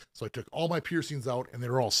life. So I took all my piercings out, and they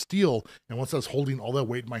were all steel. And once I was holding all that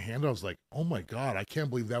weight in my hand, I was like, oh my God, I can't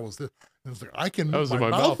believe that was this. And it's like, I can move my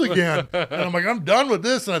mouth again. And I'm like, I'm done with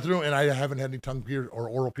this. And I haven't had any tongue or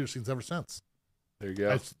oral piercings ever since. There you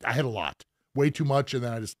go. I had a lot, way too much. And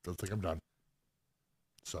then I was like, I'm done.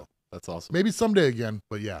 So that's awesome. Maybe someday again,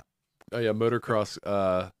 but yeah. Oh yeah.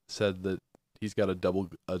 Motocross said that he's got a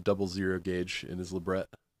double 0 gauge in his libret.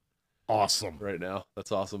 Awesome. Right now.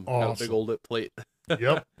 That's awesome. Awesome. Got a big old lip plate.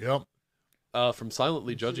 Yep. From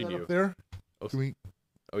Silently Judging You. Up there?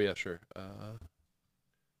 Oh yeah, sure.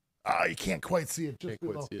 You can't quite see it. Can't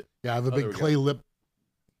quite see it. Yeah, I have a big clay lip.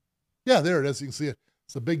 Yeah, there it is. You can see it.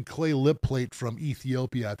 It's a big clay lip plate from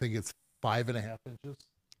Ethiopia. I think it's 5.5 inches.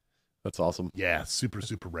 That's awesome. Yeah, super,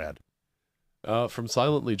 super rad. From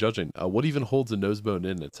Silently Judging, what even holds a nose bone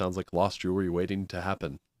in? It sounds like lost jewelry waiting to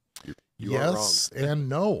happen. You are wrong. Yes and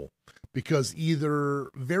no, because either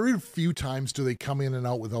very few times do they come in and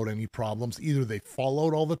out without any problems. Either they fall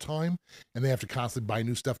out all the time and they have to constantly buy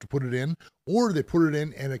new stuff to put it in, or they put it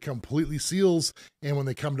in and it completely seals. And when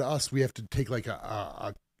they come to us, we have to take like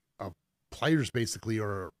a pliers basically,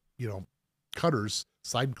 or cutters,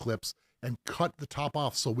 side clips, and cut the top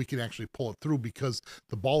off so we can actually pull it through, because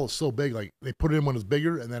the ball is so big. Like, they put it in when it's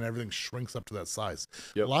bigger, and then everything shrinks up to that size.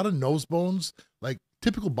 Yep. A lot of nose bones, like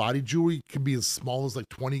typical body jewelry, can be as small as like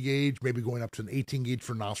 20 gauge, maybe going up to an 18 gauge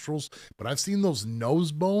for nostrils. But I've seen those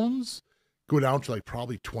nose bones go down to like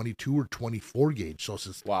probably 22 or 24 gauge. So it's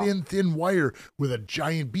this thin wire with a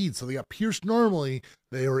giant bead. So they got pierced normally.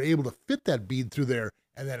 They were able to fit that bead through there,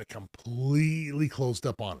 and then it completely closed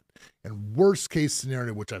up on it. And worst case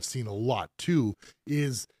scenario, which I've seen a lot too,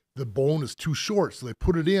 is the bone is too short. So they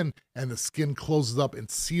put it in and the skin closes up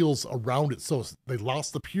and seals around it. So they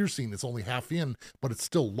lost the piercing. It's only half in, but it's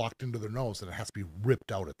still locked into their nose, and it has to be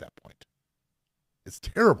ripped out at that point. It's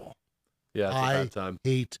terrible. Yeah, it's a bad time. I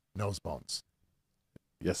hate nose bones.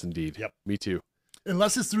 Yes, indeed. Yep. Me too.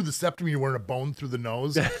 Unless it's through the septum, you're wearing a bone through the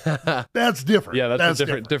nose. That's different. Yeah, that's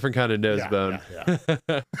a different kind of nose bone.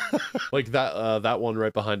 Yeah. Like that one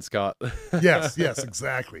right behind Scott. yes,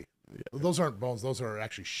 exactly. Yeah. Those aren't bones. Those are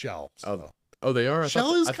actually shells. So. Oh, they are?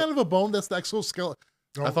 Shell is kind of a bone. That's the exoskeleton.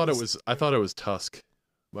 No, I thought it was tusk.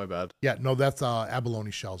 My bad. Yeah, no, that's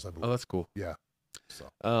abalone shells, I believe. Oh, that's cool. Yeah.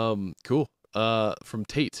 So. Cool. From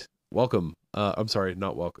Tate. Welcome. I'm sorry,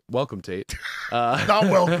 not welcome. Welcome, Tate. Not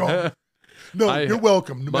welcome. No, you're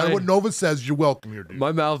welcome. No matter what Nova says, you're welcome here, dude.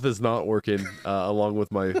 My mouth is not working along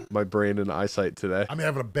with my brain and eyesight today. I'm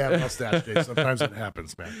having a bad mustache day. Sometimes it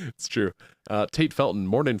happens, man. It's true. Tate Felton,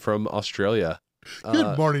 morning from Australia.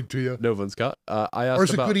 Good morning to you. Nova and Scott. I asked or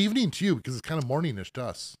is it good evening to you? Because it's kind of morningish to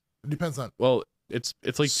us. It depends on. Well, it's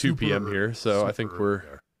like 2 p.m. here, so I think we're...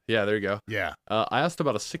 Yeah, there you go. Yeah. I asked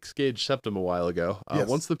about a 6-gauge septum a while ago. Yes.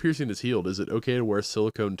 Once the piercing is healed, is it okay to wear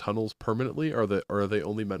silicone tunnels permanently, or are they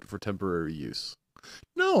only meant for temporary use?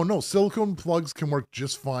 No. Silicone plugs can work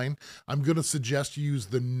just fine. I'm going to suggest you use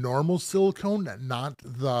the normal silicone, not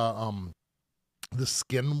the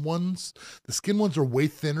skin ones. The skin ones are way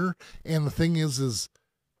thinner, and the thing is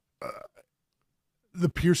the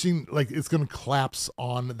piercing, like, it's going to collapse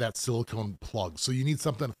on that silicone plug. So you need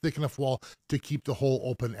something a thick enough wall to keep the hole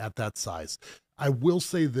open at that size. I will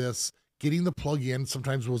say this, getting the plug in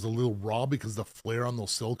sometimes was a little raw because the flare on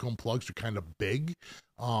those silicone plugs are kind of big.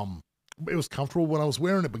 It was comfortable when I was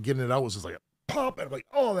wearing it, but getting it out was just like a pop, and I'm like,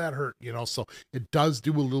 oh, that hurt, so it does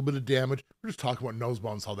do a little bit of damage. We're just talking about nose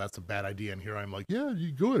bones, how that's a bad idea, and here I'm like, yeah,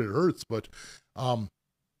 you good, it hurts, but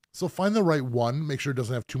so find the right one, make sure it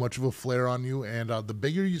doesn't have too much of a flare on you, and the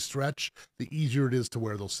bigger you stretch, the easier it is to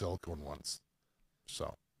wear those silicone ones.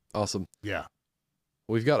 So awesome. Yeah.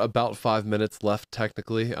 We've got about 5 minutes left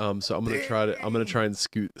technically. So I'm gonna try and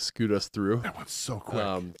scoot us through. That went so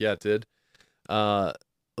quick. Yeah, it did.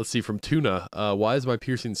 Let's see, from Tuna, why is my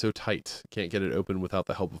piercing so tight? Can't get it open without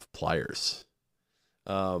the help of pliers.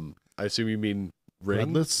 I assume you mean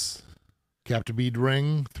ring? Threadless, captive bead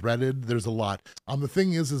ring, threaded. There's a lot. The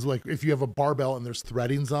thing is like if you have a barbell and there's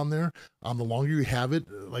threadings on there, the longer you have it,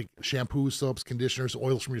 like shampoo, soaps, conditioners,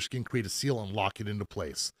 oils from your skin, create a seal and lock it into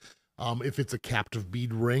place. If it's a captive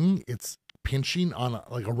bead ring, it's pinching on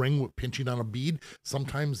like a ring with pinching on a bead.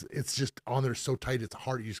 Sometimes it's just on there so tight it's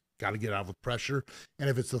hard. You just got to get out with pressure. And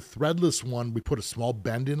if it's a threadless one, we put a small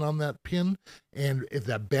bend in on that pin. And if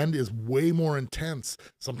that bend is way more intense,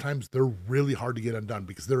 sometimes they're really hard to get undone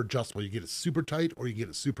because they're adjustable. You get it super tight or you get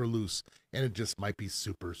it super loose, and it just might be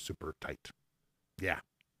super, super tight. Yeah.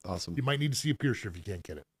 Awesome. You might need to see a piercer if you can't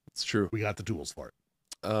get it. It's true. We got the tools for it.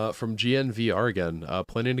 From GNVR again,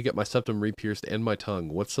 planning to get my septum re-pierced and my tongue.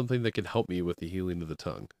 What's something that can help me with the healing of the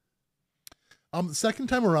tongue? The second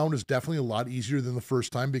time around is definitely a lot easier than the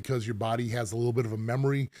first time because your body has a little bit of a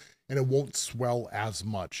memory and it won't swell as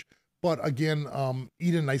much. But again,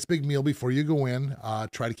 eat a nice big meal before you go in.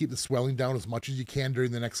 Try to keep the swelling down as much as you can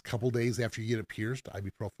during the next couple days after you get it pierced.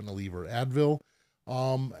 Ibuprofen, Aleve, or Advil.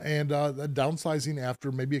 And downsizing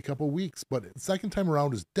after maybe a couple of weeks. But second time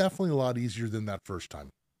around is definitely a lot easier than that first time.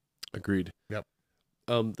 Agreed. Yep.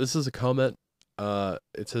 This is a comment.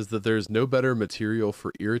 It says that there's no better material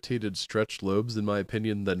for irritated stretched lobes, in my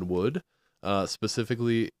opinion, than wood,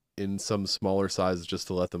 specifically in some smaller sizes just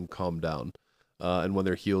to let them calm down. And when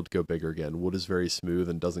they're healed, go bigger again. Wood is very smooth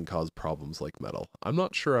and doesn't cause problems like metal. I'm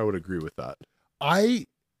not sure I would agree with that. I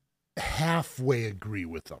halfway agree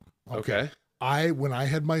with them. Okay. When I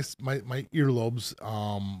had my earlobes,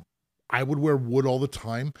 I would wear wood all the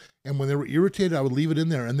time. And when they were irritated, I would leave it in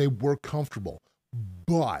there and they were comfortable.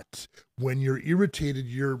 But when you're irritated,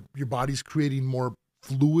 your body's creating more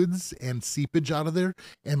fluids and seepage out of there.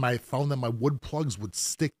 And I found that my wood plugs would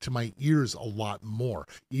stick to my ears a lot more.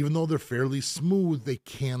 Even though they're fairly smooth, they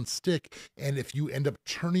can stick. And if you end up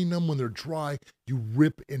turning them when they're dry, you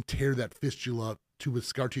rip and tear that fistula to a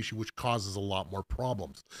scar tissue, which causes a lot more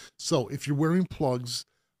problems. So if you're wearing plugs,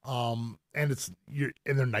 and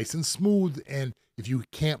they're nice and smooth, and if you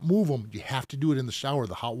can't move them, you have to do it in the shower,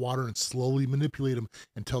 the hot water, and slowly manipulate them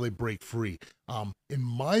until they break free. In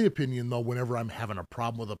my opinion, though, whenever I'm having a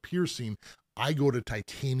problem with a piercing, I go to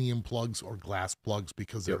titanium plugs or glass plugs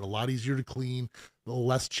because they're a lot easier to clean,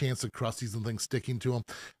 less chance of crusties and things sticking to them.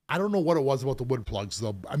 I don't know what it was about the wood plugs,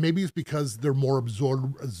 though. Maybe it's because they're more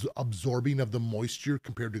absorbing of the moisture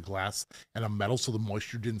compared to glass and a metal, so the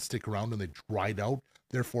moisture didn't stick around and they dried out,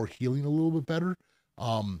 therefore healing a little bit better.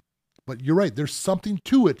 But you're right, there's something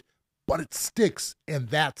to it, but it sticks, and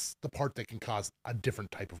that's the part that can cause a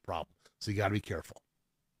different type of problem. So you got to be careful.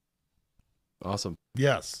 Awesome.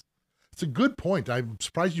 Yes. It's a good point. I'm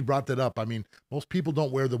surprised you brought that up. I mean, most people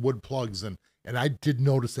don't wear the wood plugs, and I did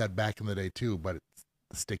notice that back in the day too, but it's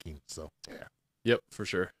the sticking. So yeah. Yep, for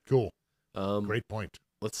sure. Cool. Great point.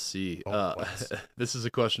 Let's see. This is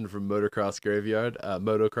a question from Motocross Graveyard.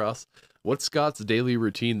 Motocross. What's Scott's daily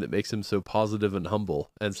routine that makes him so positive and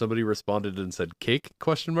humble? And somebody responded and said, "Cake?" ?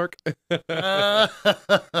 There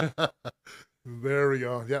we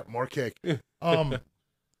go. Yeah, more cake.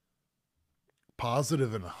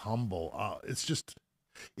 Positive and humble. It's just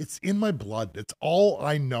It's in my blood. It's all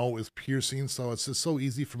I know is piercing. So it's just so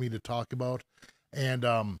easy for me to talk about. And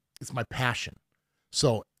it's my passion.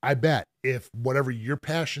 So I bet if whatever your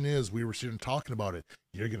passion is, we were sitting talking about it,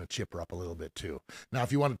 you're going to chip her up a little bit too. Now,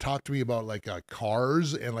 if you want to talk to me about like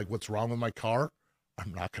cars and like what's wrong with my car,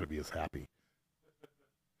 I'm not going to be as happy.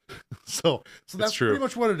 So that's true. pretty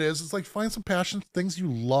much what it is. It's like find some passion, things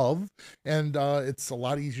you love, and it's a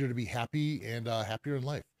lot easier to be happy and happier in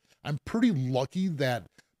life. I'm pretty lucky that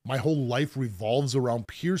my whole life revolves around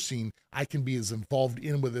piercing. I can be as involved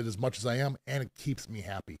in with it as much as I am, and it keeps me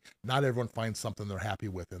happy. Not everyone finds something they're happy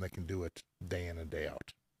with, and they can do it day in and day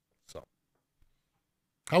out. So,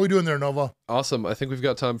 how are we doing there, Nova? Awesome. I think we've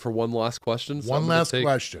got time for one last question. One last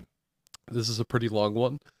question. This is a pretty long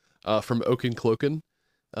one from Oaken Cloaken.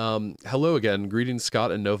 Hello again. Greetings,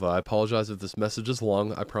 Scott and Nova. I apologize if this message is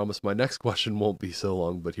long. I promise my next question won't be so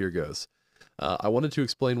long, but here goes. I wanted to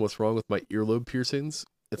explain what's wrong with my earlobe piercings.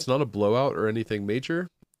 It's not a blowout or anything major.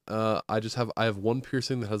 I have one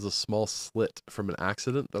piercing that has a small slit from an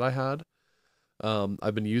accident that I had.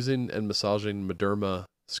 I've been using and massaging Mederma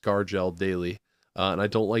scar gel daily, and I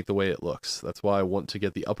don't like the way it looks. That's why I want to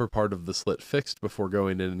get the upper part of the slit fixed before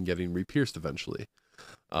going in and getting re-pierced eventually.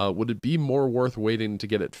 Would it be more worth waiting to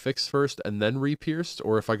get it fixed first and then re-pierced,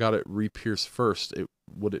 or if I got it re-pierced first,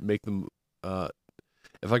 would it make them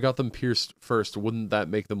if I got them pierced first, wouldn't that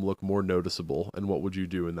make them look more noticeable? And what would you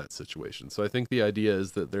do in that situation? So I think the idea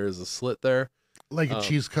is that there is a slit there, like a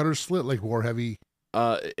cheese cutter slit, like war heavy.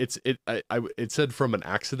 It said from an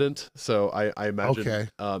accident, so I imagine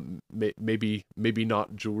maybe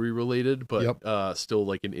not jewelry related, but still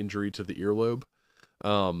like an injury to the earlobe.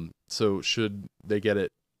 So should they get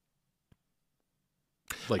it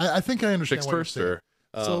like I think I understand fixed what first, you're saying. or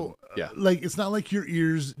So yeah, like it's not like your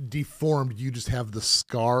ears deformed, you just have the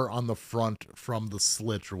scar on the front from the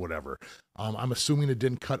slit or whatever. I'm assuming it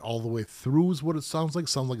didn't cut all the way through is what it sounds like.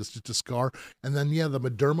 Sounds like it's just a scar. And then the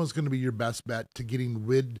Mederma is going to be your best bet to getting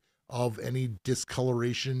rid of any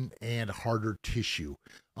discoloration and harder tissue.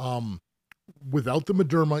 Without the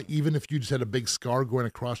Mederma, even if you just had a big scar going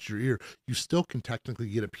across your ear, you still can technically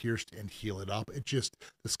get it pierced and heal it up. It just,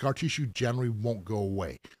 the scar tissue generally won't go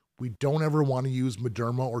away. We don't ever want to use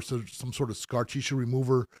Mederma or some sort of scar tissue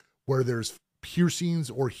remover where there's piercings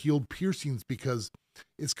or healed piercings, because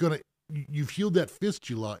it's going to, you've healed that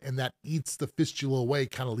fistula and that eats the fistula away,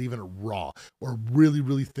 kind of leaving it raw or really,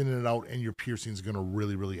 really thinning it out, and your piercing is going to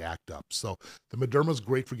really, really act up. So the Mederma is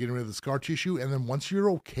great for getting rid of the scar tissue. And then once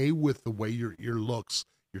you're okay with the way your ear looks,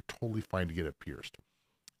 you're totally fine to get it pierced.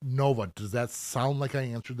 Nova, does that sound like I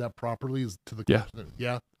answered that properly to the question?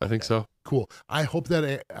 Yeah, I think so. Cool. I hope that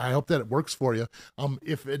it works for you.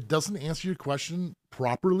 If it doesn't answer your question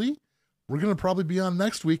properly, we're going to probably be on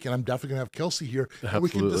next week, and I'm definitely going to have Kelsey here, and we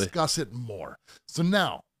can discuss it more. So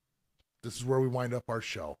now, this is where we wind up our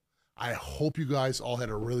show. I hope you guys all had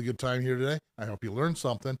a really good time here today. I hope you learned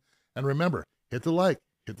something. And remember, hit the like,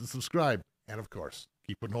 hit the subscribe, and of course,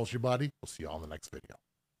 keep putting holes in your body. We'll see you all in the next video.